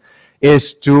At-Tijani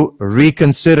is to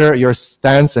reconsider your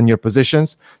stance and your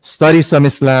positions. Study some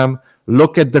Islam.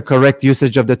 Look at the correct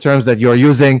usage of the terms that you're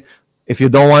using. If you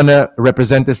don't want to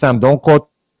represent Islam, don't quote.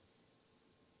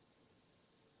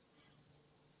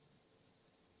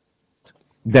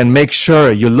 Then make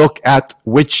sure you look at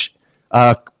which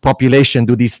population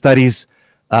do these studies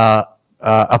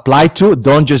apply to.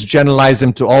 Don't just generalize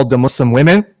them to all the Muslim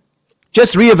women.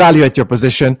 Just reevaluate your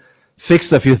position,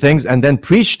 fix a few things, and then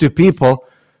preach to people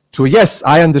to, yes,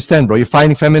 I understand, bro. You're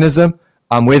fighting feminism.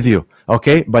 I'm with you.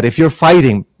 Okay, but if you're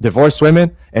fighting divorced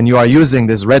women and you are using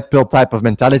this red pill type of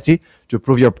mentality to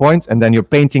prove your points, and then you're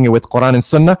painting it with Quran and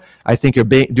Sunnah, I think you're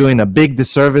doing a big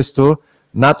disservice to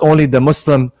not only the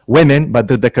Muslim women, but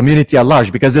the community at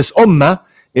large, because this ummah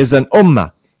is an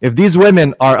ummah. If these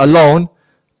women are alone,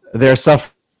 they're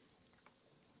suffering.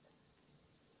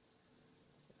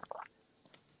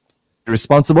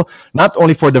 Responsible not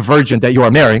only for the virgin that you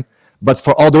are marrying, but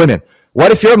for all the women.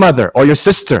 What if your mother or your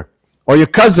sister or your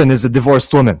cousin is a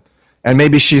divorced woman and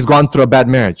maybe she's gone through a bad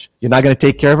marriage? You're not going to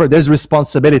take care of her? There's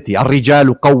responsibility.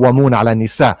 الرجال قوامون على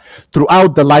النساء.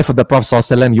 Throughout the life of the Prophet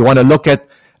ﷺ, you want to look at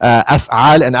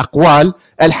أفعال and أقوال.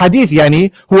 الحديث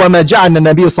يعني هو ما جعلنا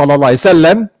النبي صلى الله عليه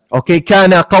وسلم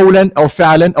كان قولا أو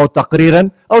فعلا أو تقريرا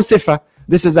أو صفة.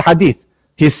 This is a hadith.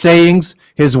 His sayings,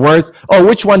 his words. Oh,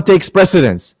 which one takes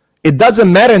precedence? It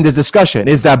doesn't matter in this discussion.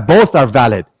 Is that both are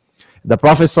valid. The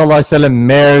Prophet ﷺ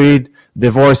married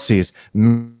divorcees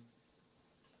who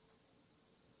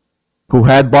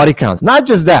had body counts. Not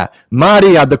just that.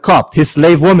 Maria the Copt, his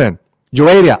slave woman.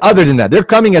 Juwayriya, other than that. They're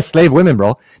coming as slave women,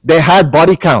 bro. They had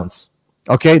body counts.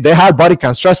 Okay? They had body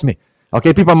counts. Trust me.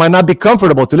 Okay? People might not be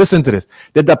comfortable to listen to this.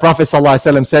 Did the Prophet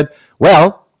ﷺ said,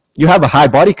 well, you have a high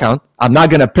body count. I'm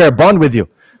not going to pair bond with you.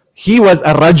 He was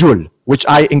a rajul, which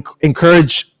I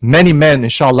encourage many men,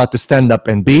 inshallah, to stand up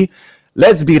and be.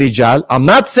 Let's be rijal. I'm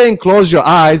not saying close your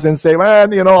eyes and say,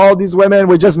 man, you know, all these women,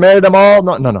 we just married them all.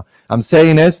 No. I'm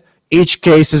saying is, each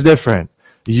case is different.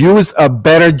 Use a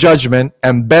better judgment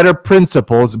and better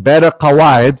principles, better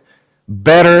qawaid,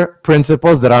 better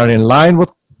principles that are in line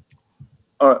with.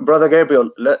 All right, Brother Gabriel,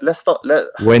 let's stop.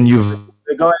 When you've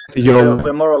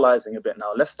we're moralizing a bit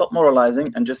now. Let's stop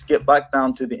moralizing and just get back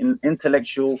down to the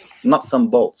intellectual nuts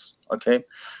and bolts. Okay?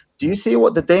 Do you see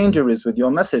what the danger is with your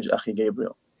message, Akhi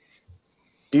Gabriel?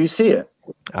 Do you see it?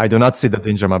 I do not see the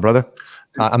danger, my brother.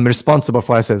 I'm responsible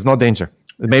for what I said. There's no danger.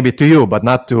 Maybe to you, but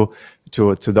not to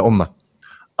the ummah.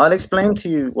 I'll explain to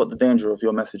you what the danger of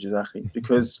your message is, Akhi,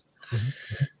 because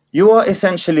you are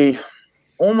essentially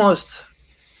almost,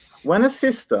 when a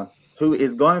sister who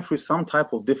is going through some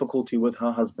type of difficulty with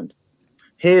her husband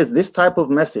hears this type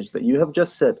of message that you have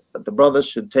just said, that the brothers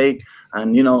should take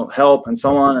and, you know, help and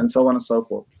so on and so on and so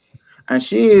forth, and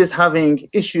she is having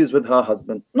issues with her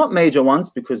husband, not major ones,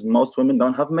 because most women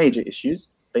don't have major issues.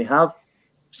 They have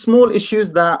small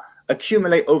issues that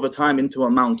accumulate over time into a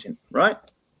mountain, right?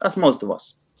 That's most of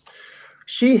us.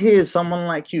 She hears someone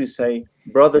like you say,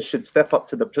 brothers should step up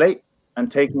to the plate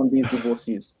and take on these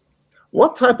divorcees.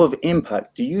 What type of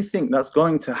impact do you think that's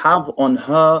going to have on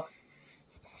her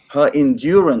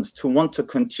endurance to want to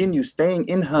continue staying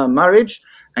in her marriage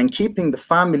and keeping the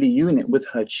family unit with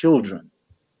her children?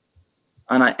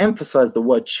 And I emphasize the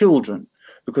word children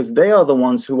because they are the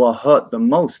ones who are hurt the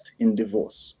most in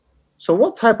divorce. So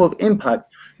what type of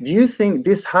impact do you think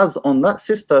this has on that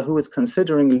sister who is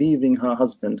considering leaving her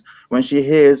husband when she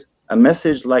hears a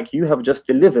message like you have just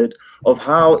delivered of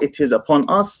how it is upon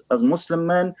us as Muslim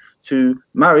men to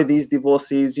marry these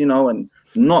divorcees, you know, and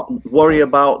not worry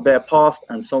about their past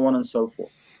and so on and so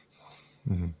forth?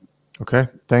 Mm-hmm. Okay,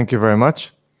 thank you very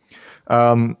much.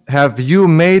 Have you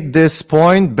made this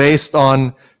point based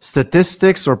on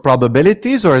statistics or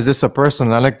probabilities, or is this a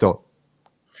personal anecdote?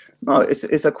 No,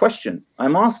 it's a question.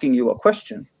 I'm asking you a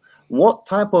question. What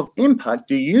type of impact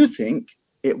do you think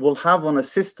it will have on a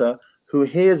sister who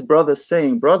hears brothers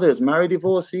saying, brothers, marry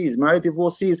divorcees,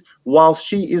 while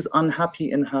she is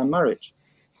unhappy in her marriage?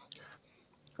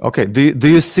 Okay, do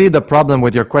you see the problem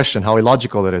with your question, how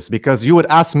illogical it is? Because you would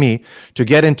ask me to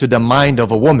get into the mind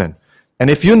of a woman. And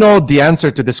if you know the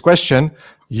answer to this question,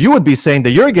 you would be saying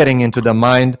that you're getting into the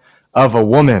mind of a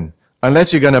woman.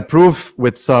 Unless you're going to prove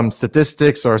with some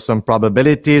statistics or some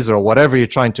probabilities or whatever you're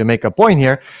trying to make a point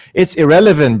here, it's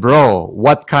irrelevant, bro.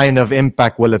 What kind of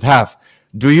impact will it have?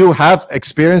 Do you have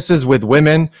experiences with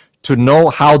women to know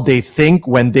how they think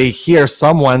when they hear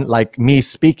someone like me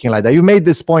speaking like that? You made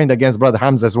this point against Brother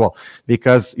Hamza as well,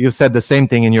 because you said the same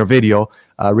thing in your video,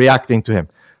 reacting to him.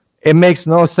 It makes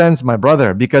no sense, my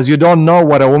brother, because you don't know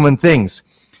what a woman thinks.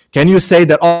 Can you say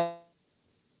that, oh,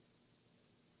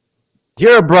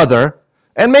 you're a brother,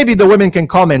 and maybe the women can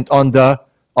comment on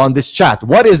this chat.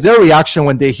 What is their reaction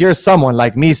when they hear someone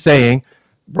like me saying,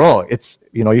 bro, it's,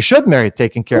 you know, you should marry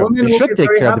taking care of, you should take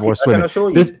care of divorced women.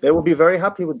 They will be very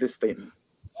happy with this statement.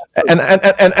 And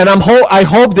I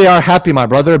hope they are happy, my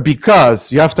brother,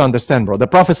 because you have to understand, bro, the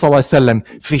Prophet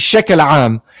ﷺ, fi shakl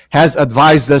aam, has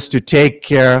advised us to take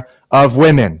care of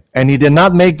women, and he did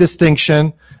not make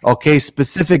distinction. Okay,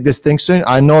 specific distinction.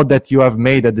 I know that you have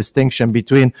made a distinction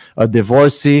between a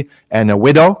divorcee and a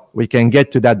widow. We can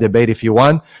get to that debate if you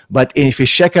want. But in fi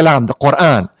shakl aam, the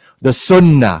Quran, the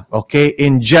sunnah, okay,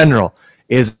 in general,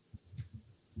 is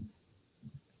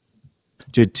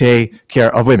to take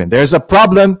care of women. There's a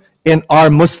problem in our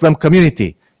Muslim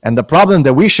community, and the problem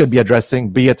that we should be addressing,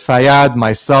 be it Fayyad,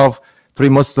 myself, Three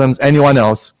Muslims, anyone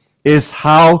else, is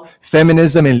how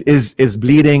feminism is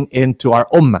bleeding into our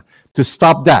ummah. To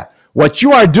stop that, what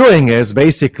you are doing is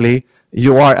basically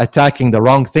you are attacking the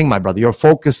wrong thing, my brother. You're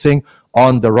focusing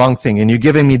on the wrong thing, and you're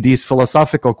giving me these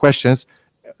philosophical questions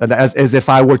as if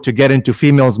I were to get into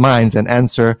females' minds and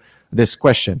answer this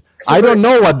question. I don't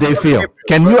know what they feel.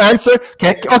 Can you answer?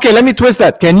 Okay, let me twist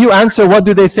that. Can you answer what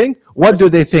do they think? What do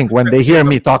they think when they hear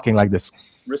me talking like this?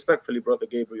 Respectfully, Brother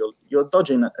Gabriel, you're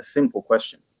dodging a simple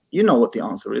question. You know what the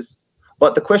answer is,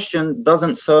 but the question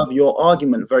doesn't serve your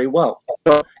argument very well.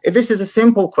 So if this is a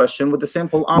simple question with a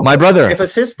simple answer. My brother. If a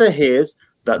sister hears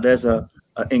that there's a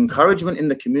encouragement in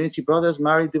the community, brothers,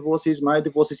 married divorces,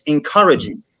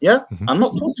 encouraging. Yeah, I'm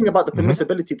not talking about the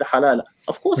permissibility, the halal.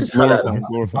 Of course, it's halal.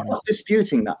 I'm not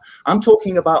disputing that. I'm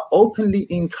talking about openly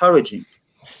encouraging.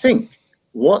 Think,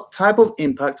 what type of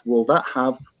impact will that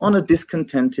have on a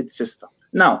discontented sister?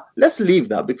 Now, let's leave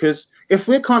that, because if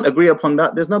we can't agree upon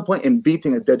that, there's no point in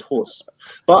beating a dead horse.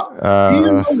 But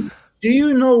do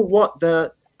you know what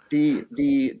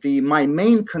my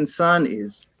main concern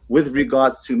is with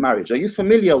regards to marriage? Are you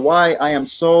familiar why I am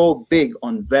so big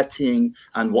on vetting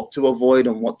and what to avoid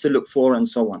and what to look for and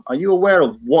so on? Are you aware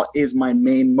of what is my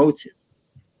main motive?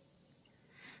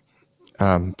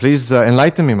 Please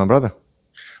enlighten me, my brother.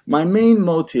 My main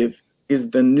motive is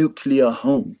the nuclear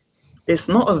home. It's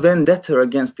not a vendetta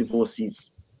against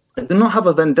divorcees. I do not have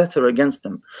a vendetta against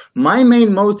them. My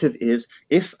main motive is,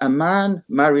 if a man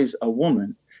marries a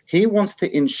woman, he wants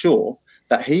to ensure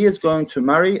that he is going to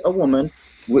marry a woman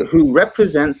who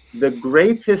represents the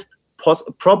greatest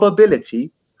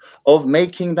probability of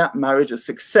making that marriage a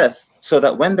success, so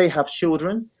that when they have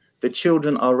children, the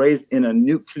children are raised in a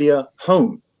nuclear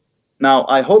home. Now,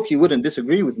 I hope you wouldn't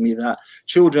disagree with me that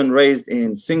children raised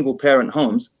in single parent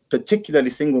homes, particularly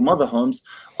single mother homes,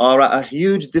 are at a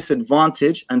huge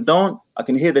disadvantage. And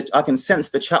I can sense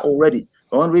the chat already.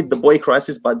 Go and read The Boy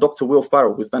Crisis by Dr. Will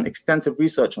Farrell, who's done extensive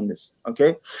research on this,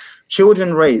 okay?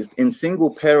 Children raised in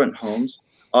single parent homes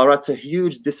are at a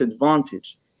huge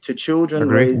disadvantage to children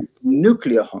raised in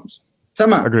nuclear homes.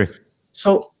 Tamam. Agree.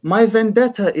 So my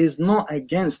vendetta is not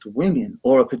against women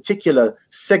or a particular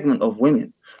segment of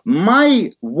women.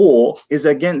 My war is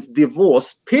against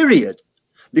divorce, period.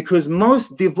 Because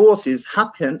most divorces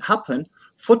happen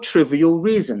for trivial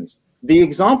reasons. The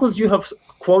examples you have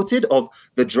quoted of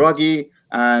the druggie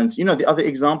and the other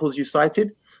examples you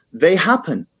cited, they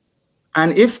happen.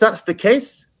 And if that's the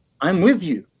case, I'm with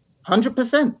you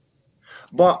 100%.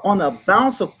 But on a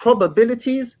balance of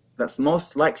probabilities, that's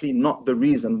most likely not the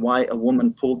reason why a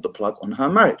woman pulled the plug on her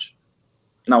marriage.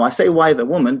 Now, I say why the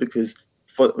woman, because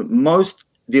for most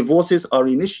divorces are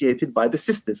initiated by the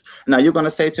sisters. Now, you're going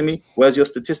to say to me, where's your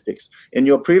statistics? In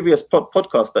your previous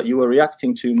podcast that you were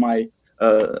reacting to me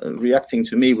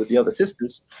with the other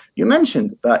sisters, you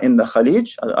mentioned that in the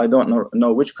Khalij, I don't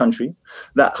know which country,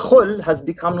 that khul has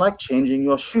become like changing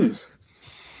your shoes.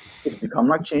 It's become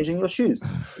like changing your shoes.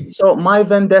 So my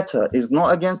vendetta is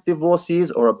not against divorcees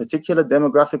or a particular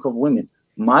demographic of women.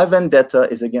 My vendetta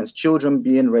is against children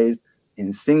being raised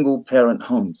in single parent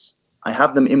homes. I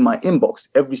have them in my inbox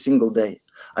every single day.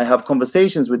 I have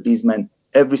conversations with these men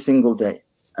every single day.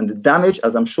 And the damage,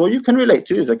 as I'm sure you can relate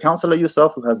to, as a counselor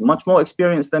yourself who has much more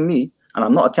experience than me, and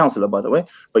I'm not a counselor, by the way,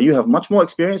 but you have much more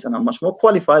experience and I'm much more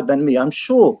qualified than me. I'm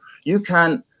sure you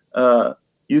can, what's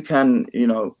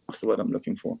the word I'm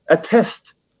looking for?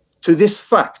 Attest to this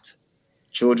fact.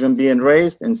 Children being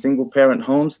raised in single parent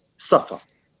homes suffer.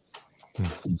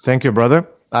 Thank you, brother.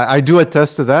 I do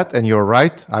attest to that, and you're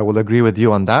right. I will agree with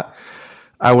you on that.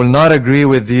 I will not agree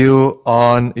with you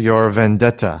on your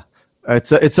vendetta.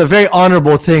 It's a very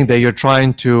honorable thing that you're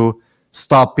trying to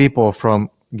stop people from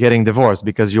getting divorced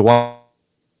because you want.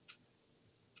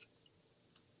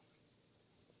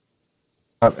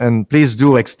 And please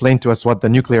do explain to us what the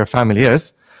nuclear family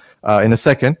is in a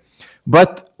second.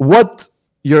 But what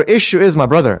your issue is, my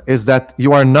brother, is that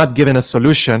you are not given a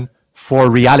solution for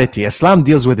reality. Islam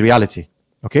deals with reality.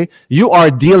 Okay, you are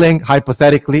dealing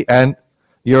hypothetically, and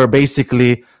you're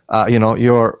basically,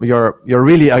 you're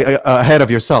really ahead of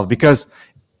yourself, because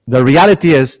the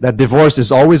reality is that divorce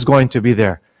is always going to be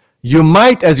there. You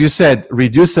might, as you said,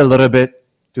 reduce a little bit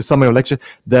to some of your lecture.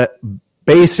 The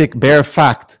basic bare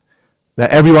fact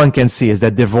that everyone can see is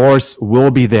that divorce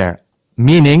will be there,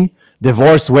 meaning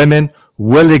divorced women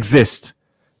will exist.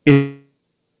 To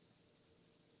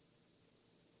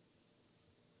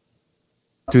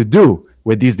do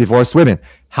with these divorced women,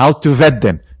 how to vet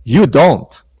them, You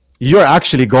don't. You're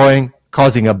actually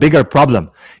causing a bigger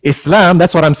problem. Islam,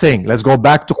 that's what I'm saying. Let's go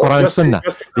back to Quran and Sunnah.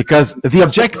 Because the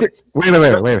objective... Wait.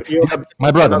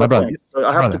 My brother. So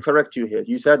I have to correct you here.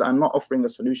 You said I'm not offering a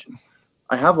solution.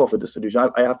 I have offered the solution.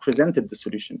 I have presented the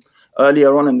solution.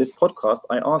 Earlier on in this podcast,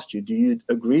 I asked you, do you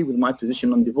agree with my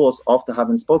position on divorce after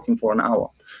having spoken for an hour?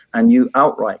 And you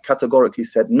outright, categorically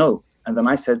said no. And then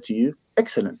I said to you,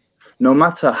 excellent. No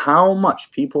matter how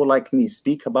much people like me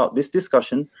speak about this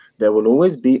discussion, there will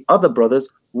always be other brothers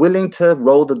willing to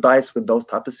roll the dice with those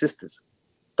type of sisters.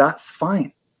 That's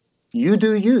fine. You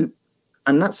do you.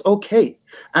 And that's okay.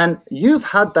 And you've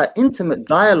had that intimate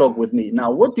dialogue with me. Now,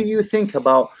 what do you think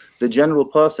about the general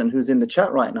person who's in the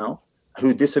chat right now,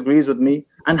 who disagrees with me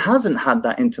and hasn't had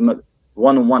that intimate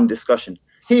one-on-one discussion?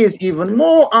 He is even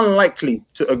more unlikely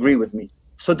to agree with me.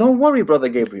 So don't worry, Brother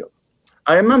Gabriel.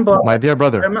 I remember, my dear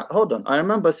brother. Hold on. I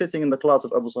remember sitting in the class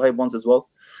of Abu Sahib once as well.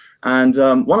 And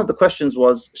one of the questions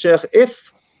was, Sheikh,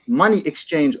 if money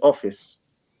exchange office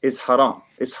is haram,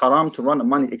 it's haram to run a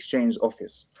money exchange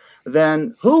office,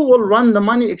 then who will run the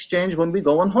money exchange when we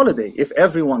go on holiday? If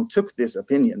everyone took this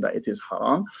opinion that it is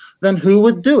haram, then who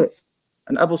would do it?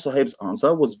 And Abu Sahib's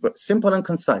answer was simple and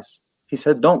concise. He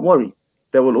said, don't worry.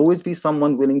 There will always be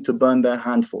someone willing to burn their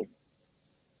hand for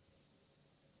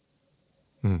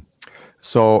you.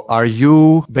 So are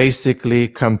you basically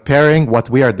comparing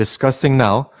what we are discussing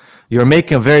now? You're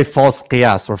making a very false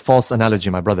qiyas or false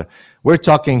analogy, my brother. We're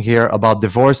talking here about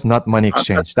divorce, not money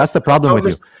exchange. That's the problem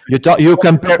with you. You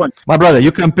compare, my brother,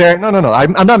 you compare, no.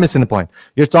 I'm not missing the point.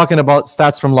 You're talking about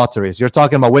stats from lotteries. You're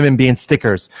talking about women being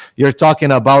stickers. You're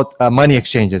talking about money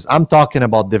exchanges. I'm talking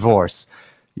about divorce.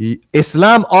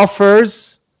 Islam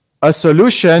offers a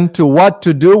solution to what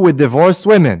to do with divorced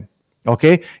women.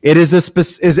 Okay, it is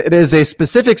a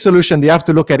specific solution. You have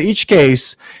to look at each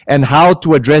case and how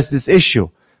to address this issue.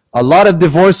 A lot of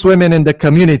divorced women in the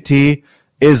community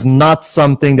is not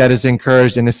something that is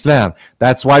encouraged in Islam.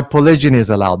 That's why polygyny is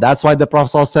allowed. That's why the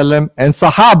Prophet ﷺ and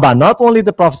Sahaba, not only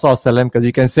the Prophet ﷺ, because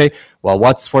you can say, well,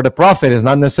 what's for the Prophet is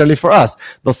not necessarily for us.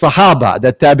 The Sahaba,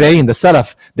 the Tabi'in, the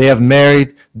Salaf, they have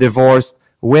married divorced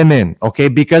women, okay,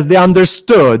 because they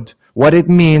understood what it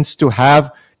means to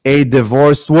have a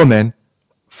divorced woman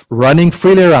running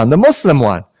freely around, the Muslim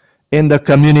one, in the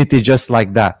community just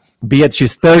like that. Be it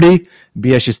she's 30,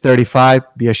 be it she's 35,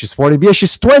 be it she's 40, be it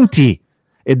she's 20.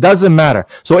 It doesn't matter.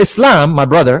 So Islam, my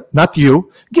brother, not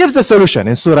you, gives the solution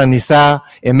in Surah Nisa,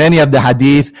 in many of the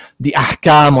hadith, the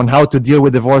ahkam on how to deal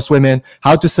with divorced women,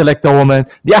 how to select a woman,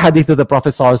 the hadith of the Prophet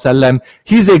ﷺ,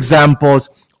 his examples,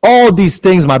 all these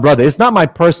things, my brother. It's not my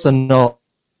personal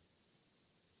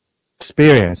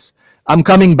experience. I'm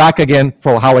coming back again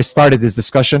for how I started this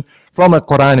discussion from a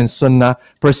Quran and Sunnah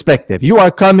perspective. You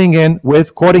are coming in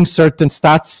with quoting certain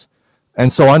stats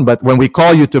and so on, but when we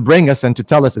call you to bring us and to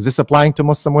tell us, is this applying to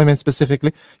Muslim women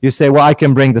specifically? You say, well, I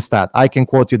can bring the stat. I can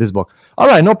quote you this book. All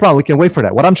right, no problem. We can wait for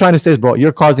that. What I'm trying to say is, bro,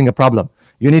 you're causing a problem.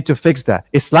 You need to fix that.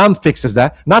 Islam fixes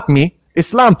that, not me.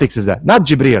 Islam fixes that, not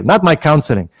Jibreel, not my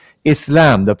counseling.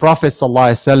 Islam, the Prophet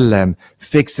ﷺ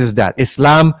fixes that.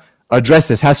 Islam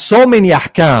addresses, has so many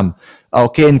ahkam,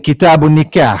 okay, in Kitab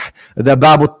al-Nikah, the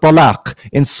Bab al-Talaq,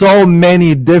 in so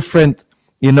many different,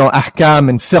 ahkam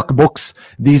and fiqh books,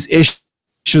 these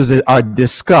issues are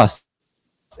discussed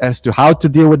as to how to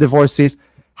deal with divorces,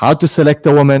 how to select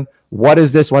a woman, what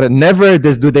is this, what it, never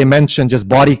do they mention just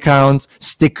body counts,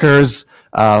 stickers,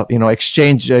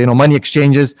 exchange, money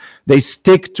exchanges. They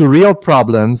stick to real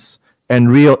problems and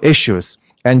real issues.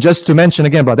 And just to mention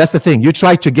again, bro, that's the thing. You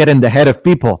try to get in the head of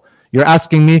people. You're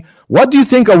asking me, what do you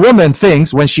think a woman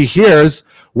thinks when she hears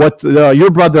what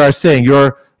your brother are saying?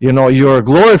 You're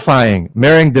glorifying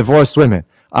marrying divorced women.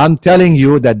 I'm telling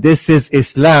you that this is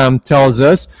Islam tells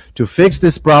us to fix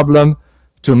this problem,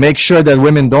 to make sure that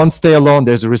women don't stay alone.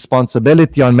 There's a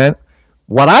responsibility on men.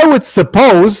 What I would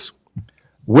suppose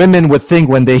women would think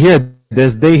when they hear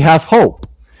this, they have hope.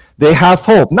 They have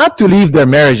hope not to leave their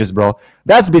marriages, bro.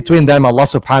 That's between them, Allah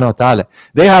subhanahu wa ta'ala.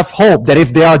 They have hope that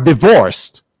if they are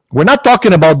divorced, we're not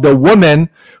talking about the woman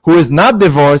who is not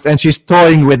divorced and she's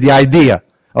toying with the idea.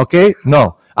 Okay?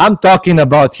 No. I'm talking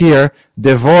about here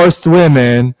divorced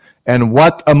women and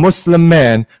what a Muslim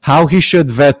man, how he should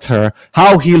vet her,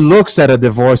 how he looks at a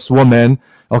divorced woman.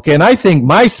 Okay? And I think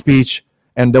my speech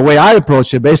and the way I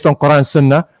approach it based on Quran and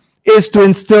Sunnah is to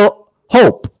instill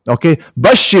hope. Okay?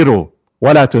 Bashiru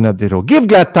wala tunadiru. Give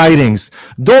glad tidings.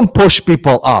 Don't push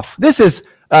people off. This is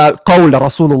qawl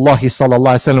Rasulullah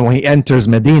sallallahu alaihi wasallam when he enters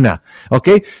Medina.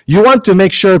 Okay? You want to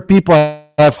make sure people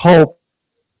have hope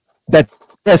that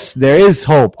yes, there is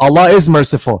hope. Allah is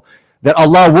merciful. That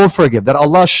Allah will forgive. That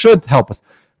Allah should help us.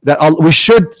 that we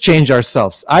should change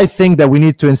ourselves. I think that we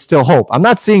need to instill hope. I'm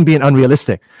not saying being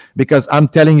unrealistic, because I'm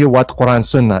telling you what Quran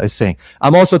Sunnah is saying.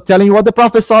 I'm also telling you what the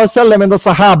Prophet ﷺ and the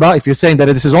Sahaba, if you're saying that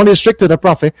this is only restricted to the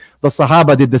Prophet, the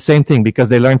Sahaba did the same thing because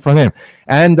they learned from him.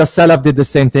 And the Salaf did the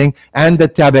same thing, and the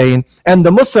Tabain, and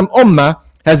the Muslim Ummah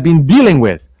has been dealing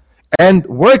with and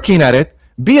working at it.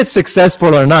 Be it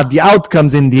successful or not, the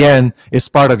outcomes in the end is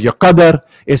part of your qadr,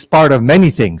 is part of many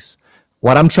things.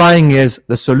 What I'm trying is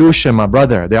the solution, my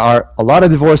brother. There are a lot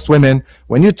of divorced women.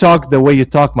 When you talk the way you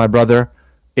talk, my brother,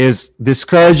 is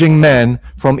discouraging men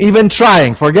from even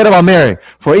trying, forget about marrying,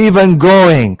 for even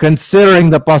going, considering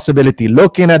the possibility,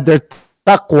 looking at their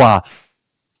taqwa.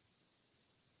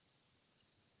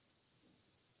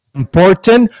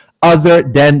 Important other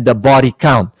than the body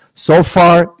count. So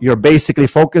far, you're basically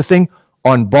focusing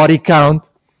on body count,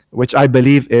 which I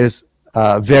believe is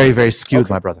very, very skewed,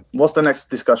 my brother. What's the next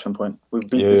discussion point? We've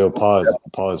beat Yo, pause.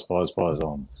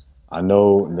 I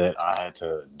know that I had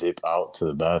to dip out to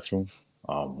the bathroom.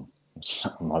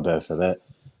 My bad for that.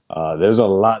 There's a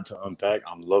lot to unpack.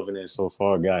 I'm loving it so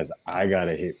far, guys. I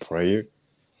gotta hit prayer.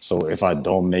 So if I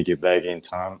don't make it back in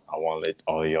time, I want to let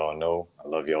all y'all know I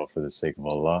love y'all for the sake of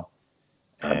Allah.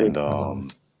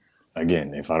 And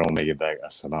again, if I don't make it back,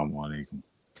 assalamu alaikum.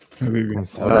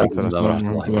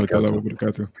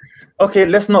 Okay,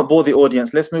 let's not bore the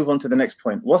audience. Let's move on to the next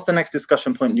point. What's the next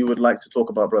discussion point you would like to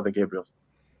talk about, Brother Gabriel?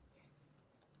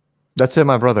 That's it,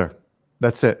 my brother.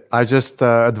 That's it. I just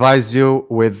advise you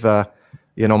with,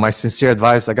 my sincere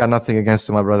advice. I got nothing against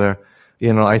you, my brother.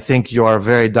 I think you are a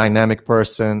very dynamic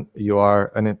person. You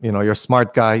are, you're a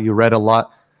smart guy. You read a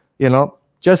lot.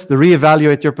 Just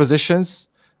reevaluate your positions.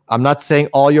 I'm not saying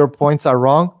all your points are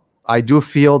wrong. I do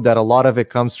feel that a lot of it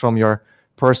comes from your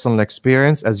personal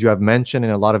experience, as you have mentioned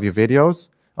in a lot of your videos.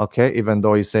 Okay, even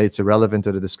though you say it's irrelevant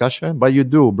to the discussion, but you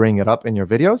do bring it up in your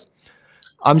videos.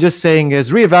 I'm just saying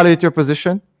is reevaluate your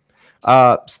position,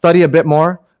 study a bit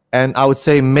more, and I would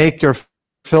say make your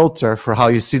filter for how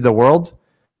you see the world,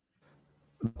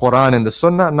 Quran and the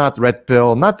Sunnah, not red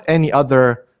pill, not any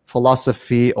other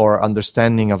philosophy or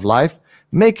understanding of life.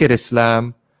 Make it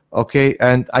Islam, okay?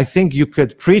 And I think you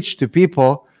could preach to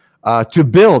people to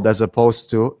build as opposed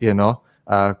to,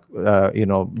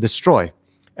 destroy.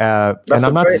 And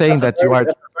I'm not saying that you are...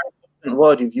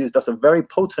 word you've used. That's a very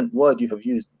potent word you have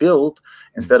used. Build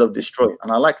instead of destroy.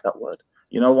 And I like that word.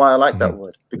 You know why I like that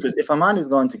word? Because if a man is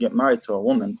going to get married to a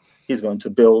woman, he's going to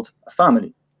build a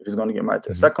family. If he's going to get married to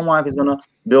a second wife, he's going to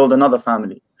build another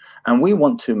family. And we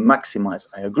want to maximize,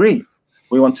 I agree,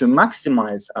 we want to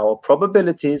maximize our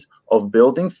probabilities of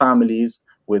building families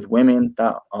with women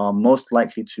that are most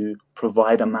likely to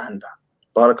provide a man that.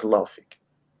 Barakallahu fiqh.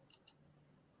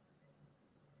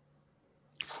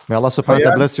 May Allah subhanahu wa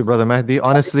ta'ala bless you, Brother Mahdi.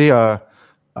 Honestly, I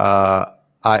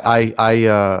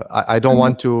don't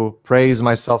want to praise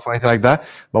myself or anything like that.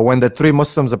 But when the three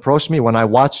Muslims approached me, when I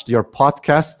watched your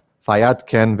podcast, Fayad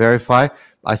can verify,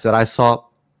 I said I saw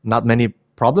not many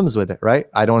problems with it, right?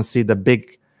 I don't see the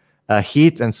big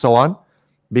heat and so on,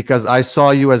 because I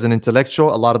saw you as an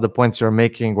intellectual. A lot of the points you're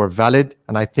making were valid,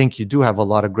 and I think you do have a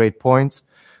lot of great points.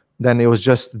 Then it was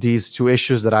just these two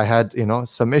issues that I had,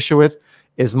 some issue with.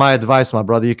 Is my advice, my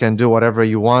brother. You can do whatever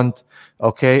you want.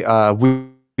 Okay,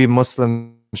 we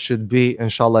Muslims should be,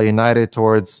 inshallah, united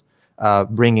towards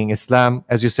bringing Islam,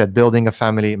 as you said, building a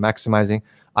family, maximizing.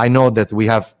 I know that we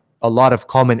have a lot of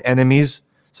common enemies,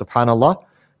 subhanallah,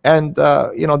 and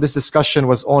this discussion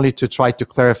was only to try to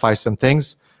clarify some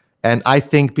things. And I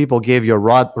think people gave you a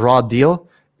raw deal,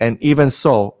 and even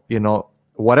so,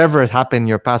 whatever happened in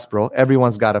your past, bro,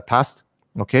 everyone's got a past.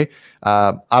 Okay,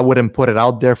 I wouldn't put it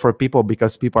out there for people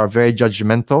because people are very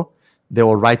judgmental. They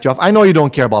will write you off. I know you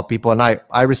don't care about people, and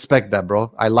I respect that,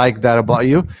 bro. I like that about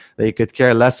you, that you could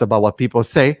care less about what people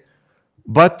say.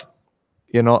 But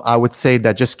I would say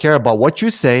that just care about what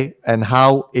you say and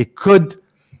how it could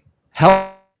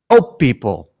help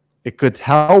people. It could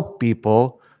help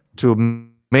people to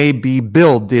maybe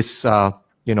build this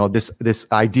this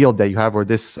ideal that you have, or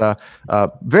this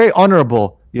very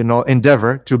honorable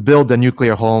endeavor to build a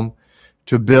nuclear home,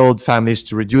 to build families,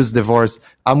 to reduce divorce.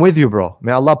 I'm with you, bro.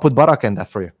 May Allah put barakah in that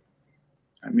for you.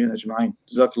 Ameen ajma'in.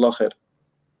 Jazakallah khair.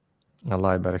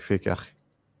 Allah yabarak fik, ya akhi.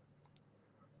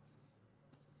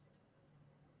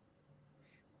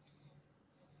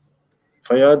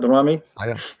 Fayad, Rami,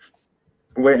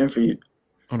 waiting for you.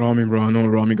 Rami, bro. I know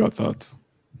Rami got thoughts.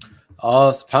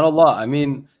 SubhanAllah. I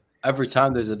mean, every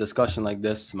time there's a discussion like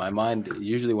this, my mind,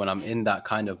 usually when I'm in that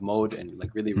kind of mode and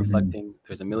like really reflecting,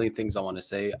 there's a million things I want to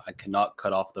say. I cannot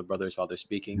cut off the brothers while they're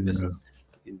speaking. This is,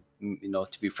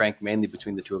 to be frank, mainly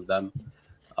between the two of them.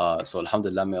 So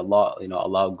alhamdulillah, may Allah,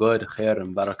 allow good, khair,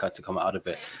 and barakah to come out of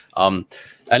it.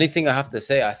 Anything I have to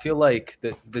say, I feel like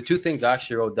the two things I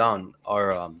actually wrote down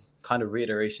are kind of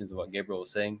reiterations of what Gabriel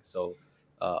was saying. So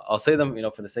I'll say them,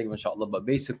 for the sake of inshallah. But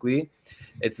basically,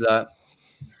 it's that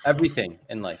everything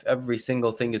in life, every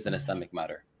single thing is an Islamic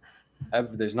matter.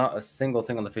 There's not a single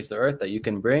thing on the face of the earth that you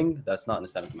can bring that's not an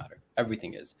Islamic matter.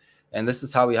 Everything is. And this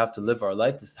is how we have to live our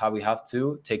life. This is how we have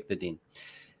to take the deen.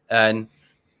 And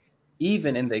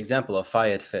even in the example of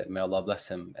Fayyad Fit, may Allah bless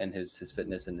him and his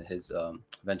fitness and his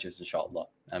ventures, inshallah.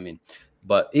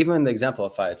 But even in the example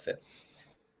of Fayyad Fit,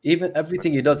 even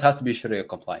everything he does has to be Sharia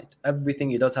compliant. Everything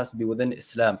he does has to be within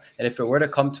Islam. And if it were to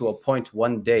come to a point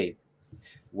one day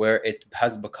where it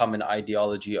has become an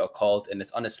ideology, a cult, and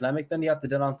it's un-Islamic, then you have to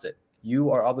denounce it.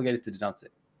 You are obligated to denounce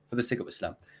it for the sake of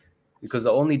Islam. Because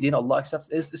the only deen Allah accepts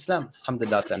is Islam,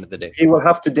 alhamdulillah, at the end of the day. He will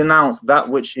have to denounce that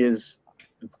which is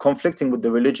conflicting with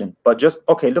the religion. But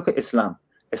look at Islam.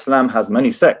 Islam has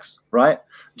many sects, right?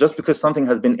 Just because something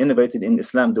has been innovated in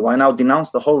Islam, do I now denounce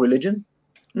the whole religion?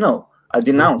 No. I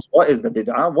denounce what is the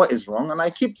bid'ah, what is wrong, and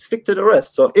I stick to the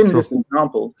rest. So in this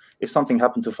example, if something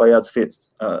happened to Fayyad's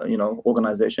Fit's,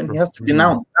 organization, he has to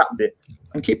denounce that bit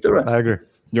and keep the rest. I agree.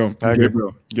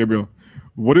 Gabriel,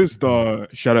 what is the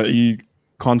Shara'i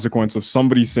consequence of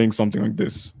somebody saying something like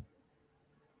this?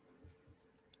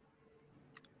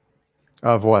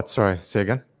 Of what? Sorry, say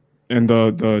again. In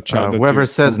the chat, whoever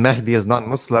says Mahdi is not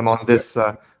Muslim on this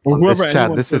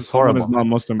chat, this is horrible. Is not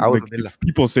Muslim. Like, if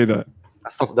people say that.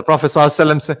 The Prophet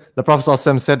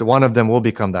ﷺ said one of them will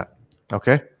become that.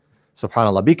 Okay,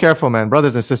 subhanallah. Be careful, man,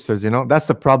 brothers and sisters. That's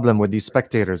the problem with these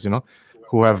spectators.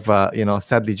 Who have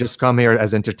sadly just come here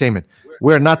as entertainment.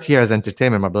 We're not here as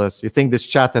entertainment, my brothers. You think this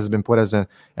chat has been put as an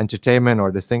entertainment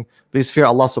or this thing? Please fear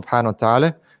Allah subhanahu wa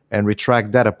ta'ala and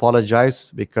retract that. Apologize,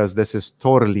 because this is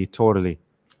totally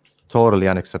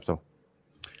unacceptable.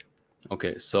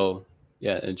 Okay, so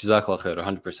yeah, Jazakallah khair,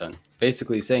 100%.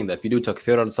 Basically saying that if you do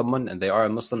takfir on someone and they are a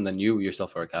Muslim, then you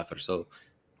yourself are a kafir. So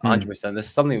 100%. This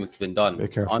is something that's been done,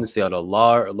 honestly, on a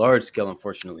large scale,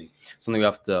 unfortunately. Something we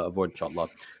have to avoid, inshallah.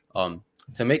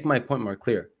 To make my point more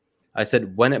clear, I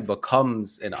said when it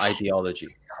becomes an ideology,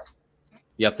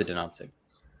 you have to denounce it.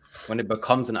 When it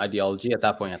becomes an ideology, at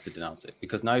that point you have to denounce it,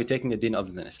 because now you're taking a deen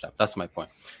other than Islam. That's my point.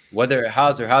 Whether it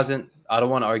has or hasn't, I don't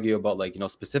want to argue about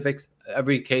specifics.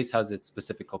 Every case has its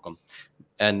specific hukum.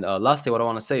 And lastly, what I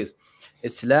want to say is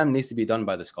Islam needs to be done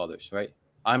by the scholars, right?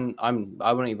 I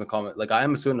wouldn't even comment. Like, I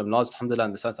am a student of knowledge, alhamdulillah,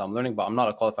 in the sense that I'm learning, but I'm not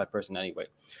a qualified person anyway.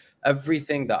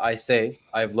 Everything that I say,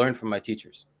 I've learned from my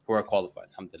teachers who are qualified,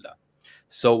 alhamdulillah.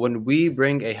 So when we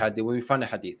bring a hadith, when we find a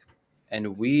hadith,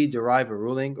 and we derive a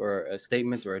ruling or a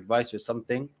statement or advice or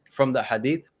something from the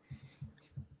hadith,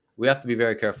 we have to be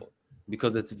very careful,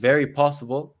 because it's very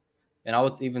possible, and I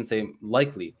would even say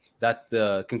likely, that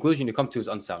the conclusion you come to is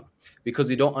unsound, because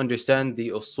you don't understand the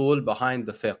usul behind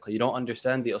the fiqh, you don't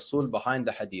understand the usul behind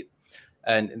the hadith.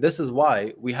 And this is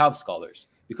why we have scholars,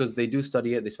 because they do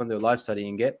study it, they spend their life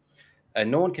studying it, and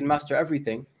no one can master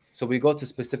everything. So we go to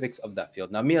specifics of that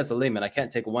field. Now, me as a layman, I can't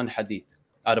take one hadith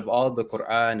out of all the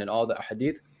Quran and all the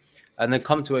hadith and then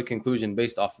come to a conclusion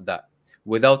based off of that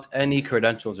without any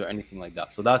credentials or anything like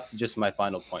that. So that's just my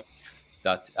final point,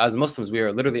 that as Muslims, we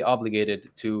are literally obligated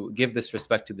to give this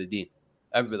respect to the deen.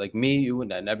 Like me, you,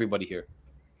 and everybody here.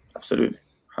 Absolutely.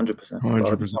 100%.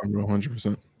 100%, bro.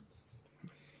 100%.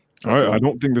 All right. I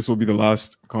don't think this will be the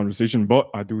last conversation, but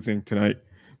I do think tonight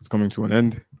it's coming to an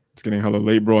end. It's getting hella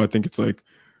late, bro. I think it's like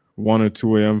 1 or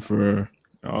 2 a.m. for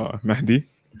Mahdi.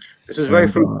 This is very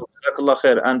fruitful. Jazakallah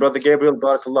khair. And Brother Gabriel,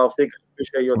 barakallah fiqh.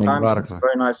 Appreciate your time.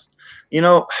 Very nice.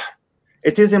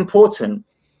 It is important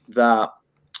that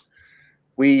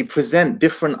we present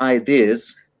different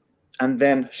ideas and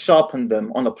then sharpen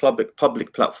them on a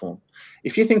public platform.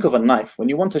 If you think of a knife, when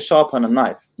you want to sharpen a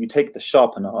knife, you take the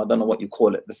sharpener, I don't know what you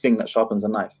call it, the thing that sharpens a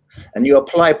knife, and you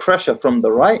apply pressure from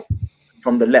the right,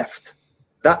 from the left.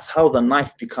 That's how the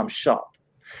knife becomes sharp.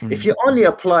 If you only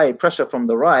apply pressure from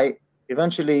the right,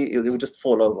 eventually it will just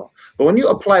fall over. But when you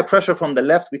apply pressure from the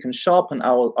left, we can sharpen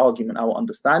our argument, our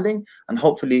understanding, and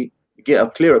hopefully get a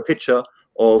clearer picture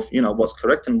of what's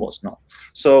correct and what's not.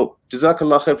 So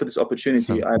Jazakallah khair for this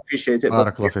opportunity. I appreciate it.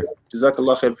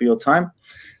 Jazakallah khair for your time.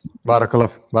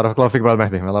 Barakallah fiqh, Brother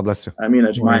Mahdi. Allah bless you. Ameen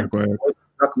ajma'in.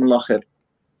 Jazakumullah khair.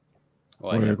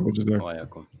 All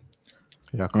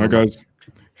right, guys.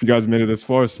 If you guys made it this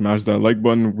far, smash that like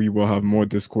button. We will have more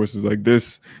discourses like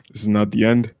this. This is not the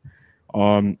end.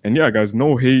 And yeah, guys,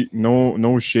 no hate,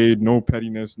 no shade, no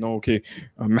pettiness, no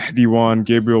Mahdi won,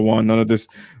 Gabriel won, none of this.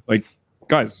 Like,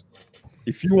 guys,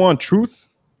 if you want truth,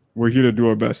 we're here to do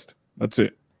our best. That's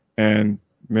it. And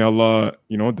may Allah,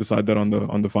 decide that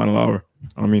on the final hour.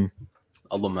 I mean,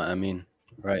 Allahumma ameen.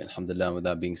 Right, alhamdulillah. With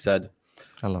that being said,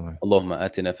 Allah. اللهم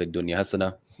آتنا في الدنيا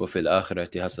حسنة وفي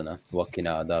الآخرة حسنة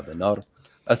وقنا عذاب النار.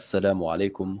 السلام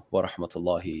عليكم ورحمة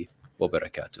الله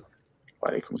وبركاته.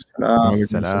 وعليكم السلام.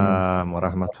 السلام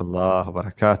ورحمة الله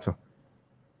وبركاته.